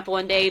just snap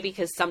one day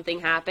because something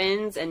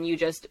happens and you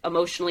just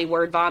emotionally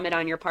word vomit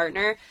on your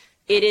partner,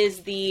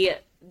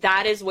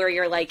 that is where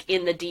you're like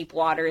in the deep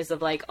waters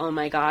of like, oh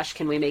my gosh,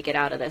 can we make it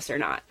out of this or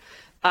not?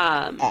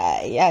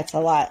 It's a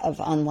lot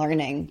of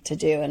unlearning to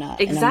do in a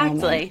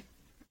moment.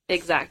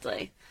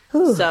 Exactly.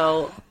 Whew.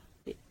 So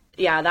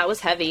yeah, that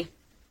was heavy.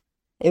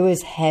 It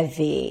was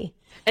heavy.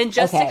 And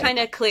just to kind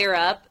of clear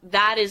up,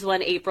 that is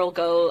when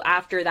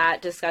after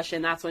that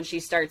discussion, that's when she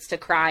starts to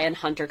cry and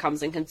Hunter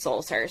comes and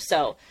consoles her.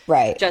 So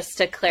just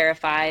to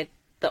clarify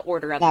the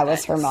order of that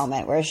was her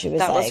moment where she was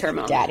like,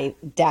 daddy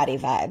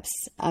vibes.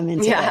 I'm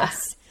into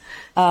this.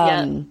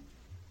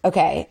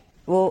 Okay.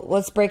 Well,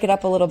 let's break it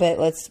up a little bit.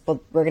 We're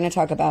going to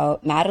talk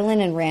about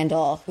Madeline and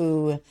Randall,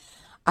 who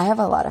I have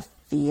a lot of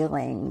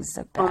feelings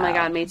about. Oh my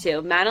God, me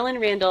too. Madeline,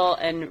 Randall,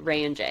 and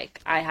Ray and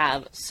Jake. I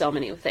have so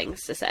many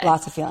things to say.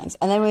 Lots of feelings.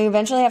 And then we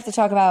eventually have to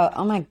talk about,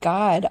 oh my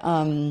God,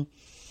 Lauren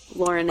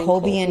and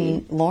Colby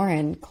and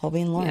Lauren.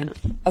 Colby and Lauren.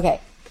 Yeah. Okay.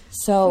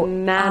 So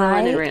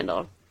Madeline and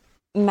Randall.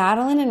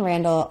 Madeline and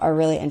Randall are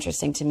really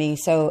interesting to me.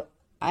 So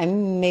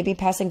I'm maybe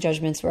passing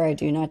judgments where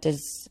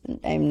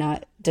I'm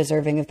not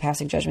deserving of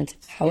passing judgments.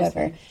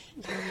 However,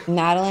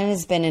 Madeline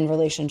has been in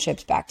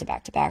relationships back to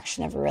back to back.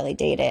 She never really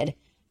dated.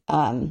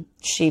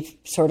 She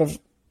sort of,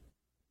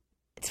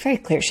 it's very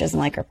clear she doesn't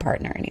like her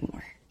partner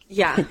anymore.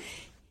 Yeah.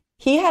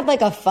 He had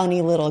like a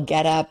funny little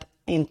getup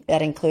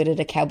that included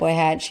a cowboy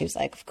hat. She was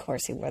like, of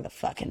course he wore the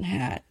fucking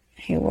hat.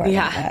 He wore the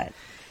hat.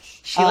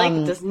 She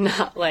does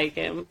not like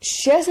him.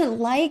 She doesn't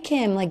like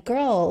him. Like,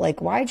 girl,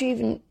 like, why'd you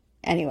even,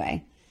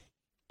 anyway.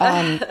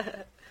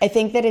 I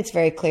think that it's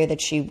very clear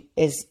that she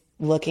is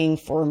looking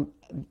for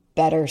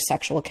better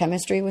sexual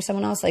chemistry with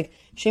someone else. Like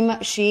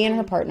she and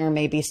her partner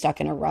may be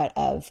stuck in a rut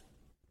of,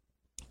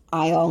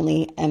 I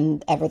only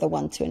am ever the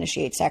one to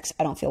initiate sex.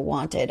 I don't feel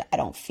wanted. I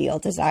don't feel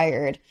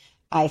desired.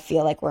 I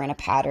feel like we're in a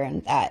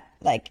pattern that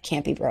like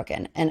can't be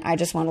broken. And I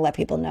just want to let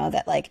people know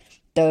that like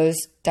those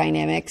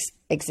dynamics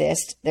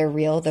exist. They're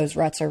real. Those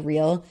ruts are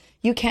real.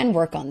 You can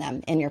work on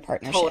them in your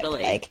partnership.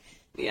 Totally. Like,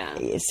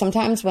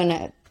 sometimes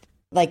when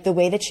like the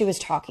way that she was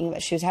talking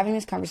about, she was having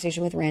this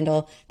conversation with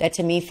Randall that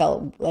to me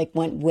felt like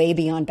went way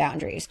beyond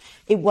boundaries.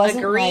 It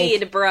wasn't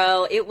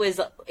bro. It was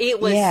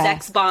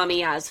sex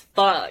bomby as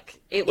fuck.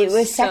 It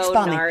was sex so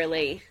bomby.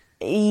 Gnarly.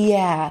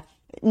 Yeah.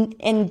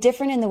 And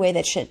different in the way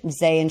that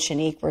Zay and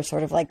Shanique were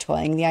sort of like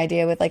toying the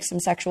idea with like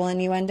some sexual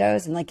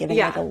innuendos and like giving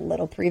like a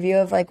little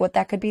preview of like what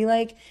that could be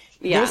like.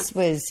 Yeah. This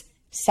was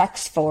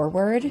sex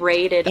forward,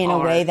 rated in R.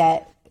 a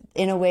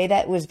way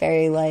that was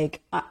very like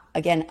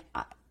again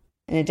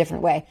in a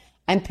different way.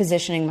 I'm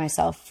positioning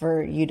myself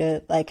for you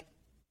to like.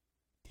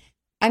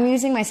 I'm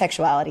using my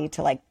sexuality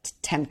to like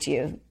tempt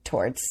you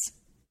towards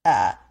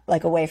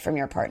like away from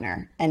your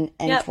partner and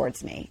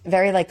towards me.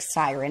 Very like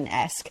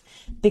Siren-esque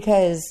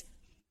because.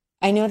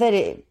 I know that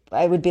it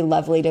would be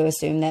lovely to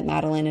assume that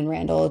Madeline and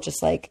Randall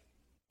just like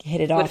hit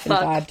it off and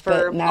vibed,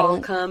 but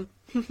Madeline,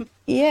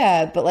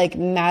 Yeah, but like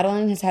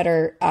Madeline has had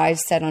her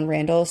eyes set on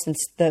Randall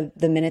since the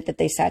minute that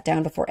they sat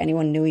down before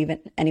anyone knew even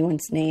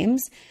anyone's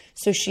names.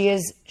 So she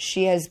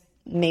has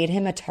made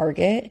him a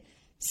target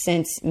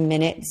since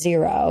minute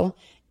zero.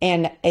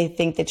 And I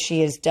think that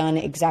she has done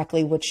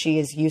exactly what she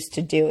is used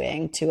to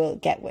doing to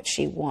get what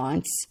she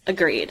wants.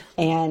 Agreed.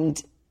 And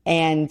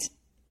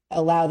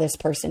allow this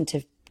person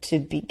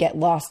get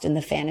lost in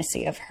the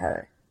fantasy of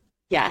her.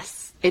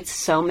 Yes. It's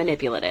so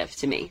manipulative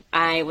to me.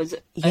 I was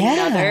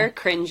another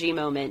cringy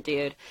moment,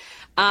 dude.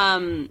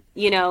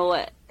 You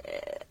know,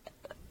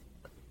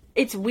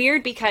 it's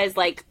weird because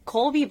like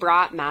Colby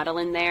brought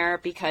Madeline there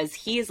because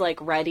he's like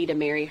ready to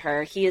marry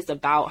her. He is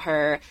about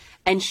her.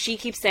 And she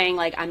keeps saying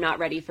like, I'm not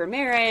ready for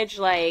marriage.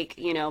 Like,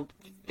 you know,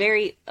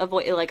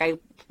 I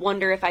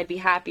wonder if I'd be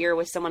happier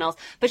with someone else.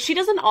 But she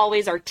doesn't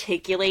always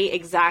articulate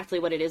exactly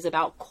what it is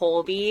about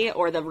Colby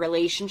or the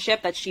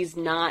relationship that she's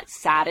not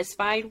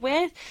satisfied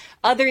with,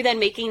 other than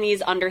making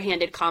these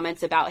underhanded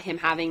comments about him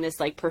having this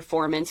like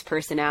performance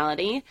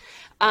personality.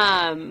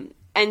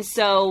 And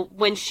so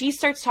when she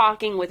starts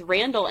talking with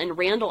Randall and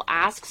Randall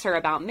asks her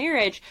about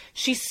marriage,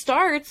 she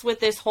starts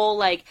with this whole,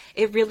 like,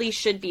 it really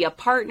should be a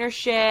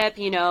partnership,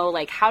 you know,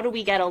 like, how do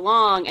we get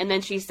along? And then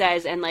she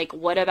says, and like,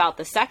 what about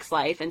the sex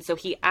life? And so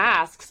he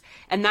asks,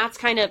 and that's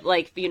kind of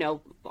like, you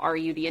know, are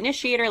you the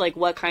initiator? Like,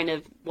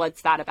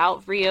 what's that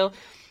about for you?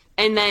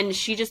 And then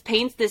she just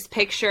paints this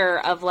picture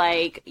of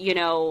like, you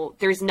know,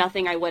 there's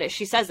nothing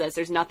she says this,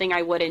 there's nothing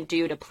I wouldn't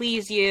do to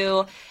please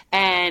you.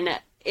 And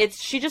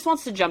she just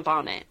wants to jump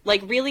on it.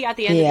 Like, really, at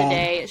the end of the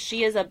day,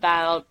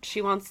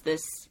 she wants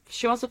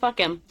to fuck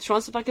him. She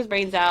wants to fuck his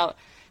brains out,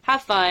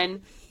 have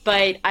fun.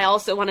 But I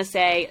also want to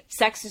say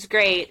sex is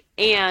great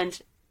and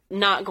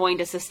not going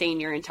to sustain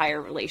your entire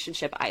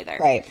relationship either.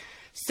 Right.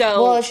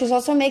 So, well, she's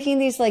also making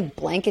these like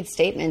blanket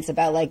statements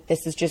about like,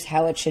 this is just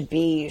how it should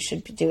be. You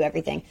should do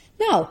everything.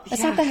 No,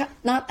 that's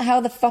not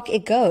how the fuck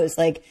it goes.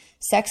 Like,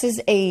 sex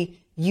is a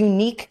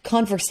unique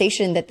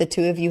conversation that the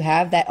two of you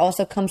have that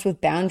also comes with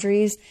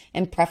boundaries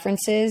and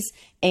preferences,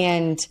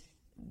 and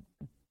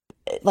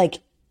like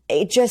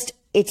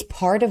it's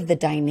part of the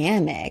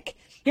dynamic.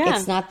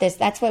 It's not this.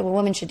 That's what a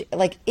woman should do.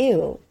 Like,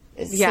 ew,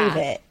 save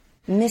it.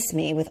 Miss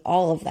me with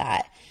all of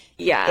that.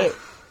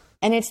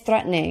 And it's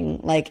threatening.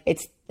 Like,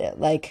 it's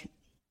like,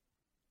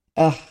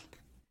 ugh.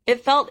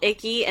 It felt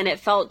icky, and it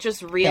felt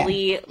just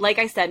really, like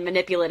I said,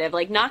 manipulative.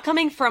 Like, not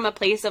coming from a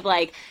place of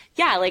like,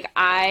 like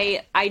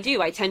I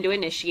tend to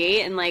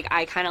initiate, and like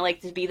I kind of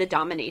like to be the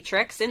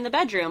dominatrix in the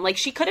bedroom. Like,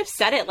 she could have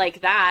said it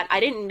like that.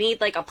 I didn't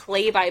need like a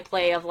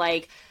play-by-play of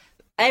like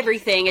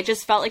everything. It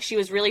just felt like she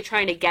was really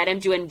trying to get him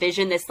to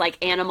envision this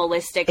like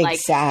animalistic, like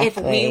if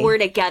we were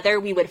together,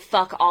 we would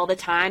fuck all the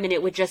time, and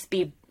it would just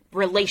be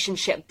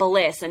relationship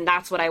bliss, and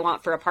that's what I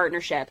want for a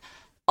partnership.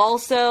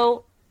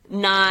 Also,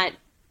 not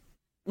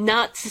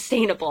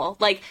sustainable.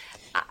 Like,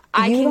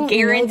 I can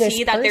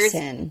guarantee that there's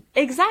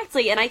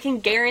exactly, and I can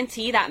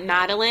guarantee that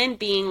Madeline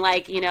being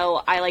like, you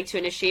know, I like to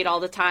initiate all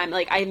the time,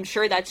 like, I'm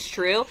sure that's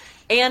true,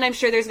 and I'm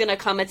sure there's gonna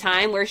come a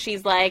time where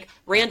she's like,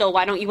 Randall,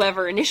 why don't you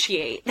ever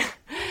initiate?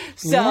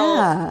 So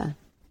I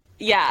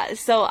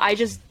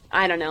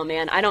don't know,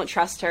 man. I don't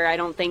trust her. I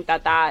don't think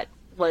that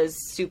was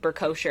super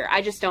kosher.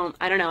 I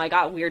don't know. I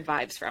got weird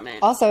vibes from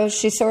it. Also,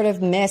 she sort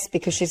of missed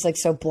because she's like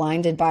so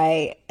blinded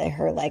by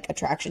her like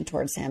attraction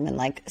towards him and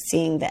like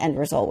seeing the end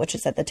result, which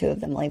is that the two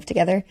of them live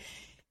together.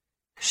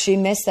 She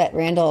missed that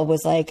Randall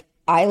was like,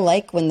 I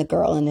like when the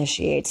girl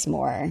initiates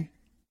more.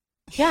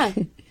 Yeah.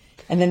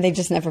 And then they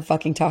just never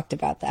fucking talked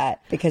about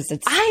that because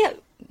it's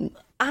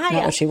not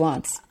what she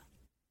wants.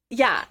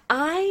 Yeah.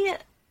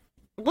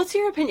 What's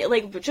your opinion?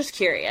 Like, just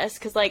curious,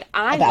 because like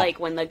I like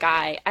when the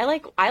guy, I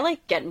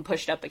like getting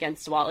pushed up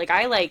against the wall. Like,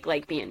 I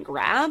like being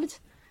grabbed,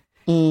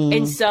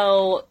 and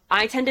so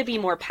I tend to be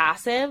more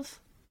passive.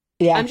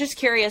 Yeah, I'm just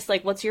curious.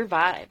 Like, what's your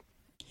vibe?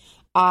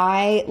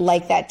 I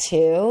like that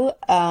too,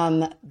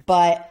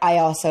 but I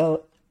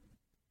also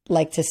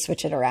like to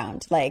switch it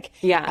around. Like,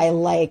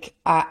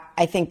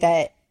 I think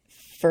that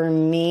for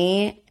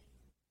me,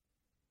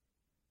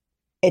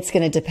 it's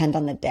going to depend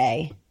on the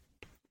day.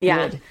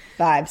 Yeah, mood,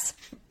 vibes.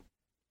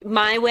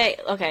 My way,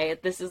 okay,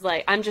 this is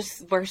like,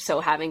 we're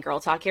so having girl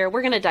talk here.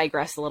 We're going to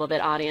digress a little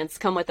bit, audience.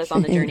 Come with us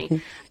on the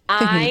journey.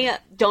 I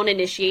don't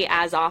initiate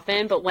as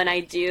often, but when I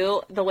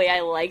do, the way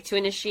I like to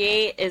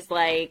initiate is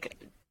like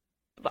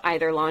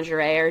either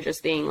lingerie or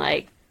just being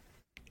like,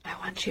 I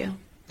want you.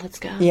 Let's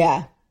go.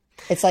 Yeah.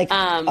 It's like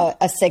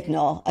a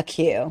signal, a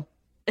cue.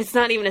 It's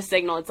not even a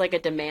signal. It's like a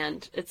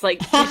demand. It's like,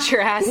 get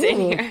your ass in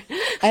here.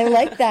 I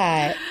like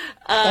that.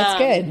 That's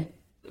good.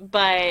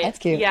 But that's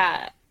cute.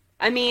 Yeah.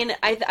 I mean,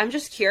 I'm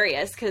just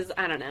curious because,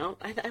 I don't know,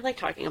 I like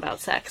talking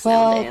about sex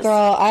nowadays.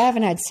 Girl, I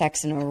haven't had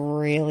sex in a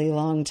really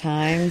long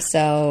time,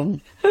 so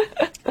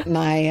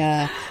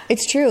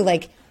it's true.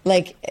 I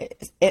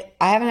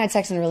haven't had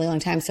sex in a really long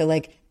time, so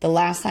like the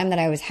last time that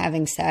I was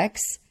having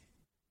sex,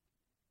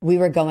 we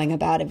were going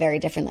about it very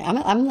differently.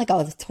 I'm like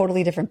a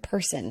totally different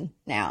person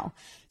now,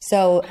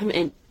 so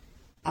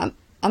I'm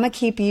gonna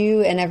keep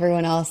you and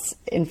everyone else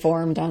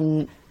informed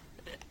on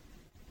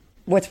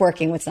what's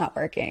working, what's not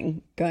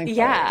working going forward.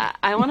 Yeah,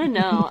 I want to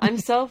know. I'm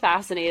so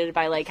fascinated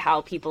by like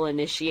how people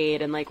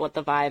initiate and like what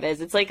the vibe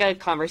is. It's like a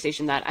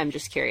conversation that I'm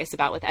just curious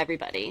about with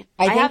everybody.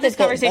 I have this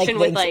conversation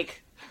with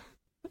like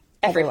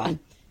everyone.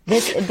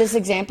 This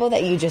example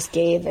that you just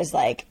gave is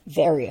like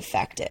very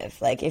effective.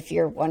 Like if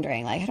you're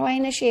wondering like, how do I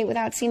initiate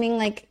without seeming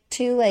like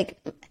too like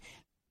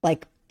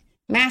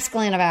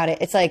masculine about it?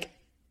 It's like,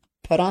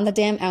 put on the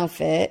damn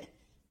outfit,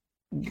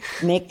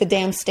 make the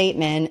damn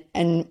statement,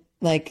 and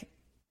like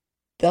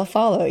they'll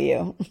follow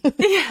you.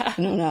 Yeah.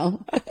 I don't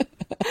know.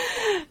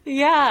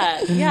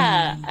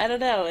 Yeah. I don't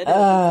know. It's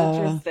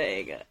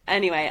interesting.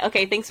 Anyway,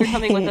 okay, thanks for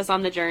coming with us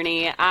on the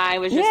journey. I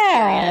was just curious.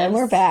 And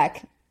we're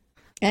back.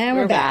 And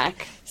we're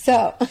back.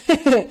 So,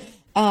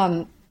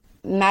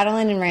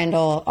 Madeline and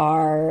Randall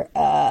are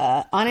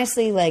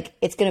honestly like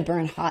it's going to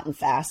burn hot and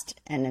fast,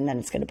 and then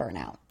it's going to burn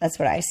out. That's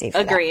what I see.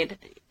 Agreed.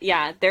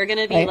 Yeah, they're going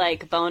to be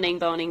like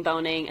boning,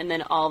 and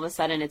then all of a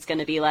sudden it's going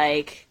to be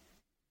like,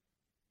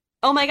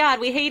 oh my God,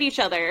 we hate each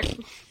other.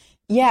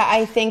 Yeah,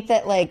 I think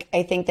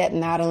that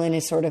Madeline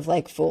is sort of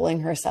like fooling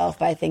herself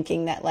by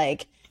thinking that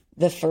like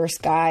the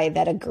first guy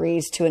that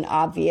agrees to an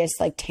obvious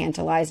like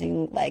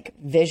tantalizing like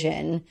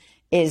vision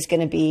is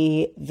going to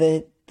be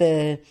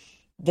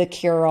the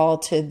cure-all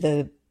to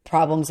the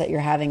problems that you're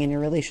having in your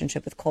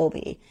relationship with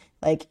Colby.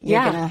 Like, you're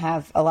going to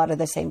have a lot of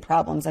the same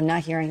problems. I'm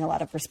not hearing a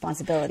lot of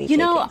responsibility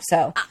taking.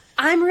 So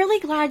I'm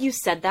really glad you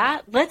said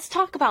that. Let's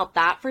talk about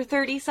that for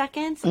 30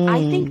 seconds. I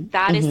think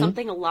that is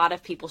something a lot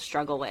of people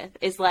struggle with,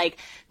 is like,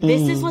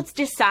 this is what's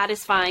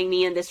dissatisfying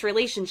me in this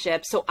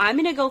relationship. So I'm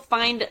going to go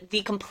find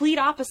the complete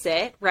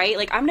opposite, right?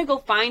 Like, I'm going to go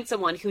find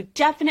someone who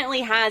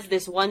definitely has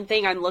this one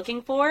thing I'm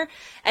looking for.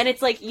 And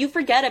it's like, you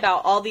forget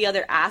about all the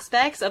other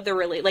aspects of the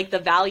like the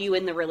value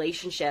in the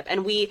relationship.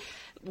 And we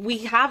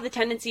have the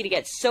tendency to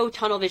get so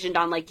tunnel visioned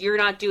on like, you're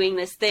not doing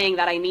this thing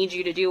that I need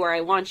you to do or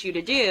I want you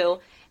to do.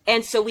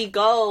 And so we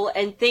go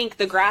and think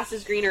the grass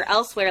is greener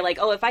elsewhere. Like,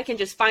 oh, if I can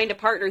just find a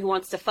partner who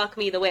wants to fuck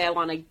me the way I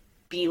want to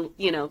be,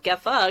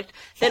 get fucked,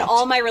 then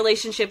all my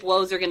relationship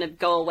woes are going to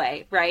go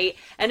away. Right.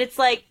 And it's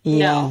like,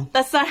 no,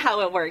 that's not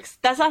how it works.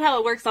 That's not how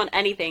it works on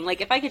anything.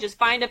 Like, if I could just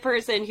find a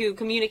person who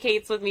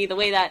communicates with me the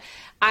way that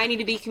I need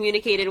to be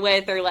communicated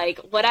with, or like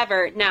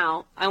whatever.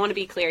 Now, I want to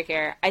be clear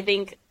here. I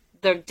think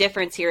the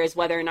difference here is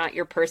whether or not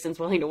your person's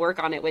willing to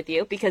work on it with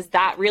you, because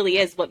that really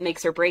is what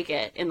makes or break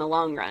it in the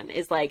long run,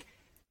 is like,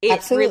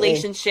 if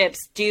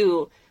relationships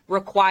do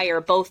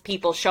require both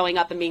people showing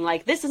up and being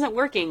like, this isn't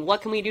working,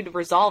 what can we do to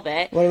resolve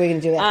it? What are we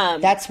going to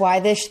do? That's why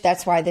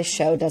this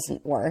show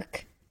doesn't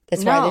work.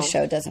 That's why this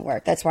show doesn't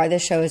work. That's why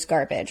this show is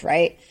garbage,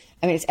 right?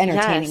 I mean, it's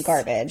entertaining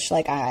garbage.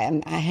 Like,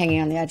 I'm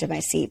hanging on the edge of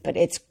my seat, but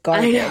it's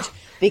garbage.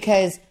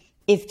 Because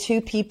if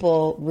two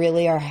people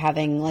really are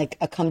having like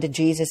a come to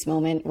Jesus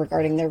moment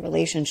regarding their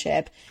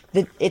relationship,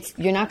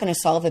 you're not going to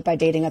solve it by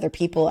dating other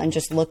people and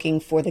just looking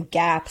for the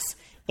gaps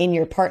in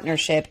your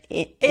partnership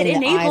in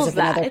the eyes of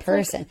another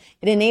person.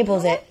 It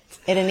enables it.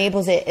 It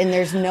enables it. And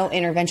there's no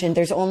intervention.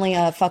 There's only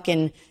a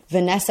fucking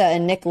Vanessa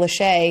and Nick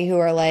Lachey who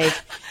are like,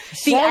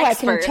 the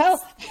experts.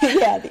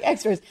 The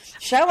experts.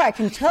 So I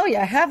can tell you,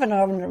 I have an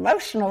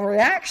emotional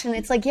reaction.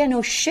 It's like, yeah,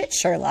 no shit,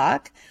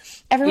 Sherlock.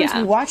 Everyone's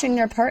been watching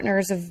their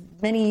partners of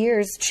many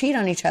years cheat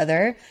on each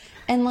other.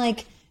 And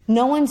like,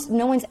 no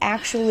one's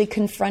actually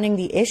confronting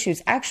the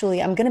issues.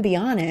 Actually, I'm going to be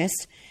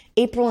honest.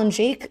 April and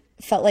Jake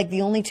felt like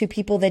the only two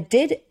people that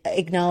did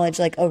acknowledge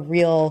like a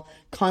real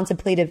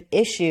contemplative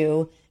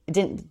issue. It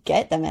didn't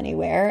get them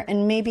anywhere.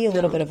 And maybe a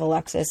little bit of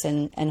Alexis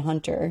and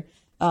Hunter.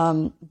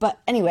 But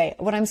anyway,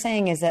 what I'm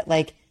saying is that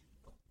like,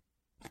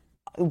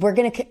 we're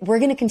going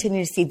to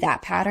continue to see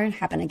that pattern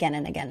happen again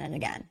and again and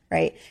again.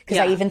 Right. Because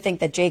I even think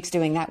that Jake's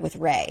doing that with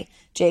Ray.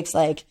 Jake's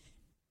like,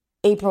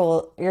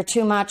 April, you're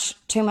too much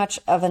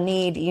of a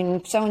need.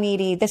 You're so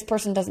needy. This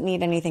person doesn't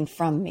need anything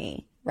from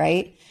me.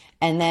 Right.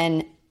 And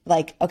then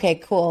like, okay,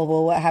 cool.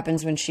 Well, what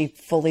happens when she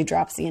fully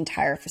drops the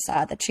entire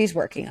facade that she's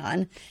working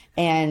on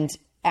and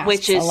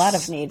asks a lot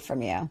of need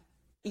from you?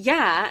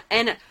 Yeah.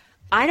 And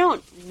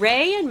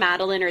Ray and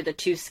Madeline are the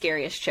two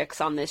scariest chicks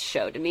on this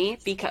show to me,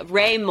 because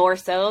Ray more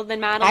so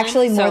than Madeline.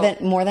 Actually,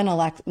 more than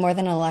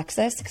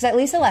Alexis, because at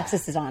least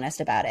Alexis is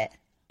honest about it.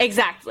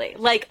 Exactly.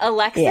 Like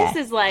Alexis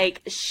is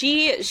like,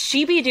 she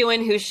be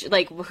doing who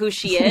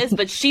she is,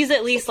 but she's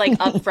at least like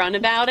upfront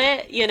about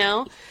it, Yeah.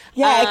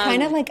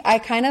 I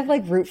kind of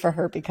like root for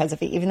her because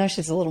of it, even though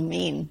she's a little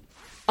mean.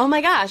 Oh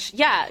my gosh.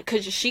 Yeah.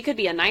 Cause she could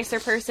be a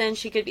nicer person.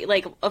 She could be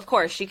like, of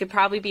course, she could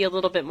probably be a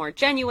little bit more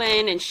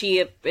genuine, and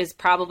she is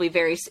probably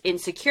very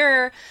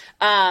insecure,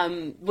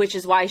 which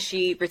is why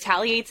she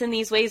retaliates in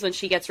these ways when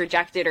she gets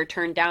rejected or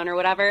turned down or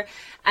whatever.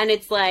 And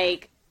it's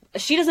like,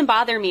 she doesn't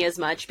bother me as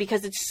much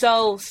because it's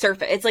so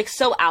surface. It's like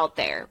so out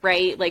there,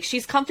 right? Like,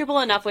 she's comfortable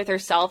enough with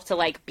herself to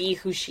like be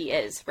who she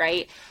is,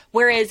 right?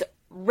 Whereas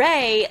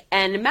Ray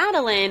and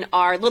Madeline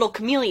are little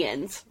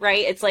chameleons,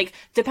 right? It's like,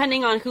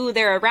 depending on who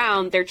they're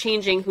around, they're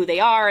changing who they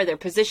are, their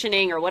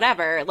positioning or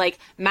whatever. Like,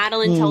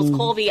 Madeline tells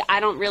Colby, I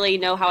don't really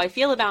know how I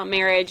feel about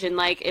marriage and,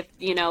 like, if,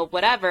 you know,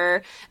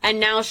 whatever. And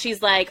now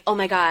she's like, oh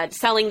my God,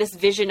 selling this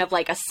vision of,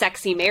 like, a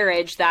sexy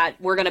marriage that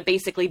we're going to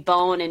basically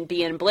bone and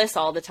be in bliss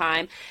all the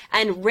time.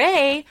 And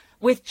Ray,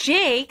 with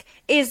Jake,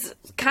 is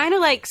kind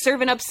of like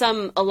serving up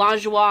some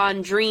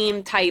Olajuwon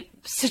dream type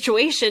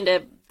situation,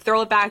 to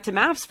throw it back to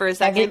Maps for a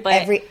second.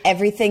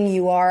 Everything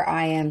you are,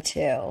 I am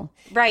too.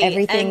 Right.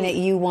 Everything that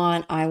you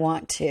want, I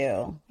want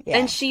too. Yeah.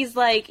 And she's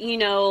like, you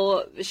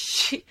know,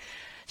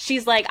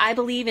 she's like, I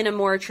believe in a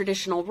more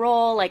traditional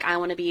role. Like, I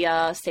want to be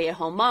a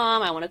stay-at-home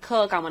mom. I want to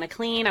cook. I want to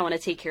clean. I want to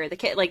take care of the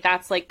kid. Like,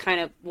 that's like kind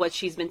of what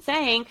she's been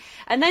saying.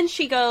 And then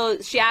she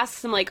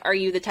asks him, like, are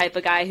you the type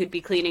of guy who'd be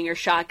cleaning your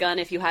shotgun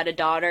if you had a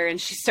daughter? And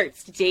she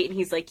starts to date, and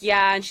he's like,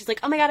 yeah. And she's like,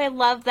 oh my God, I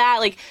love that.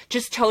 Like,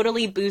 just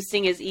totally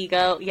boosting his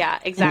ego. Yeah,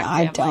 exactly.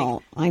 I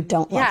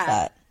don't love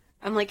that.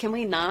 I'm like, can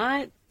we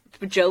not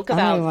joke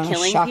about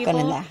killing shotgun people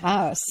in the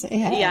house?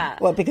 Yeah.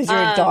 What, because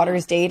your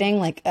daughter's dating?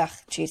 Like, ugh,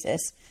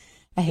 Jesus.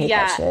 I hate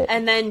that shit.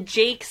 And then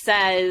Jake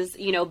says,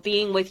 you know,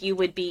 being with you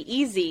would be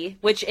easy,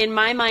 which in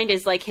my mind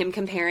is like him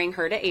comparing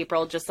her to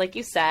April, just like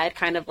you said,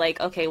 kind of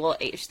like, okay, well,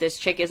 this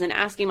chick isn't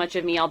asking much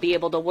of me. I'll be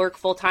able to work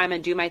full time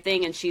and do my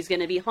thing, and she's going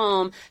to be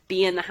home,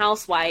 being the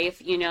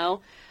housewife, you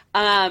know?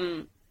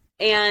 And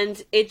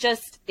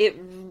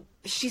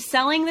she's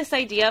selling this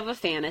idea of a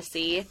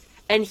fantasy,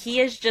 and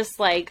he is just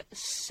like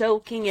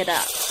soaking it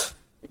up.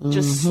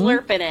 Just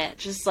slurping it.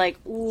 Just like,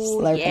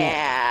 ooh, slurping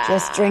it.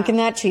 Just drinking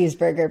that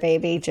cheeseburger,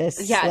 baby. Just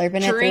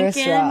slurping it through a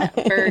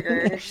straw.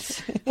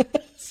 Burgers.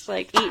 It's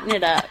like eating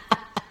it up.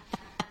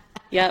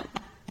 Yep.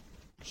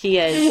 He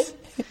is.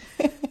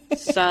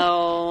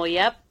 So,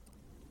 yep.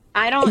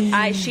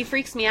 She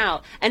freaks me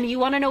out. And you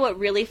want to know what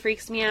really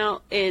freaks me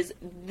out is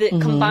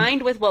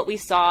combined with what we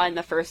saw in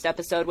the first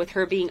episode with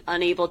her being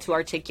unable to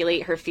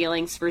articulate her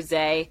feelings for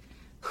Zay,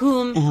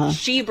 whom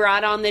she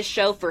brought on this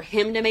show for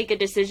him to make a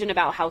decision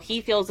about how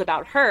he feels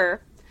about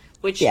her,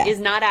 which is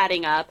not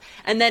adding up.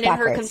 And then in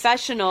her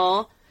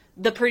confessional,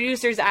 the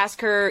producers ask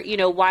her, you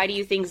know, why do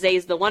you think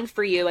Zay's the one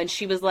for you? And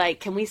she was like,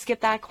 can we skip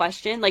that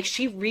question? Like,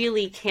 she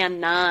really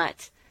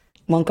cannot.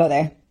 Won't go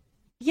there.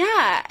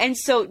 Yeah. And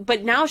so,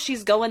 but now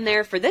she's going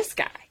there for this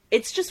guy.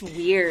 It's just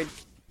weird.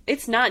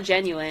 It's not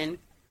genuine.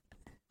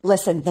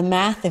 Listen, the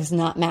math is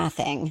not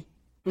mathing.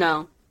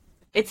 No.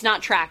 It's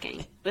not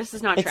tracking. This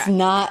is not tracking.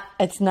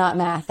 It's not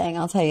mathing.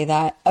 I'll tell you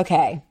that.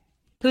 Okay.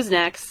 Who's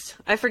next?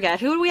 I forget.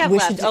 Who do we have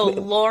left?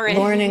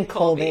 Lauren and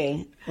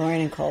Colby.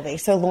 Lauren and Colby.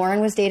 So Lauren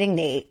was dating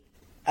Nate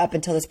up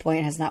until this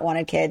point, has not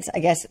wanted kids. I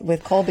guess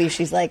with Colby,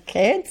 she's like,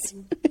 kids?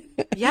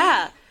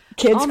 Yeah.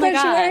 Kids,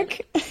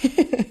 mark?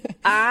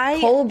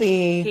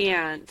 Colby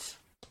can't.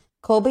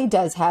 Colby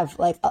does have,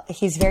 like,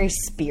 he's very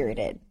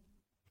spirited.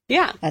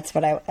 Yeah. That's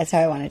how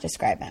I want to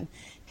describe him.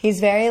 He's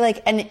very,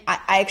 like, and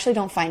I actually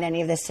don't find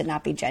any of this to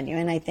not be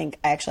genuine. I think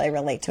I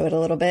relate to it a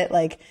little bit.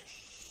 Like,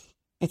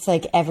 it's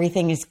like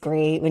everything is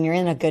great. When you're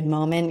in a good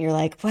moment, you're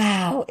like,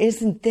 wow,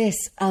 isn't this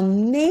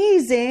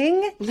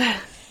amazing?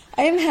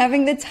 I am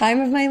having the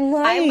time of my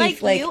life. I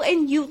like you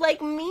and you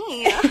like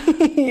me.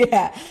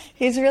 Yeah.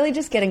 He's really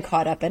just getting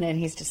caught up in it. And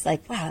he's just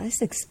like, wow,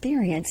 this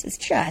experience is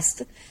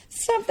just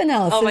something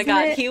else. Oh my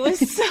God. He was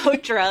so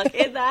drunk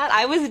in that.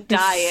 I was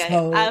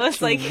dying. I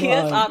was like, he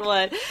is on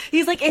one.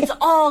 He's like, it's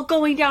all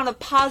going down a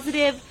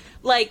positive,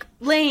 like,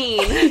 lane.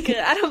 And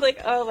I'm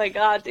like, oh my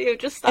God, dude,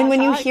 just stop. And when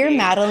talking. you hear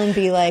Madeline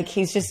be like,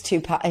 he's just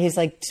he's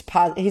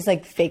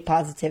like fake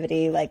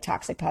positivity, like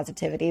toxic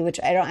positivity, which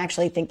I don't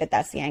actually think that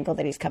that's the angle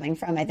that he's coming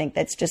from. I think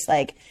that's just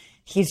like,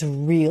 he's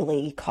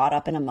really caught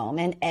up in a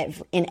moment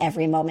in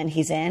every moment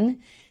he's in.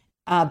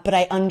 But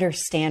I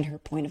understand her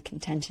point of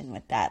contention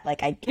with that.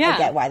 Like, I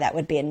get why that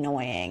would be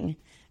annoying.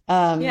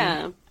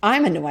 I'm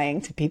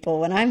annoying to people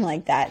when I'm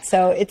like that.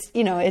 So it's,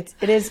 you know, it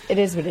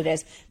is what it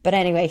is. But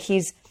anyway,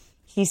 he's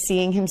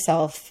seeing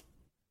himself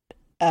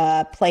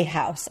play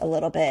house a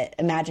little bit,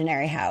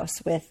 imaginary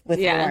house with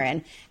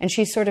Lauren, and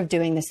she's sort of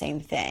doing the same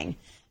thing.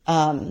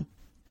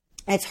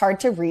 It's hard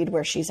to read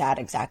where she's at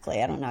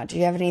exactly. I don't know. Do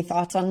you have any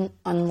thoughts on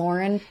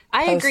Lauren?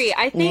 I agree.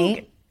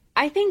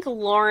 I think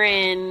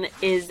Lauren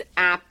is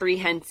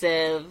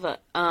apprehensive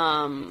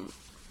and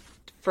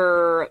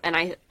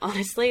I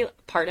honestly,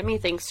 part of me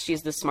thinks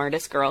she's the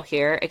smartest girl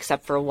here,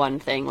 except for one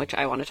thing, which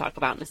I want to talk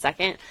about in a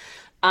second.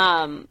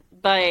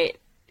 But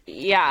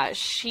yeah,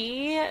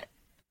 she's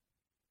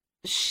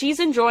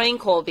enjoying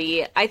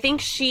Colby. I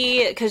think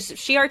because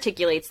she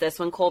articulates this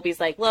when Colby's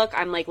like, look,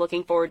 I'm like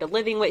looking forward to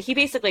living with, he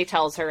basically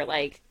tells her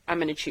like, I'm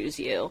going to choose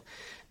you.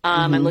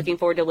 I'm looking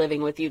forward to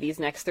living with you these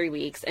next 3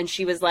 weeks. And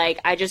she was like,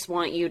 I just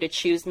want you to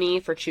choose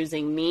me for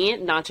choosing me,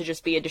 not to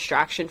just be a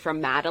distraction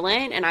from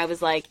Madeline. And I was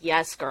like,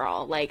 yes,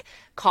 girl, like,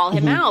 call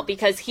him out,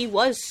 because he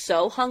was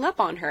so hung up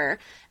on her.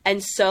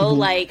 And so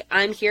like,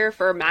 I'm here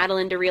for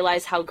Madeline to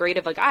realize how great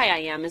of a guy I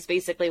am is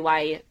basically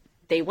why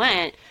they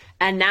went.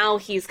 And now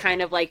he's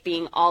kind of like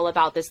being all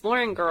about this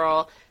Lauren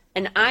girl.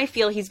 And I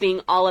feel he's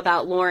being all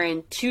about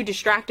Lauren to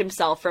distract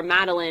himself from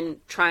Madeline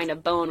trying to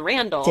bone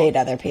Randall. Date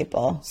other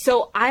people.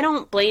 So I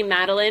don't blame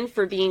Madeline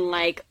for being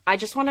like, I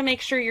just want to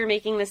make sure you're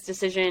making this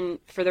decision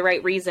for the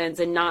right reasons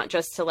and not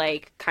just to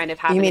like kind of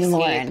have You an mean escape.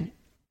 Lauren?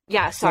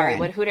 Yeah, sorry.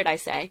 Lauren. Who did I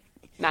say?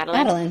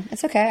 Madeline? Madeline.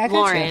 It's okay. I got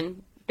Lauren.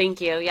 you.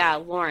 Thank you. Yeah,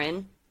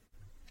 Lauren.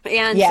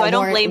 And Yeah, so I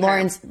don't blame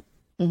her.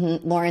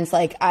 Lauren's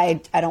like, I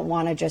don't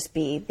want to just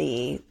be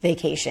the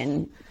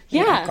vacation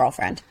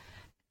girlfriend.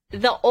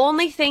 The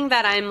only thing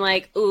that I'm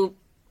like,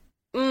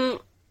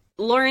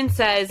 Lauren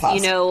says, Pause.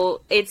 you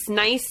know, it's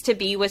nice to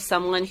be with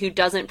someone who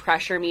doesn't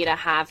pressure me to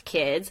have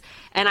kids.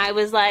 And I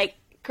was like,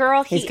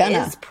 girl, he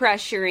is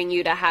pressuring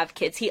you to have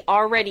kids. He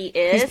already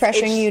is. He's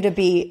pressuring you to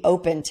be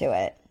open to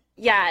it.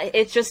 Yeah,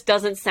 it just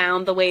doesn't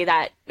sound the way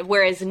that,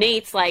 whereas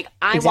Nate's like,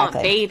 I want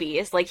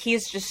babies. Like,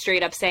 he's just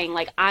straight up saying,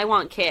 like, I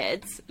want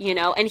kids, you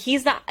know? And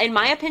he's not, in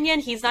my opinion,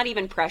 he's not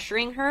even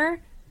pressuring her.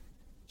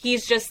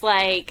 He's just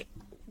like,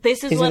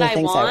 this is what I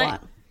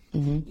want.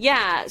 Mm-hmm.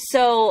 Yeah.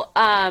 So,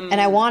 and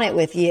I want it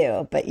with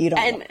you, but you don't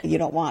want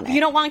it. You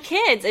don't want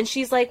kids. And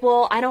she's like,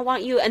 well, I don't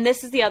want you. And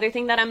this is the other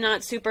thing that I'm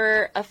not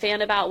super a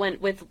fan about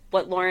with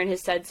what Lauren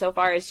has said so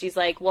far is she's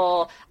like,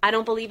 well, I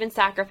don't believe in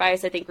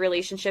sacrifice. I think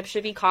relationships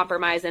should be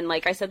compromised. And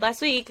like I said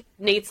last week,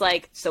 Nate's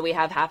like, so we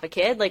have half a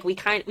kid. Like we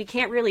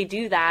can't really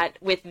do that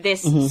with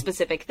this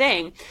specific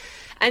thing.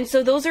 And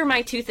so those are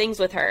my two things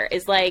with her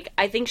is like,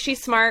 I think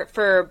she's smart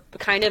for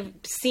kind of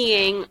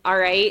seeing, all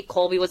right,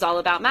 Colby was all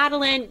about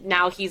Madeline.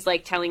 Now he's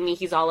like telling me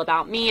he's all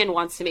about me and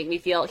wants to make me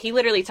feel, he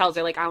literally tells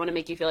her like, I want to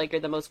make you feel like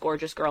you're the most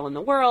gorgeous girl in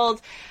the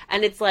world.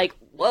 And it's like,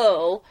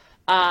 whoa,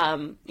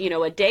 you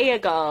know, a day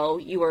ago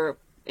you were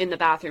in the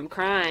bathroom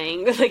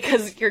crying like,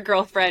 cause your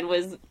girlfriend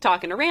was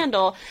talking to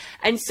Randall.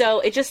 And so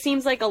it just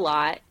seems like a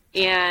lot.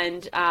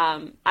 And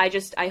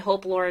I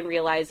hope Lauren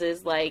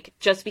realizes, like,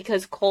 just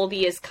because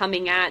Colby is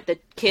coming at the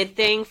kid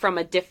thing from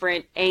a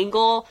different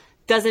angle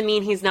doesn't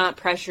mean he's not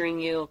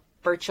pressuring you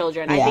for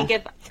children. I think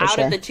if out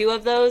of the two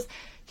of those,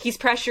 he's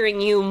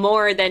pressuring you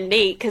more than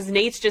Nate, because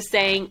Nate's just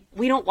saying,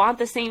 we don't want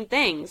the same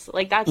things.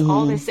 Like, that's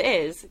all this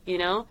is, you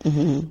know?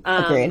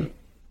 Agreed.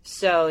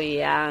 So,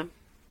 yeah.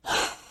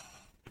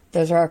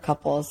 Those are our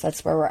couples.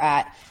 That's where we're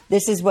at.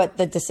 This is what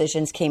the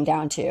decisions came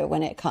down to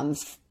when it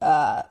comes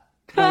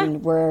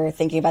when we're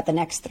thinking about the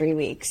next 3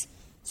 weeks.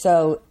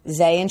 So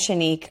Zay and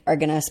Shanique are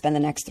going to spend the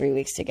next 3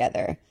 weeks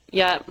together.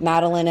 Yeah.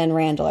 Madeline and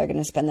Randall are going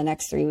to spend the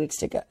next 3 weeks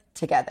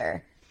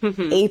together.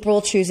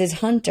 April chooses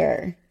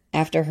Hunter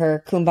after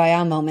her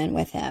kumbaya moment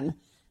with him.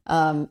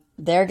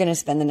 They're going to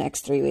spend the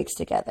next 3 weeks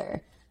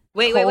together.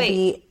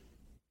 Wait.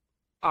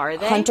 Are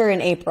they? Hunter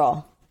and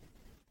April.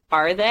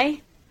 Are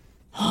they?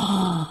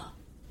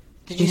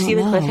 Did you see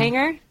the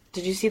cliffhanger?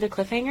 Did you see the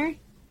cliffhanger?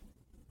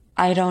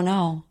 I don't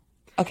know.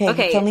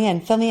 Okay. Fill me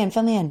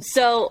in.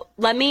 So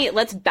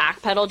let's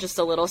backpedal just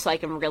a little so I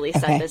can really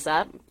set this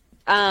up.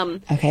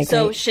 Okay.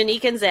 So great.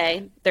 Shanique and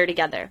Zay, they're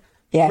together.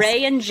 Yes.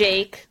 Ray and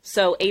Jake,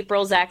 so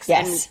April's ex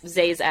and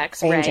Zay's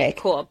ex, Ray. And Ray. Jake.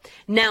 Cool.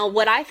 Now,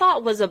 what I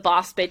thought was a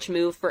boss bitch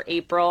move for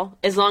April,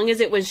 as long as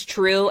it was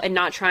true and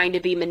not trying to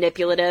be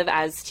manipulative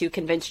as to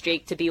convince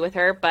Jake to be with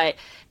her, but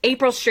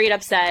April straight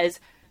up says,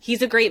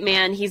 he's a great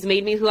man. He's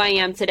made me who I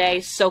am today.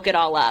 Soak it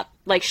all up.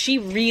 Like, she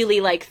really,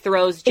 like,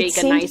 throws Jake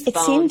a nice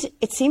bone.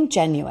 It seemed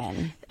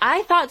genuine.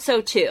 I thought so,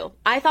 too.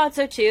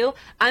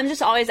 I'm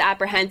just always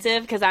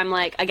apprehensive because I'm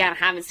like, again, I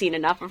haven't seen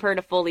enough of her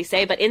to fully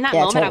say. But in that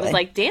moment, totally. I was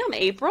like, damn,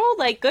 April,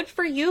 like, good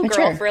for you,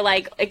 girl, for,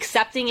 like,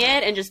 accepting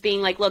it and just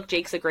being like, look,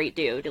 Jake's a great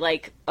dude.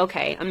 Like,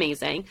 okay,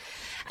 amazing.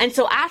 And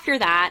so after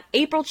that,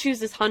 April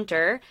chooses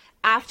Hunter.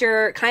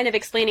 After kind of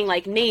explaining,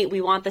 like, Nate,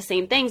 we want the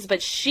same things.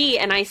 But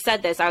and I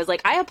said this, I was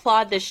like, I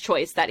applaud this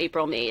choice that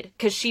April made.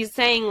 Because she's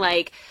saying,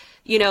 like,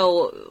 you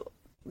know,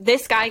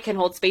 this guy can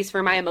hold space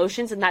for my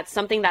emotions. And that's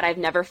something that I've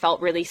never felt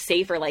really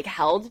safe or, like,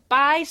 held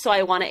by. So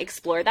I want to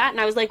explore that.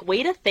 And I was like,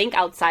 way to think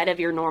outside of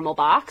your normal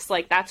box.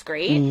 Like, that's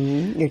great.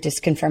 You're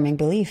just confirming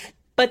belief.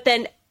 But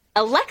then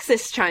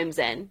Alexis chimes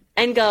in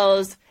and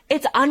goes,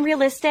 it's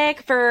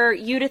unrealistic for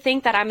you to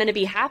think that I'm going to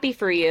be happy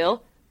for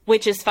you.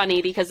 Which is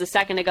funny because a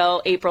second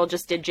ago, April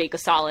just did Jake a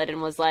solid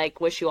and was like,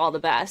 wish you all the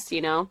best,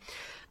 you know?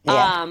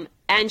 Yeah.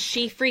 And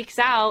she freaks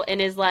out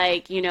and is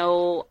like, you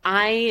know,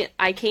 I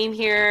came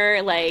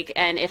here, like,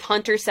 and if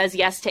Hunter says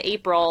yes to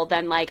April,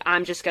 then, like,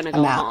 I'm just going to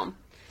go home.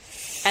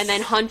 And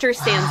then Hunter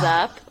stands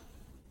up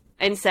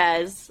and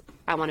says,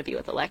 I want to be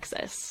with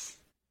Alexis.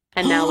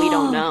 And now we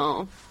don't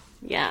know.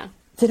 Yeah.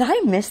 Did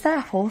I miss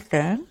that whole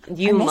thing?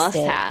 You must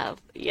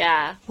have.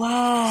 Yeah.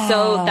 Wow.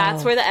 So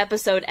that's where the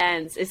episode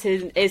ends,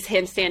 is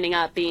him standing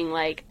up being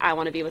like, I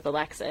want to be with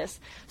Alexis.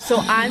 So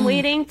I'm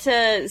waiting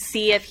to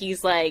see if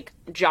he's like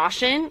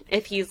joshing,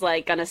 if he's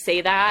like going to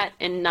say that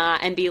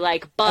and be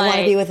like, but I want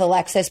to be with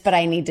Alexis, but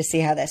I need to see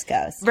how this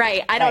goes.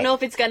 Right. I don't know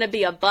if it's going to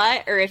be a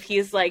but or if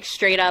he's like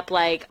straight up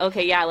like,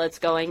 okay, yeah, let's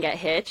go and get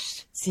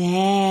hitched.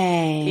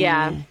 Dang.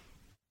 Yeah.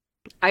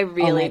 I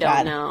really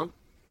don't know.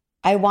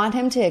 I want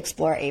him to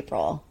explore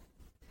April.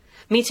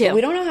 Me too. But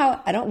we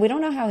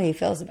don't know how he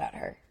feels about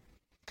her.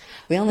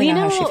 We only know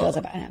how she feels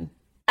about him.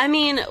 I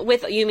mean,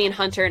 you mean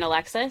Hunter and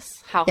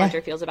Alexis? How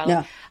Hunter feels about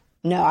it?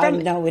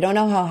 No, we don't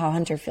know how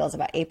Hunter feels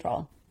about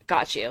April.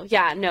 Got you.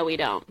 Yeah, no, we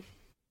don't.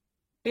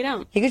 We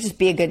don't. He could just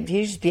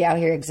be out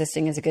here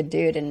existing as a good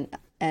dude,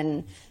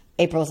 and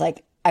April's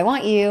like, I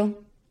want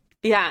you.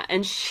 Yeah,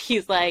 and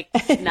she's like,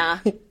 nah.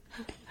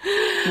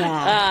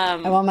 I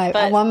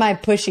want my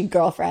pushy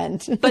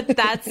girlfriend. But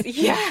that's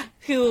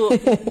who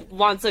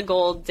wants a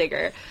gold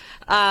digger.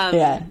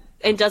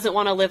 And doesn't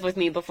want to live with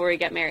me before we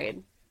get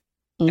married.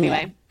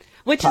 Anyway.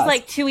 Which is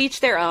like to each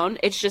their own.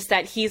 It's just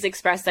that he's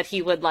expressed that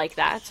he would like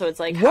that. So it's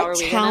like, how are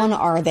we What town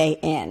are they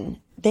in?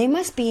 They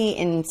must be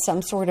in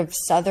some sort of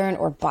Southern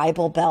or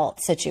Bible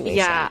Belt situation.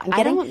 Yeah,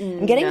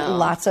 I'm getting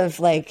lots of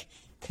like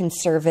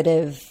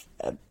conservative,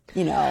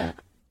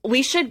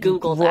 We should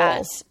Google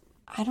that.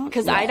 I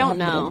don't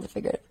know.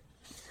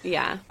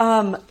 Yeah.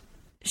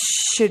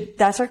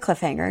 That's our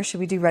cliffhanger. Should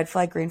we do red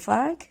flag, green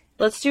flag?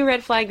 Let's do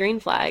red flag, green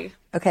flag.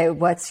 Okay,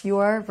 what's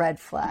your red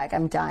flag?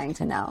 I'm dying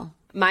to know.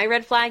 My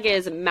red flag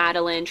is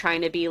Madeline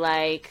trying to be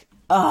like,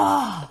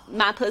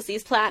 my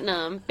pussy's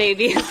platinum,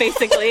 baby.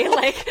 Basically,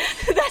 like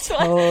that's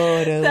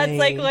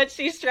like what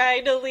she's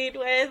trying to lead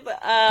with.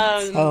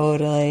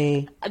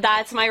 Totally.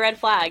 That's my red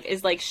flag.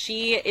 Is like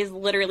she is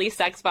literally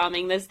sex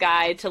bombing this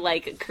guy to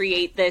like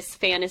create this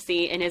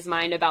fantasy in his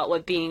mind about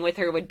what being with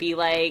her would be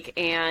like,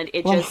 and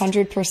it just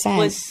 100%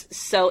 was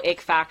so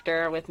ick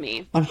factor with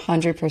me.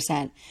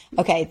 100%.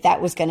 Okay, that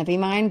was gonna be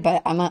mine,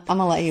 but I'm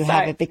gonna let you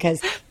have it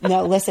because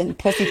no, listen,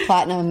 pussy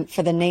platinum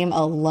for the name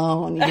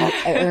alone, you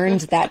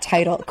earned that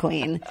title.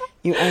 Queen,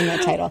 you own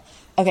that title.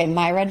 Okay,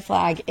 my red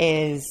flag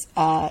is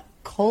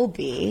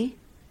Colby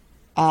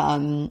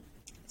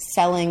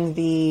selling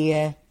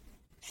the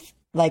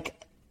like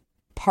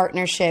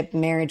partnership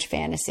marriage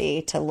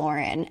fantasy to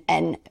Lauren,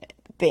 and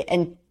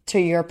to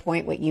your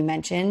point, what you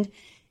mentioned,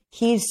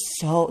 he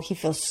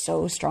feels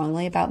so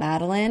strongly about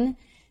Madeline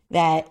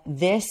that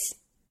this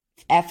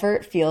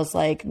effort feels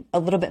like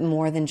a little bit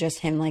more than just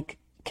him like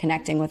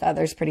connecting with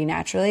others pretty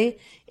naturally.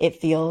 It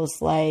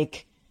feels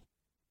like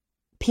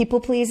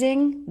people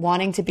pleasing,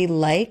 wanting to be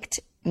liked,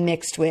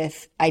 mixed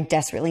with I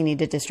desperately need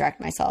to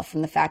distract myself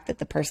from the fact that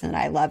the person that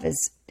I love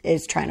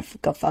is trying to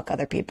go fuck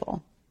other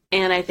people.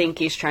 And I think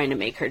he's trying to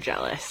make her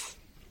jealous.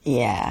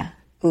 Yeah.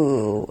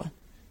 Ooh.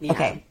 Yeah.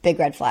 Okay. Big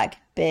red flag.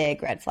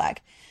 Big red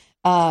flag.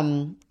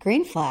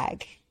 Green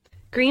flag.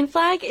 Green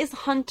flag is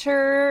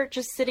Hunter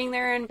just sitting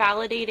there and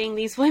validating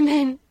these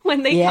women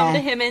when they come to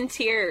him in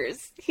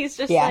tears. He's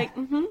just like,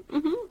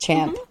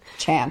 champ.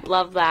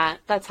 Love that.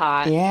 That's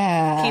hot.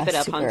 Yeah. Keep it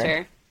up, super.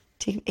 Hunter.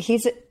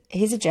 He's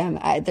a gem.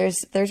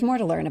 There's more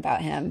to learn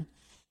about him.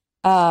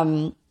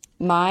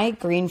 My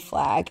green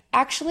flag,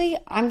 actually,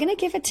 I'm going to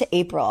give it to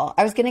April.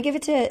 I was going to give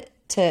it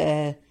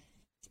to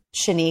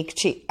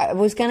Shanique. I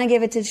was going to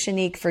give it to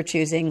Shanique for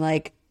choosing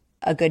like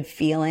a good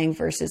feeling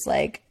versus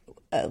like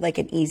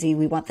an easy,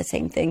 we want the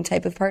same thing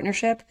type of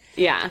partnership.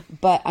 Yeah.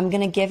 But I'm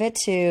going to give it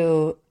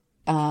to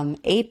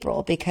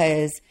April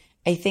because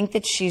I think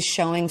that she's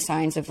showing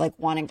signs of like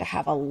wanting to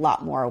have a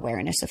lot more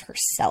awareness of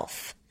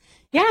herself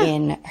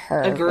in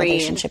her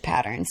relationship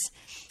patterns.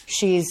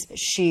 She's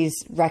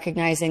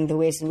recognizing the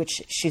ways in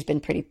which she's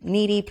been pretty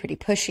needy, pretty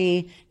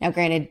pushy. Now,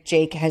 granted,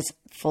 Jake has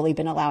fully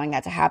been allowing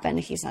that to happen.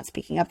 He's not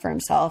speaking up for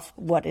himself.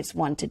 What is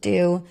one to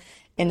do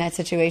in that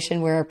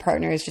situation where a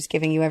partner is just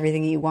giving you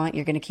everything you want?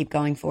 You're going to keep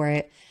going for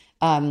it.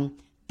 But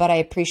I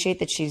appreciate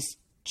that she's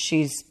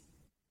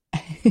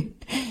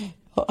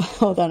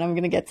hold on, I'm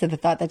going to get to the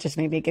thought that just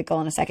made me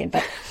giggle in a second,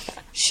 but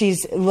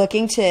she's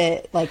looking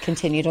to like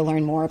continue to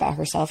learn more about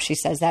herself. She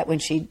says that when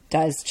she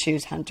does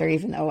choose Hunter,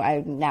 even though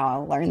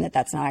I'll learn that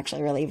that's not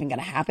actually really even going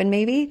to happen.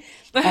 Maybe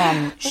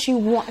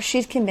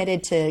she's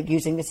committed to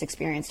using this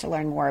experience to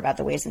learn more about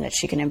the ways in which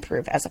she can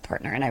improve as a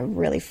partner. And I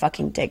really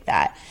fucking dig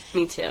that.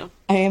 Me too.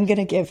 I am going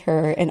to give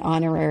her an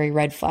honorary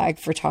red flag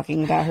for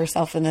talking about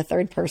herself in the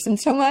third person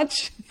so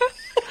much.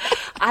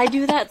 I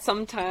do that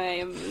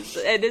sometimes,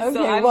 and it's I'm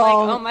like,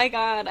 oh my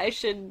god, I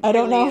should. I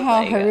don't know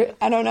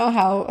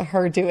how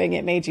her doing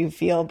it made you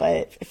feel,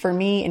 but for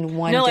me, in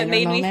one it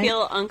made me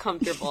feel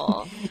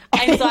uncomfortable,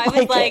 and so I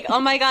was like,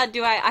 oh my god,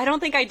 I don't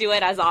think I do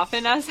it as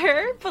often as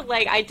her, but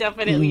like I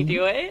definitely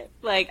do it.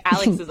 Like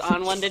Alex is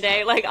on one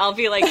today, like I'll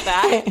be like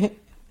that.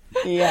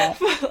 Yeah.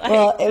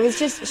 Well, it was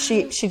just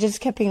she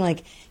just kept being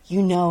like,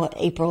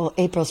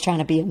 April's trying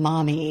to be a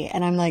mommy,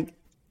 and I'm like,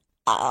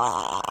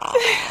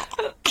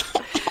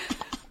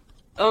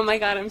 oh my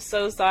god, I'm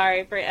so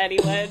sorry for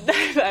anyone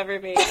ever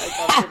being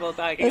uncomfortable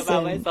talking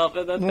about myself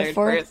in the third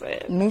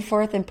person. Move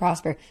forth and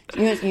prosper.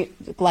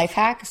 Life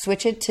hack,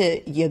 switch it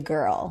to ya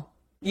girl.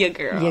 Ya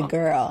girl. Ya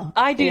girl.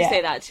 I do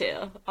say that too.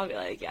 I'll be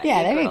like,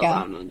 yeah, there you go.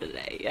 On them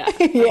today. Yeah.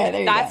 Yeah, there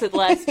you That's go.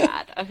 less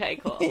bad. Okay,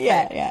 cool.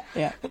 Yeah.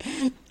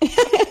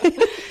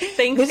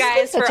 Thanks,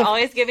 guys, for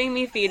always giving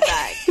me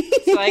feedback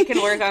so I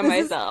can work on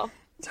myself.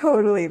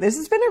 Totally. This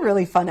has been a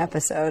really fun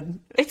episode.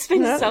 It's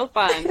been so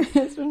fun.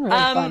 It's been really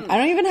fun. I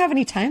don't even have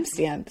any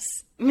timestamps.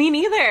 Me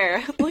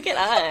neither. Look at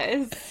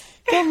us.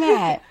 Go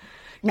Matt.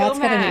 Matt's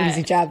got an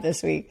easy job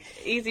this week.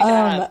 Easy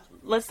job.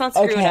 Let's not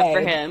screw it up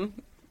for him.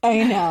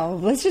 I know.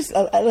 Let's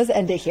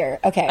end it here.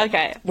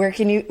 Okay.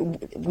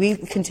 We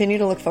continue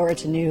to look forward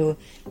to new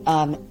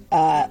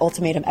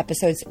Ultimatum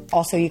episodes.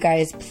 Also, you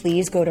guys,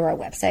 please go to our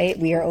website.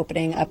 We are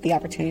opening up the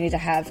opportunity to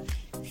have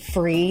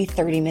free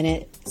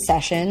 30-minute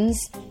sessions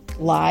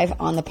live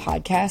on the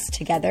podcast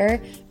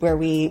together where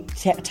we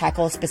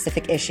tackle a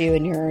specific issue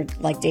in your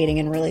dating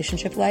and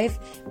relationship life.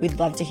 We'd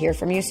love to hear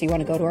from you. So you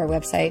want to go to our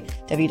website,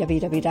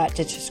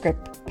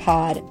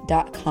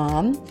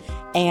 www.ditchthescriptpod.com.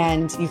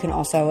 And you can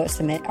also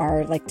submit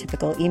our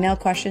typical email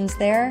questions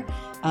there.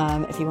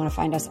 If you want to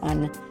find us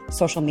on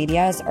social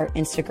medias, our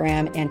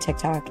Instagram and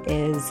TikTok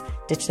is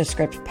Ditch the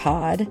Script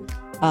Pod.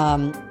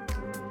 Come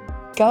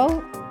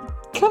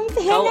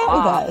hang out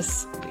with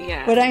us.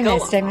 Yeah. What I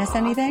missed? Did I miss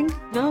anything?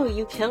 No,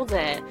 you killed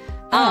it.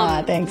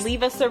 Thanks.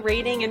 Leave us a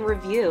rating and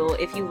review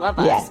if you love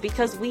us,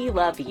 because we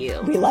love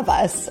you. We love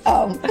us.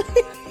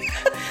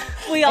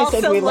 We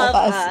also love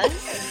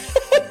us.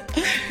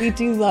 We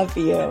do love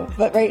you.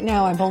 But right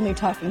now I'm only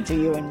talking to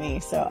you and me,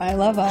 so I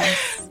love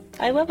us.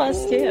 I love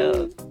us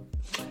too.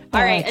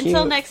 All right,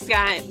 until next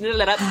time.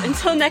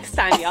 Until next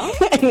time, y'all.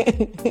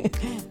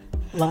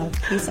 Love.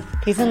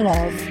 Peace and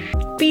love.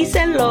 Peace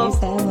and love.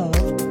 Peace and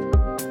love.